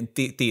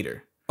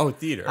 Oh,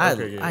 theater.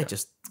 Okay,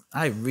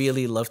 I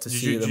really love to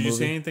see the movie. Did you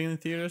see anything in the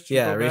theaters?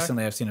 Yeah,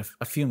 recently I've seen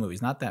a few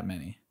movies, not that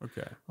many.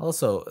 Okay.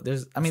 Also,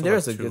 there's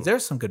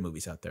some good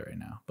movies out there right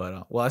now.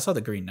 But I saw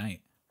The Green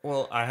Knight.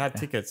 Well, I had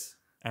tickets.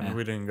 And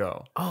we didn't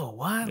go. Oh,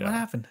 what? Yeah. What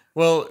happened?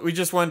 Well, we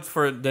just went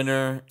for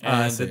dinner,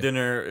 and the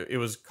dinner, it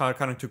was kind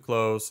of too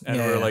close, and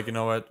we were like, you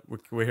know what,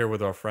 we're here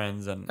with our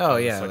friends, and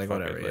like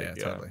whatever,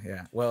 totally,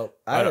 yeah. Well,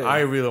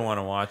 I really want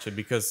to watch it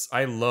because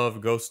I love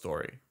Ghost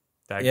Story,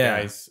 that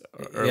guy's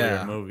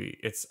earlier movie.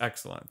 It's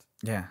excellent.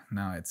 Yeah,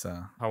 no, it's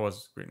How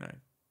was Green Knight?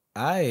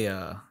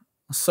 I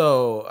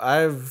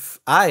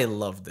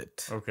loved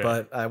it. Okay.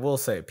 But I will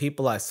say,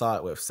 people I saw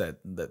it with said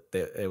that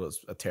it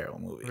was a terrible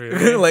movie.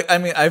 Really? Like, I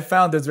mean, I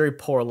found there's very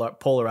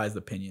polarized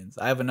opinions.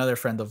 I have another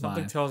friend of mine.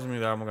 Something tells me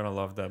that I'm gonna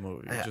love that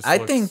movie. I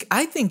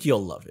think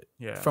you'll love it.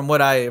 Yeah. From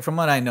what I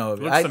know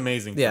of it. Looks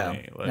amazing to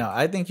me. Like, no,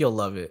 I think you'll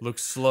love it.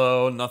 Looks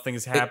slow,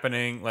 nothing's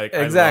happening.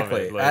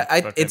 Exactly.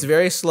 I love it. It's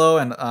very slow,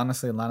 and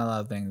honestly, not a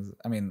lot of things.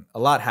 I mean, a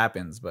lot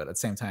happens, but at the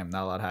same time,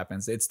 not a lot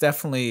happens. It's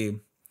definitely,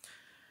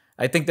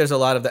 I think there's a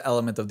lot of the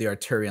element of the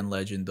Arthurian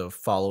legend of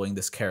following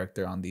this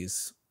character on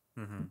these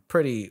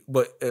pretty,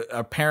 what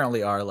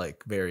apparently are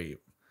like very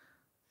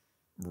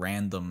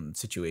random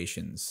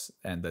situations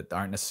and that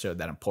aren't necessarily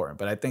that important.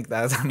 But I think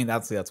that's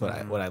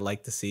what I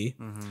like to see.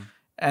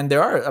 And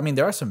there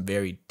are some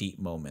very deep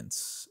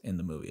moments in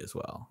the movie as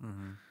well.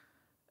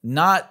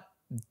 Not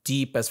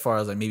deep as far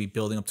as like maybe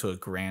building up to a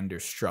grander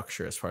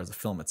structure as far as the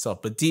film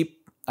itself, but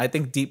deep I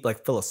think deep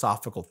like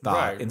philosophical thought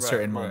Right, in right,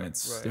 certain right,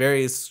 moments. right.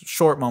 Very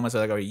short moments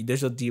are like, oh,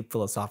 there's a deep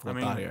philosophical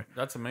thought here.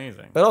 That's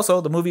amazing. But also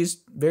the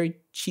movie's very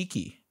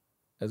cheeky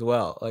as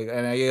well. Like,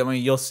 and I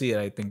mean, you'll see it,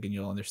 I think, and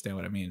you'll understand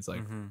what I mean. It's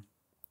like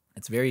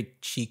it's very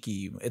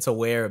cheeky. It's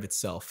aware of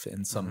itself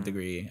in some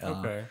degree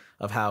Okay.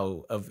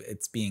 of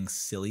it's being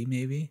silly.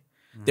 Maybe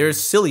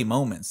there's silly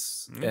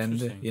moments, and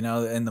Interesting. you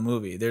know, in the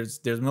movie, there's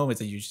moments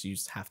that you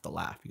just have to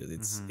laugh because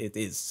it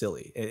is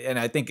silly, and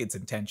I think it's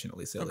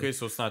intentionally silly. Okay,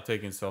 so it's not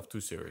taking itself too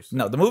seriously.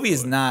 No, the movie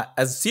is not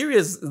as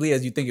seriously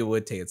as you think it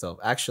would take itself.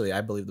 Actually,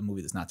 I believe the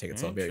movie does not take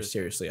itself very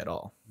seriously at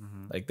all.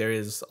 Like there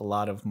is a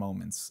lot of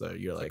moments that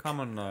you're It's like, a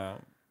common.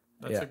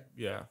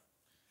 Yeah.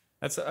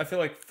 That's. I feel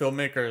like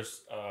filmmakers,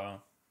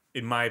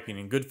 in my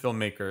opinion, good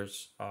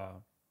filmmakers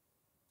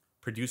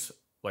produce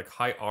like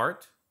high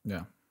art,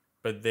 yeah,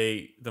 but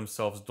they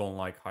themselves don't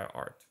like high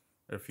art.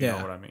 If you know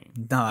Yeah. what I mean.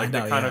 No, I Like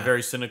they're know, kind of yeah.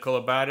 very cynical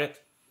about it.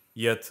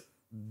 Yet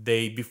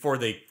they, before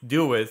they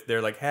do it,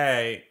 they're like,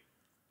 "Hey,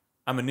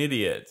 I'm an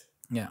idiot."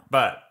 yeah,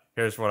 But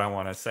here's what I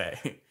want to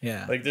say.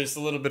 yeah. Like there's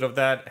a little bit of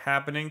that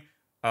happening.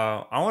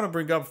 I want to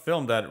bring up a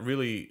film that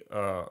really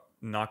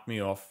knocked me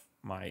off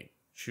my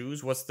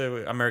shoes. What's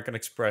the American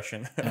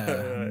expression?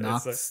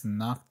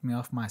 Knocked me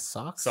off my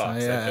socks.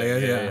 Socks. Yeah, I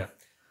think.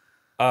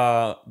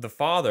 yeah. The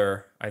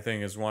Father, I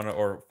think, is one,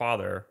 or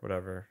Father,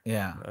 whatever.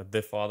 Yeah.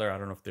 The Father. I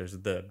don't know if there's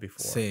the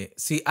before.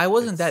 See, I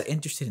wasn't that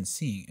interested in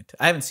seeing it.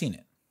 I haven't seen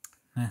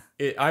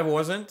it. I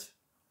wasn't.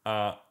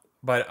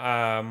 But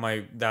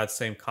that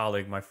same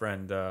colleague, my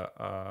friend,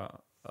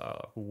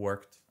 who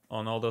worked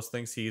on all those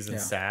things, he's in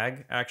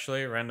SAG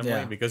actually randomly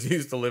Yeah. because he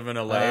used to live in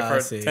LA for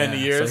 10 So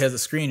years. he has the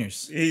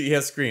screeners. He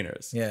has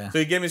screeners. Yeah. So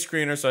he gave me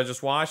screeners, so I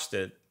just watched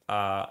it,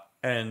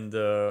 and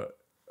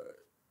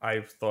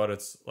I thought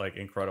it's like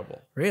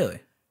incredible. Really?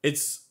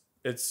 It's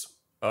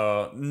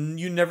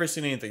you never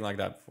seen anything like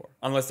that before,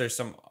 unless there's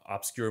some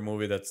obscure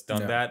movie that's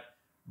done that.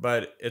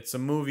 But it's a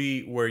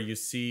movie where you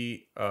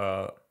see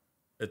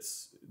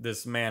it's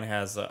this man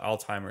has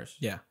Alzheimer's.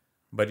 Yeah.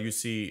 But you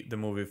see the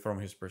movie from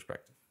his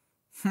perspective.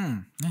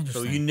 Interesting.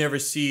 So you never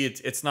see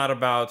it. It's not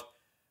about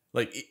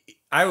like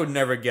I would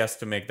never guess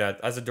to make that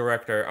as a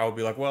director. I would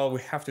be like, well,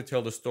 we have to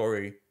tell the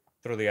story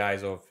through the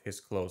eyes of his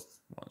closed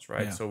ones,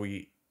 right? Yeah. So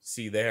we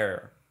see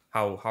there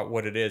how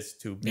what it is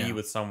to be Yeah.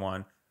 with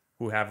someone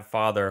who have a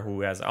father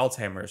who has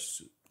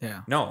Alzheimer's.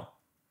 Yeah. No,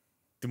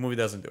 the movie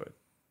doesn't do it.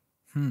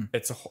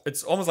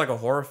 It's almost like a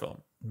horror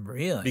film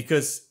Really?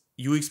 because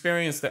you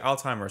experience the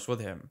Alzheimer's with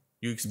him.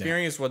 You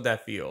experience what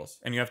that feels,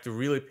 and you have to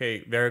really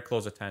pay very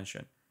close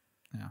attention.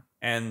 Yeah.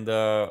 And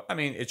I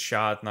mean, it's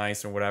shot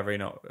nice and whatever, you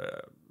know.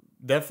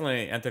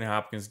 Definitely, Anthony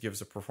Hopkins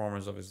gives a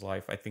performance of his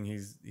life. I think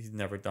he's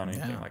never done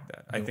anything like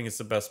that. I think it's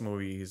the best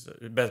movie. He's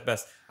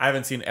best. I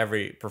haven't seen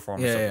every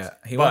performance. of his,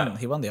 He but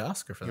won the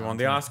Oscar for that. he won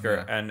the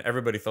Oscar, and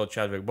everybody thought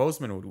Chadwick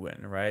Boseman would win,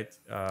 right?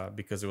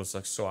 Because it was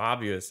like so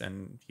obvious,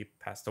 and he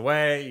passed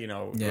away. You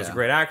know, he was a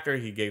great actor.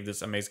 He gave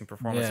this amazing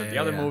performance at the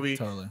other movie.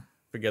 Totally.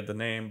 Forget the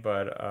name,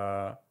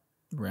 but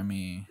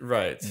Remy.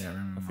 right. Yeah,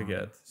 Remy. I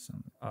forget.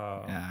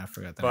 I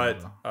forgot that.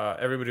 But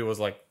everybody was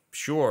like,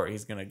 sure,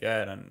 he's gonna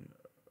get, and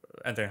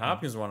Anthony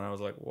Hopkins won. And I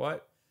was like,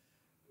 what?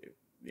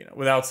 You know,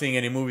 without seeing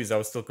any movies, I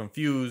was still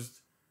confused.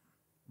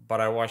 But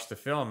I watched the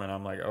film, and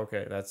I'm like,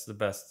 okay, that's the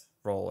best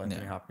role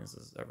Anthony Hopkins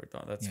has ever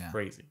done. That's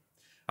crazy.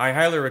 I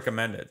highly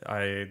recommend it.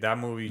 That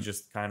movie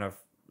just kind of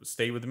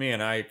stayed with me,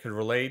 and I could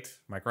relate.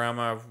 My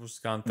grandma was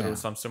gone through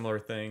some similar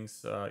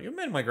things. You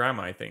met my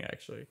grandma, I think,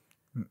 actually.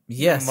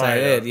 Yes, I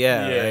did.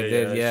 Yeah, I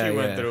did. Yeah, she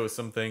went through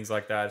some things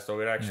like that, so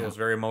it actually was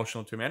very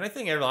emotional to me. And I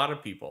think a lot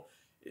of people,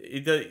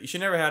 she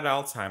never had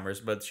Alzheimer's,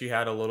 but she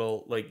had a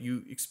little, like,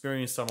 you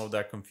experience some of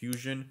that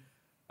confusion,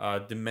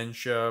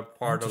 dementia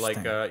part of, like,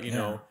 you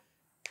know,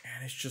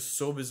 and it's just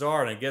so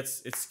bizarre, and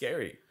it's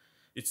scary.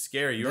 It's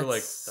scary. You're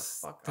like, the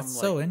fuck? That's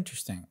so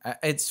interesting.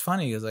 It's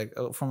funny because, like,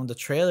 from the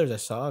trailers I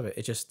saw of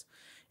it,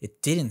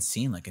 it didn't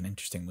seem like an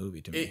interesting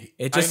movie to me.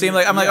 It just seemed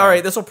like, I'm like, all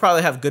right, this will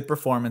probably have good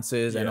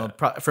performances. And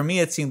for me,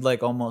 it seemed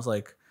like almost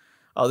like,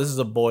 oh, this is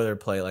a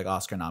boilerplate, like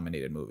Oscar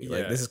nominated movie.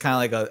 Like this is kind of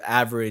like an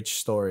average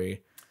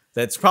story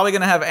that's probably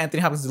going to have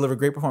Anthony Hopkins deliver a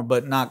great performance,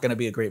 but not going to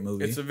be a great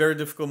movie. It's a very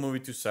difficult movie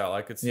to sell.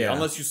 I could see,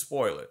 unless you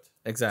spoil it.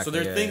 Exactly. So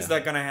there are things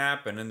that are going to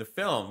happen in the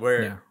film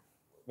where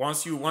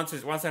once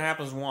it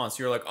happens once,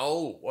 you're like,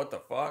 oh, what the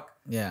fuck?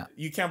 Yeah.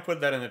 You can't put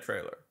that in the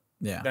trailer.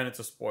 Yeah. Then it's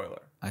a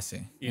spoiler. I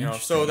see. You know,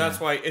 so that's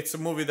why it's a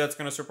movie that's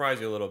going to surprise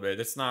you a little bit.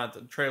 It's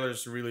not,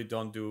 trailers really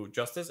don't do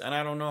justice, and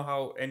I don't know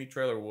how any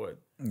trailer would.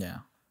 Yeah.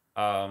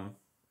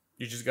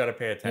 You just got to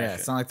pay attention. Yeah,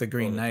 it's not like The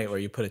Green Knight where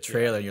you put a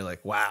trailer and you're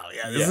like, wow,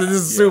 this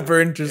is super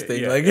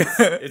interesting. Like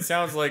it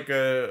sounds like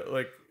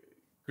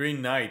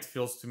Green Knight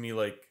feels to me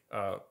like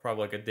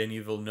probably like a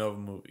Denis Villeneuve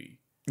movie.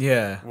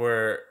 Yeah.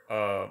 Where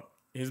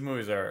his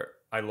movies are,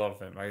 I love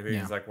him. I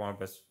think he's like one of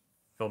the best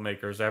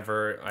filmmakers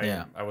ever.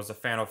 I was a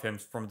fan of him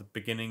from the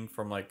beginning,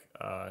 from like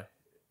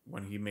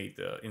when he made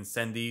the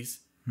Incendies,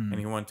 and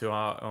he went to the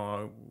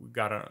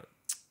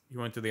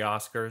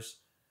Oscars.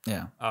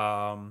 Yeah.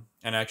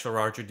 And actually,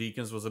 Roger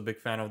Deakins was a big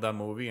fan of that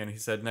movie, and he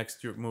said,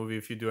 "Next movie,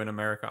 if you do in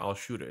America, I'll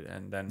shoot it."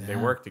 And then they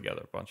worked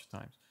together a bunch of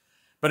times.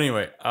 But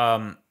anyway,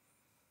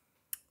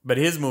 but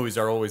his movies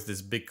are always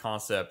this big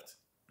concept,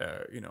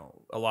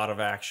 a lot of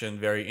action,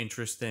 very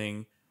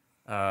interesting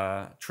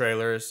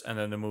trailers, and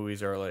then the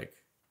movies are like,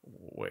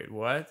 wait,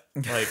 what?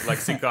 Like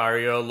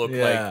Sicario looked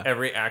like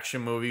every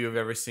action movie you've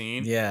ever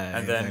seen. Yeah,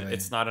 and then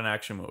it's not an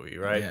action movie,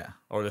 right? Yeah.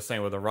 Or the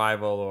same with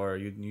Arrival, or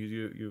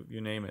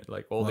you name it.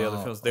 Like all the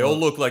other films, they all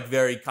look like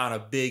very kind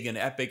of big and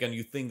epic, and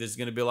you think there's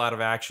gonna be a lot of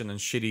action and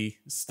shitty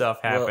stuff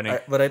happening.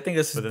 But I think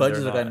as his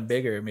budgets have gotten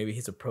bigger, maybe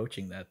he's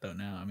approaching that though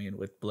now. I mean,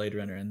 with Blade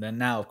Runner, and then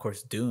now of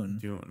course Dune.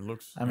 Dune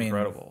looks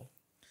incredible.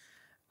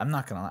 I'm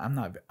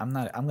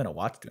gonna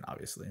watch Dune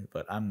obviously,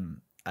 but I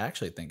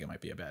actually think it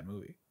might be a bad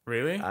movie.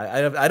 Really?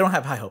 I don't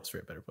have high hopes for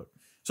it, better put.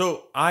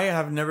 So I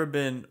have never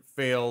been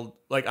failed.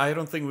 Like, I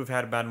don't think we've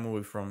had a bad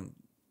movie from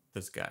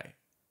this guy,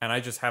 and I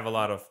just have a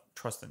lot of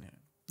trust in him.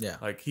 Yeah,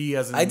 like he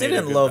hasn't. I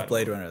didn't love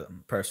Blade Runner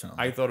personally.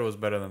 I thought it was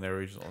better than the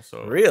original.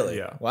 So really,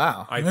 yeah,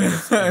 wow. I think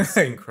it's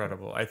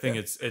incredible. I think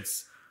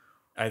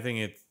I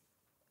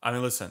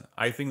mean, listen.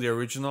 I think the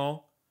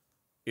original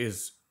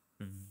is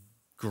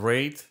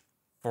great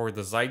for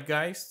the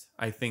zeitgeist.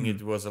 I think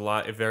it was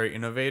very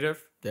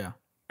innovative. Yeah.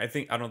 I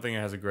don't think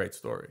it has a great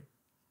story.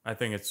 I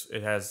think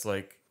it has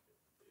like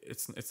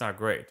it's not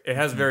great. It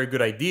has very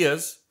good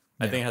ideas.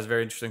 I think it has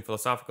very interesting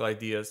philosophical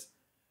ideas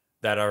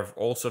that are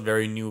also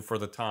very new for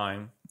the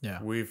time.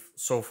 Yeah. We've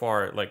so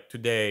far, like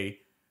today,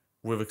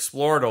 we've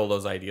explored all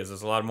those ideas.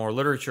 There's a lot more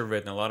literature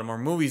written, a lot more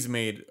movies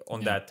made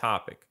on that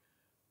topic.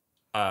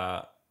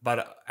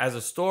 But as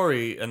a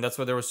story, and that's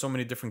why there were so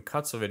many different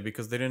cuts of it,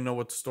 because they didn't know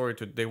what story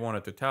they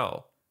wanted to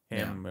tell.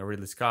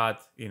 Ridley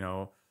Scott,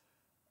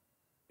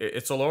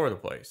 it's all over the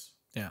place.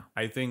 Yeah.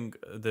 I think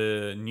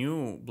the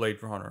new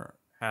Blade Runner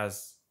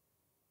has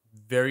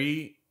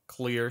very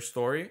clear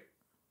story,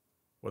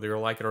 whether you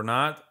like it or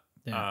not.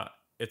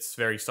 It's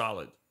very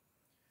solid,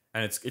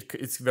 and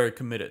it's very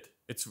committed.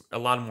 It's a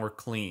lot more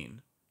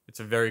clean. It's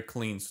a very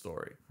clean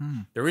story.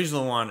 The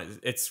original one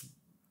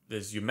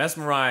is you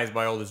mesmerized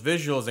by all these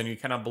visuals, and you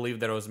cannot believe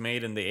that it was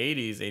made in the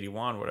 80s,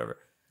 81, whatever.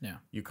 Yeah.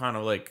 You kind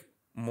of like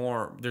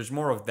there's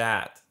more of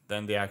that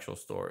than the actual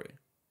story.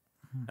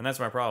 And that's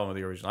my problem with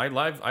the original.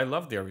 I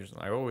love the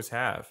original. I always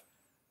have.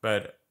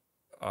 But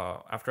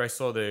after I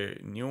saw the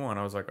new one,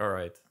 I was like, all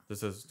right,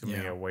 this is to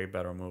me a way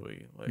better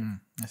movie. Like,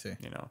 I see.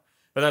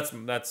 But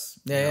that's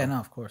no,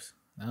 of course.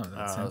 No,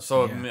 that's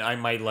so I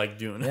might like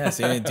Dune. Yeah,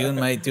 see, Dune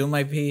might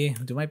be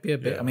a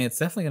big. I mean, it's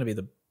definitely gonna be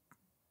the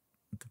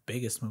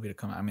biggest movie to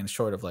come out. I mean,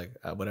 short of like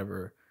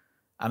whatever.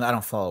 I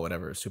don't follow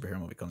whatever superhero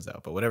movie comes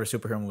out, but whatever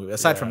superhero movie.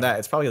 Aside from that,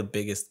 it's probably the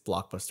biggest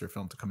blockbuster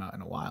film to come out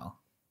in a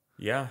while.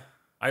 Yeah.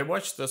 I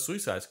watched the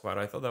Suicide Squad.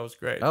 I thought that was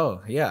great.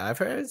 Oh, yeah.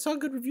 I saw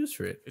good reviews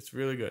for it. It's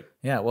really good.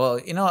 Yeah. Well,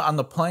 on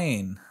the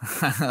plane,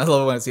 I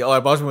love it when I see, I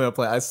watched a movie on the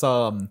plane. I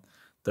saw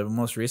the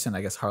most recent,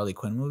 I guess, Harley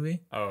Quinn movie.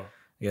 Oh.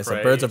 I guess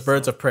Birds of Prey.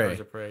 Birds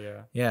of Prey,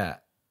 yeah.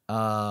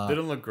 Yeah.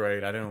 Didn't look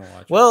great. I didn't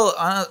watch it. Well,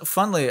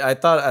 funnily, I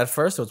thought at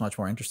first it was much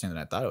more interesting than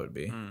I thought it would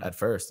be at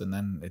first. And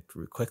then it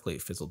quickly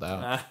fizzled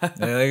out.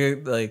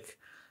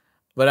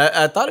 But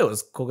I thought it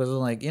was cool because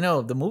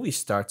the movie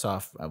starts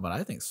off, what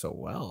I think, so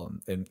well.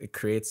 And it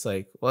creates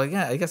I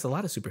guess a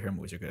lot of superhero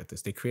movies are good at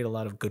this. They create a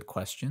lot of good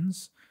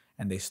questions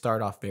and they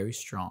start off very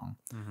strong.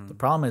 The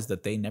problem is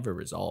that they never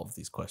resolve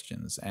these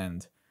questions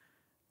and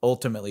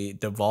ultimately it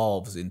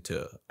devolves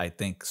into, I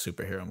think,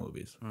 superhero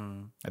movies.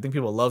 I think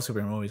people love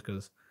superhero movies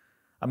because,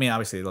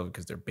 obviously they love it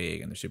because they're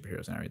big and they're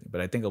superheroes and everything. But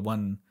I think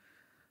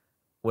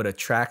what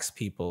attracts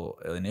people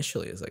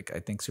initially is I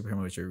think superhero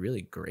movies are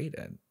really great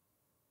at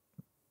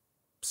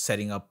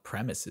setting up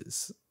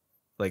premises,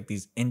 like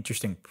these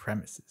interesting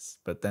premises,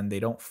 but then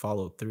they don't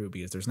follow through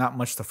because there's not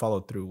much to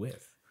follow through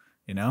with,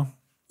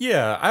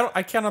 Yeah,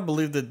 I cannot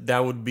believe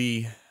that would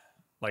be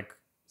like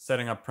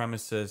setting up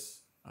premises.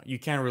 You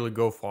can't really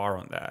go far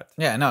on that.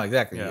 Yeah, no,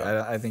 exactly.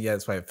 Yeah. I think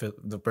that's why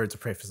the Birds of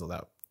Prey fizzled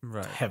out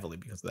heavily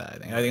because of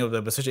that. I think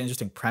it was such an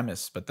interesting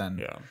premise, but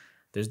then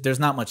there's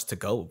not much to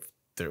go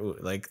through.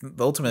 Like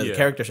ultimately, the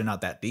characters are not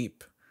that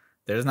deep.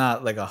 There's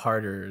not like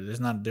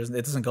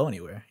it doesn't go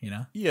anywhere,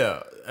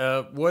 Yeah.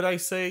 Would it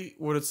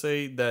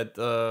say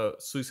that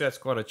Suicide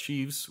Squad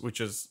achieves,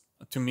 which is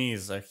to me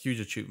is a huge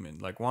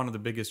achievement, like one of the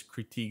biggest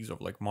critiques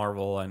of like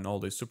Marvel and all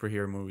these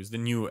superhero movies, the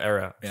new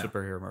era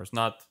superhero movies,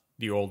 not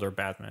the older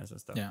Batmans and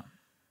stuff. Yeah.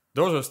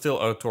 Those are still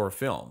auteur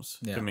films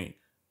to me.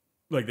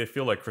 Like they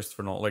feel like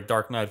Christopher Nolan, like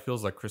Dark Knight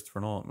feels like Christopher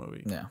Nolan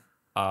movie.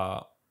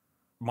 Yeah.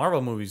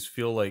 Marvel movies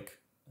feel like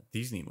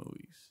Disney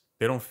movies.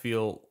 They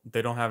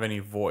don't have any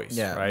voice.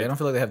 Yeah, right? They don't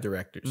feel like they have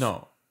directors.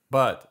 No,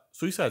 but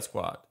Suicide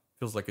Squad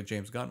feels like a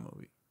James Gunn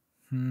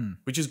movie,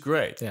 which is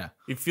great. Yeah,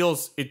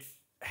 it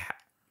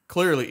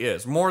clearly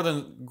is more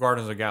than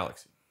Guardians of the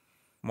Galaxy,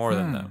 more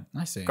than them.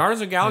 I see.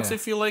 Guardians of the Galaxy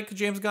feel like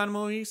James Gunn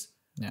movies,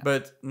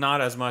 but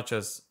not as much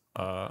as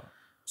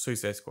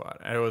Suicide Squad.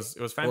 And it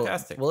was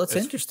fantastic. Well, it's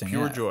interesting.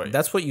 Pure joy.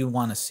 That's what you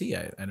want to see.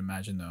 I'd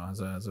imagine though,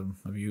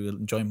 if you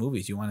enjoy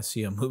movies, you want to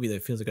see a movie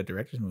that feels like a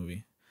director's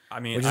movie. I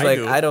mean, which is like,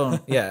 I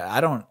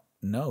don't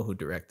know who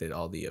directed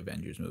all the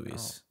Avengers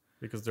movies.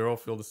 Because they all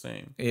feel the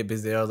same. Yeah,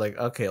 because they are like,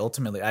 okay,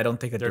 ultimately, I don't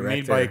think they're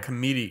made by a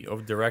committee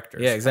of directors.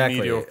 Yeah,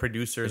 exactly. Committee of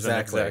producers and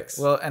execs.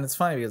 Well, and it's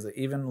funny because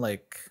even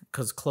like,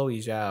 because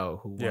Chloe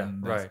Zhao, who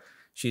won this,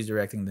 she's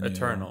directing the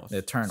Eternals. New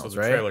Eternals, so the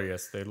right? Trailer,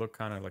 yes, they look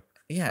kind of like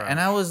trash. And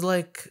I was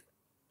like,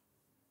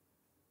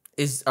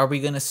 are we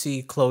gonna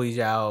see Chloe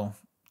Zhao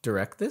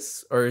direct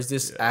this, or is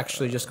this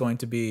actually just going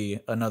to be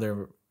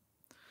another?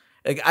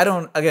 Like, I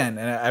don't. Again,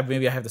 and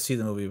maybe I have to see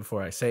the movie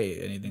before I say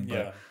anything,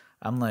 but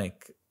I'm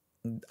like.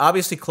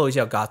 Obviously, Chloe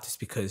Zhao got this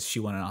because she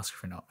won an Oscar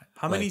for Nomadland.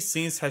 How many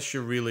scenes has she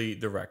really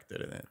directed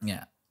in it?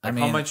 Yeah, I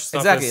mean, how much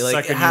stuff exactly. is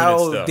Like, second how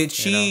unit stuff, did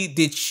she?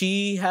 Did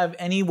she have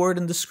any word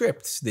in the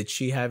script? Did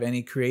she have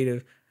any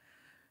creative?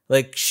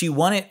 Like, she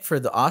won it for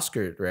the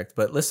Oscar direct,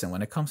 but listen,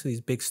 when it comes to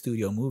these big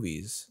studio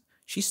movies,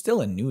 she's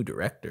still a new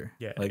director.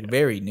 Yeah,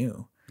 very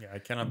new. Yeah, I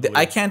cannot believe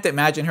I can't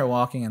imagine her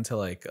walking into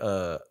like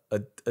a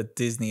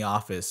Disney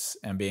office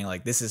and being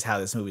like, "This is how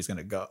this movie's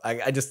gonna go."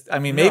 I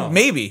mean,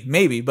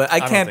 maybe, but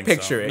I can't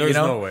picture it. There's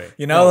no way.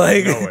 No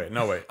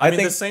way. I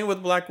mean, the same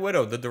with Black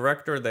Widow. The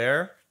director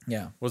there,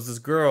 was this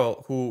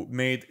girl who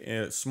made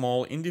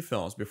small indie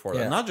films before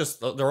that. Not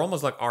just they're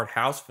almost like art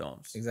house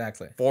films.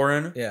 Exactly.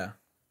 Foreign.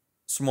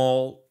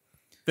 Small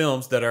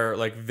films that are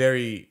like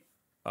very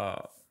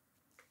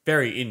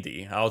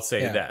indie. I would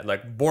say that,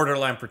 like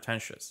borderline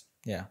pretentious.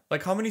 Yeah.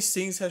 Like, how many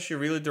scenes has she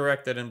really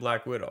directed in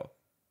Black Widow?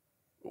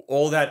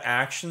 All that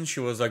action, she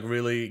was like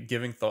really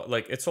giving thought.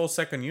 Like, it's all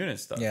second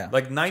unit stuff. Yeah.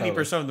 Like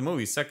 90% of the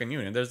movie is second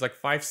unit. There's like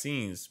 5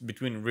 scenes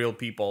between real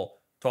people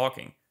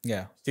talking.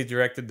 Yeah. She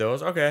directed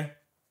those. Okay.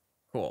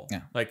 Cool.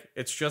 Yeah. Like,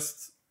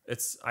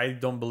 I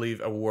don't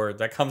believe a word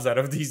that comes out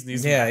of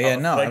Disney's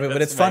mouth. No. Like, I mean,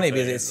 but it's funny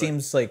because it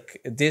seems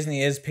like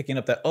Disney is picking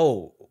up that,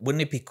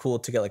 wouldn't it be cool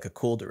to get like a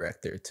cool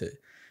director to...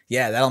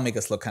 Yeah, that'll make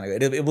us look kind of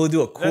good. It will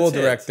do a cool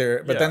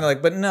director, but then they're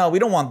like, but no, we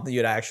don't want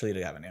you to actually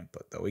have an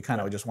input, though. We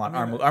kind of just want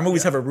our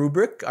movies have a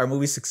rubric. Our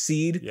movies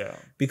succeed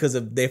because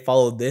they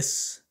follow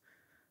this,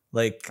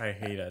 like, I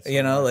hate it.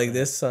 Like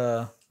this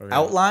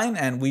outline,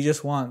 and we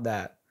just want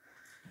that.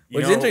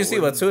 Which is interesting to see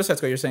about Suicide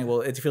Squad. You're saying,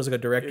 well, it feels like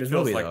a director's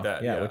movie, like though.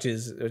 That, yeah, which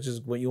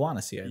is what you want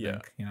to see, I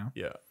think. Yeah.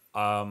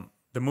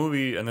 The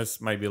movie, and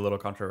this might be a little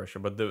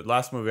controversial, but the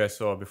last movie I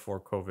saw before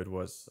COVID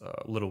was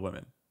Little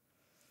Women,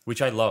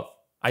 which I love.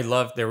 I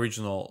love the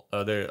original.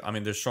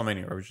 There's so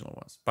many original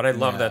ones, but I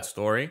love that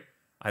story.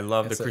 I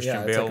love the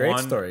Christian Bale one. It's a great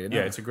story.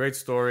 Yeah, it's a great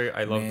story.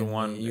 I love the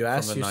one. You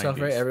ask yourself,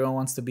 90s. Right? Everyone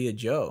wants to be a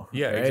Joe.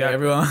 Yeah, right? exactly.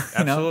 Everyone,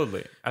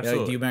 absolutely. Like,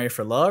 do you marry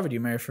for love or do you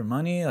marry for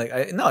money? Like,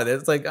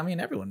 it's like, I mean,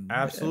 everyone.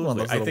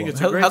 Absolutely. Everyone I think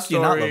it's a great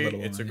story.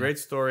 It's a great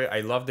story. I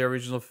love the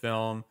original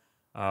film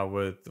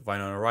with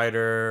Winona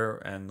Ryder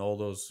and all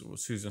those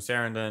Susan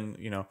Sarandon.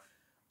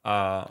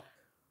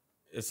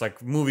 It's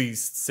like movie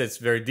sits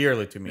very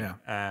dearly to me.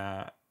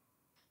 Yeah.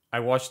 I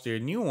watched their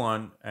new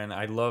one, and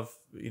I love,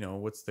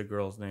 what's the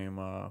girl's name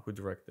who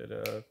directed?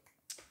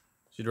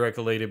 She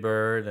directed Lady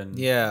Bird, and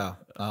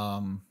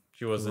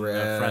she was in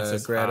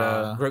Frances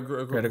Greta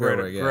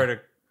Gerwig.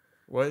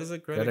 What is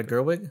it? Greta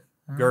Gerwig.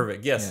 Gerwig,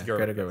 yes, Gerwig.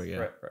 Greta Gerwig,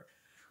 right.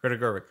 Greta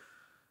Gerwig.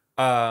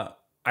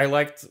 I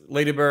liked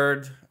Lady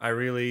Bird. I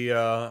really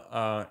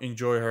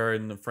enjoy her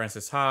in the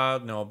Frances Ha,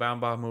 Noah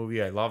Baumbach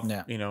movie. I love,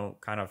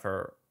 kind of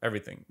her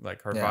everything,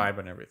 like her vibe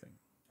and everything.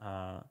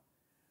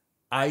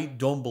 I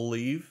don't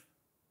believe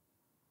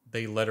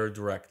they let her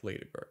direct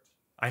Lady Bird.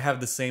 I have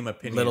the same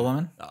opinion. Little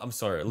Woman? I'm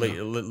sorry,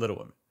 Little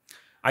Woman.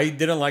 I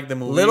didn't like the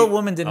movie. Little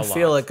Woman didn't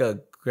feel like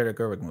a Greta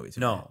Gerwig movie to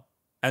me. No.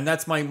 And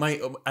that's my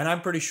and I'm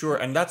pretty sure,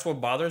 and that's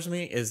what bothers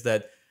me, is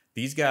that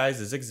these guys,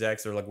 these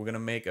execs, are like, we're going to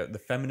make the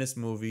feminist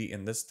movie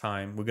in this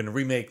time. We're going to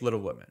remake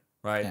Little Women,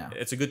 right? Yeah.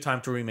 It's a good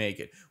time to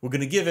remake it. We're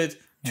going to give it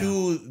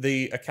to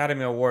the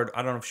Academy Award.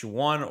 I don't know if she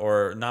won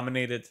or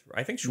nominated.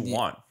 I think she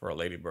won for a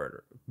Lady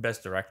Bird,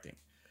 Best Directing.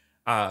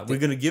 We're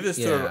going to give this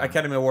to an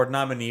Academy Award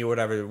nominee or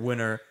whatever,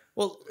 winner.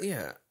 Well,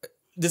 yeah.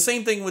 The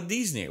same thing with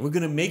Disney. We're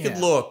going to make it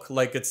look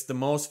like it's the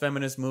most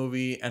feminist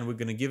movie, and we're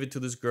going to give it to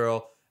this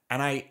girl.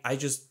 And I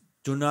just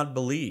do not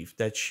believe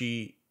that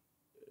she,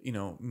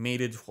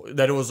 made it,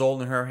 that it was all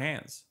in her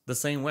hands the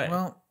same way.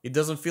 Well, it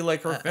doesn't feel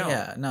like her film.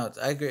 Yeah, no,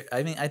 I agree.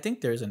 I mean, I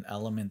think there's an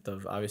element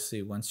of,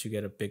 obviously, once you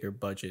get a bigger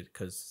budget,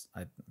 because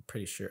I'm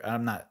pretty sure, I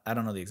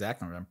don't know the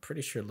exact number, I'm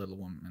pretty sure Little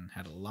Woman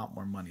had a lot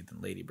more money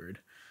than Lady Bird.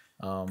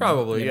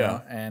 Probably,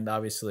 and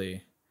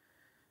obviously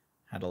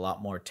had a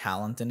lot more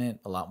talent in it,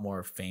 a lot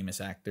more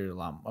famous actors, a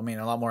lot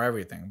more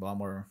everything, a lot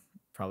more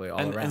probably all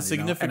around. And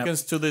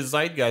significance to the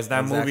zeitgeist.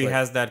 That movie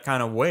has that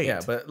kind of weight.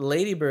 Yeah, but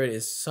Lady Bird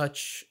is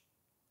such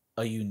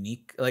a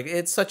unique, like,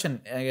 it's such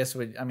an, I guess,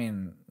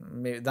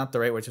 maybe not the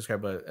right word to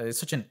describe, but it's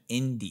such an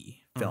indie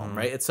film,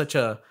 right? It's such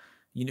a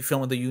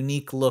film with a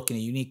unique look and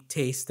a unique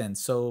taste, and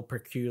so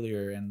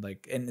peculiar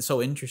and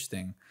so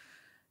interesting.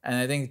 And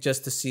I think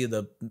just to see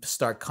the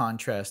stark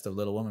contrast of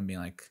Little Woman being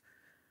like,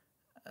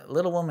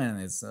 Little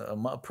Woman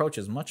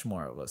approaches much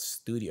more of a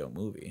studio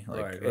movie.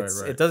 Like, right.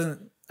 It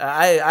doesn't.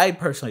 I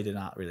personally did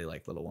not really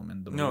like Little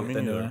Woman. The movie, no, me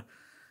neither.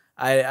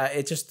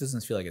 It just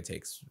doesn't feel like it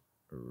takes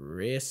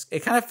risk.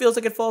 It kind of feels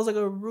like it falls like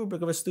a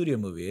rubric of a studio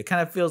movie. It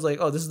kind of feels like,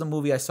 oh, this is the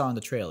movie I saw in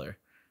the trailer.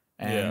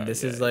 And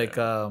this is like,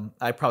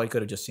 I probably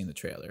could have just seen the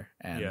trailer,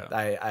 and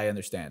I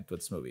understand what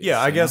this movie is. Yeah,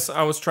 I guess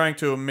I was trying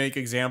to make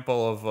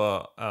example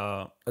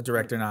of a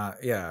director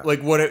not,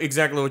 like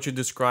exactly what you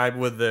described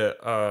with the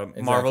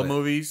Marvel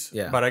movies.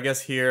 Yeah, but I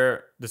guess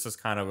here this is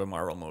kind of a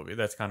Marvel movie.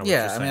 That's kind of what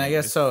you're saying. I mean, I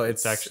guess so.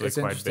 It's actually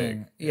quite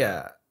big.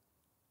 Yeah,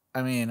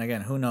 I mean,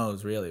 again, who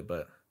knows really,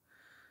 but.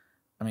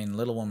 I mean,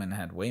 Little Woman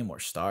had way more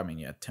star. I mean,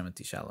 you had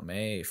Timothée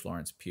Chalamet,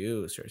 Florence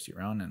Pugh, Saoirse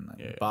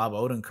Ronan, Bob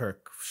Odenkirk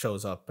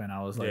shows up, and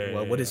I was like,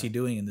 "Well, what is he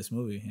doing in this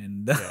movie?"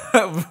 And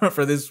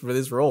for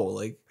this role,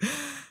 like,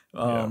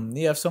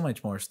 you have so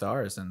much more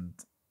stars, and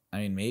I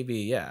mean,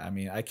 maybe, I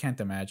mean, I can't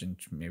imagine.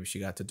 Maybe she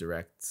got to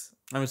direct.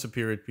 I mean, it's a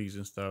period piece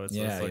and stuff. It's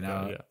like you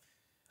know.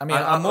 I mean,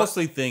 I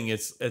mostly think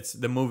it's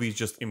the movie's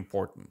just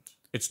important.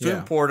 It's too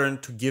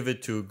important to give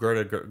it to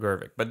Greta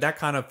Gerwig, but that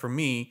kind of, for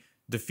me,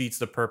 defeats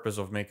the purpose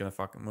of making a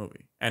fucking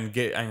movie and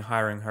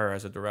hiring her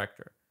as a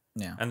director.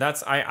 Yeah. And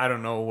that's I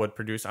don't know what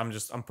producer.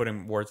 I'm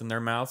putting words in their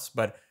mouths,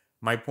 but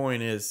my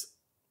point is,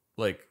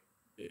 like,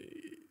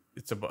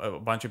 it's a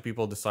bunch of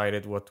people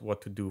decided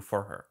what to do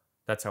for her.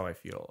 That's how I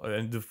feel.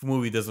 And the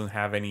movie doesn't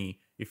have any.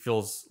 It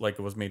feels like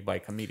it was made by a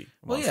committee.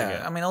 Well,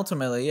 again. I mean,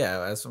 ultimately,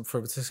 as for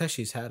the success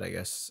she's had, I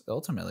guess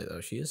ultimately though,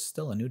 she is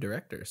still a new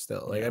director.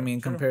 Still, like, I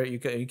mean,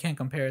 you can't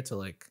compare it to,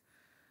 like,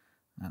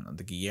 I don't know,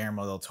 the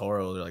Guillermo del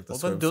Toro, or like the.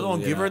 Well, then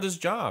don't give her this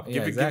job.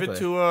 Give it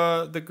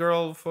to the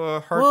girl for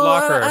Hurt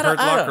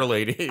Locker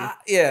lady.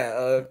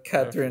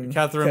 Catherine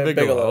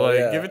Bigelow.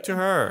 Like, give it to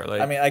her.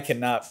 Like, I mean, I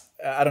cannot.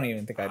 I don't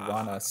even think I'd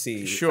want to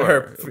see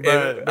her. But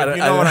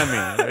you know what I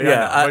mean.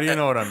 But you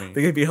know what I mean. I think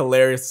it'd be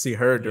hilarious to see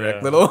her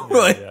direct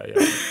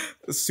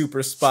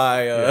super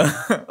spy.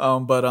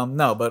 But on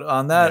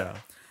that,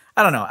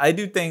 I don't know. I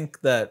do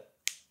think that.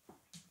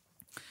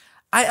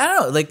 I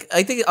don't know. Like,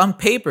 I think on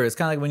paper, it's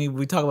kind of like when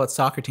we talk about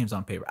soccer teams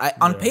on paper.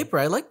 On paper,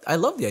 I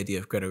love the idea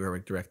of Greta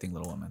Gerwig directing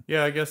Little Women.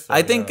 Yeah, I guess so,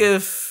 I think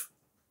if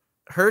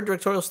her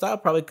directorial style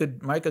probably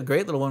could make a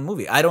great Little Women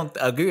movie. I don't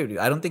agree with you.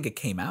 I don't think it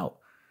came out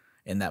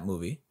in that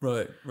movie.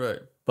 Right.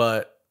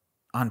 But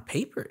on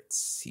paper, it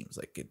seems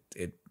like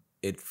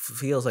it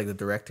feels like the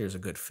director is a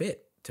good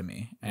fit to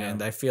me.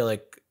 And I feel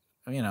like,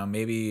 you know,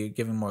 maybe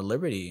giving more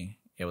liberty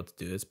able to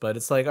do this. But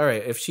it's like, all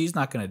right, if she's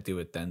not going to do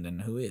it,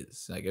 then who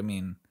is? Like, I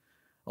mean,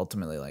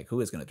 ultimately, like,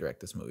 who is going to direct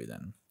this movie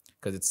then?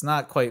 Because it's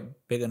not quite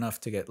big enough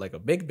to get like a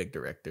big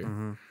director.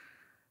 Mm-hmm.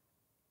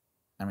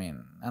 I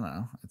mean, I don't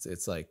know.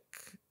 It's like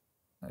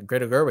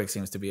Greta Gerwig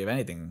seems to be, if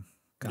anything,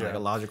 kind of like a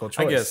logical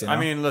choice. I guess. You know? I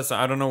mean, listen,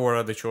 I don't know what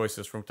other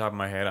choices from the top of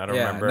my head. I don't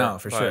remember. No,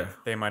 for sure.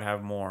 They might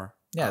have more.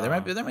 Yeah, there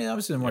might be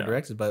obviously more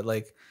directors, but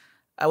like,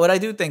 what I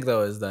do think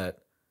though is that,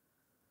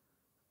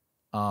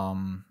 I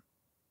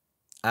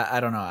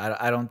don't know.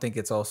 I don't think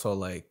it's also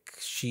like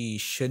she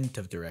shouldn't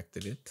have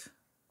directed it.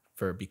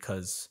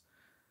 Because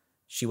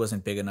she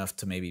wasn't big enough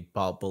to maybe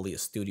bully a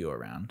studio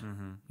around,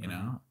 you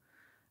know?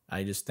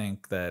 I just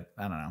think that,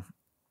 I don't know.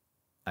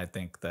 I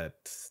think that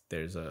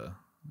there's a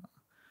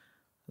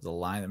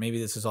line that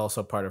maybe this is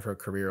also part of her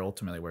career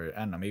ultimately, where, I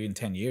don't know, maybe in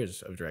 10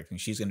 years of directing,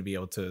 she's going to be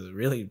able to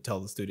really tell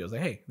the studios,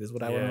 like, hey, this is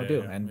what I want to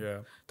do. And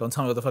don't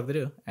tell me what the fuck to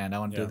do. And I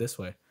want to do it this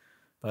way.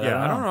 But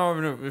I don't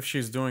know if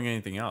she's doing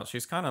anything else.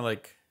 She's kind of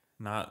like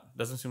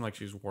doesn't seem like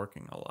she's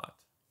working a lot.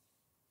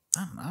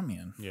 I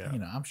mean, you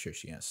know, I'm sure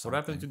she has something. What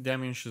happened to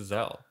Damien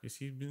Chazelle? Has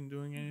he been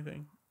doing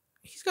anything?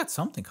 He's got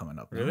something coming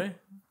up. Really? Man.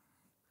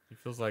 He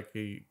feels like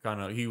he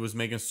was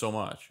making so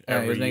much. He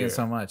was making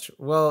so much.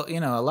 Well, you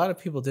know, a lot of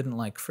people didn't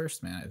like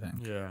First Man, I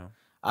think. Yeah.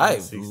 I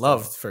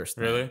loved First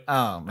Man. Really?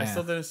 Oh, man. I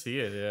still didn't see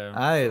it, yeah.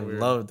 I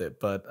loved it,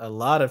 but a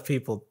lot of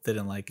people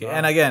didn't like it.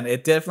 And again,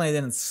 it definitely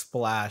didn't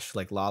splash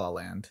like La La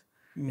Land.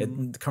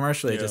 It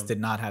commercially, it just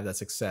did not have that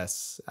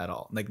success at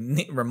all. Like,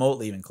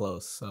 remotely even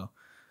close, so.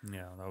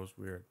 Yeah, that was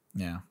weird.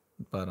 Yeah,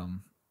 but no,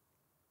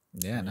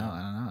 I don't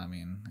know. I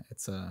mean,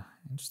 it's a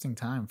interesting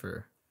time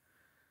for.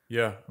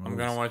 Yeah, movies. I'm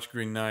gonna watch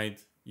Green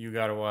Knight. You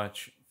gotta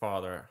watch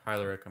Father.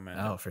 Highly recommend.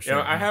 Oh, for sure.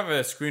 Yeah, I have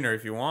a screener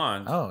if you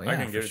want. Oh, yeah, I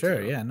can give it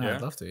to you. Yeah, no,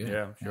 I'd love to.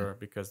 Yeah, sure.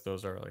 Because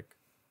those are like,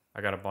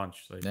 I got a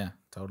bunch. Like, yeah,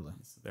 totally.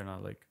 They're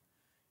not like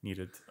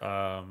needed.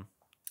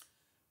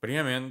 But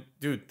yeah, man,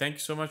 dude, thank you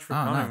so much for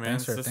coming, man.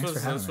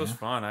 This was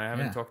fun. I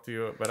haven't talked to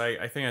you, but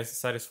I think I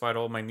satisfied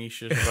all my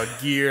niches about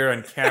gear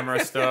and camera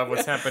stuff.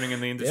 What's happening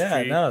in the industry?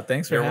 Yeah, no,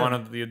 thanks for. You're one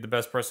of the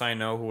best person I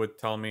know who would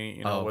tell me,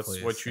 you know,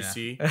 what you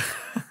see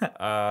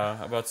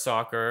about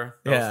soccer.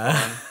 That was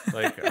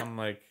fun. Like, I'm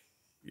like,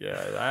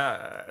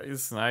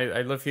 listen,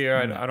 I live here.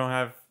 I don't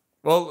have.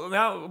 Well,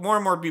 now more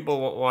and more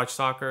people watch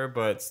soccer,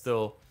 but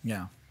still,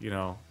 you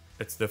know,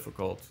 it's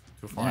difficult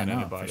to find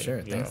anybody. For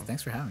sure.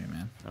 Thanks for having me,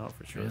 man. No,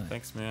 for sure. Really.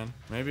 Thanks, man.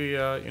 Maybe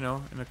you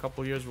know, in a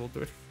couple of years we'll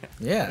do it.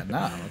 A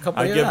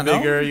couple of years. I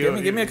get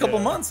bigger. Give me a couple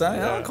months.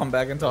 I'll come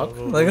back and talk.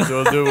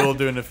 We'll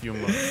do in a few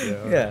months.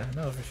 Yeah.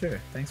 No, for sure.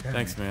 Thanks for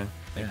having me. Thanks, man.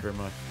 Thank you very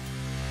much.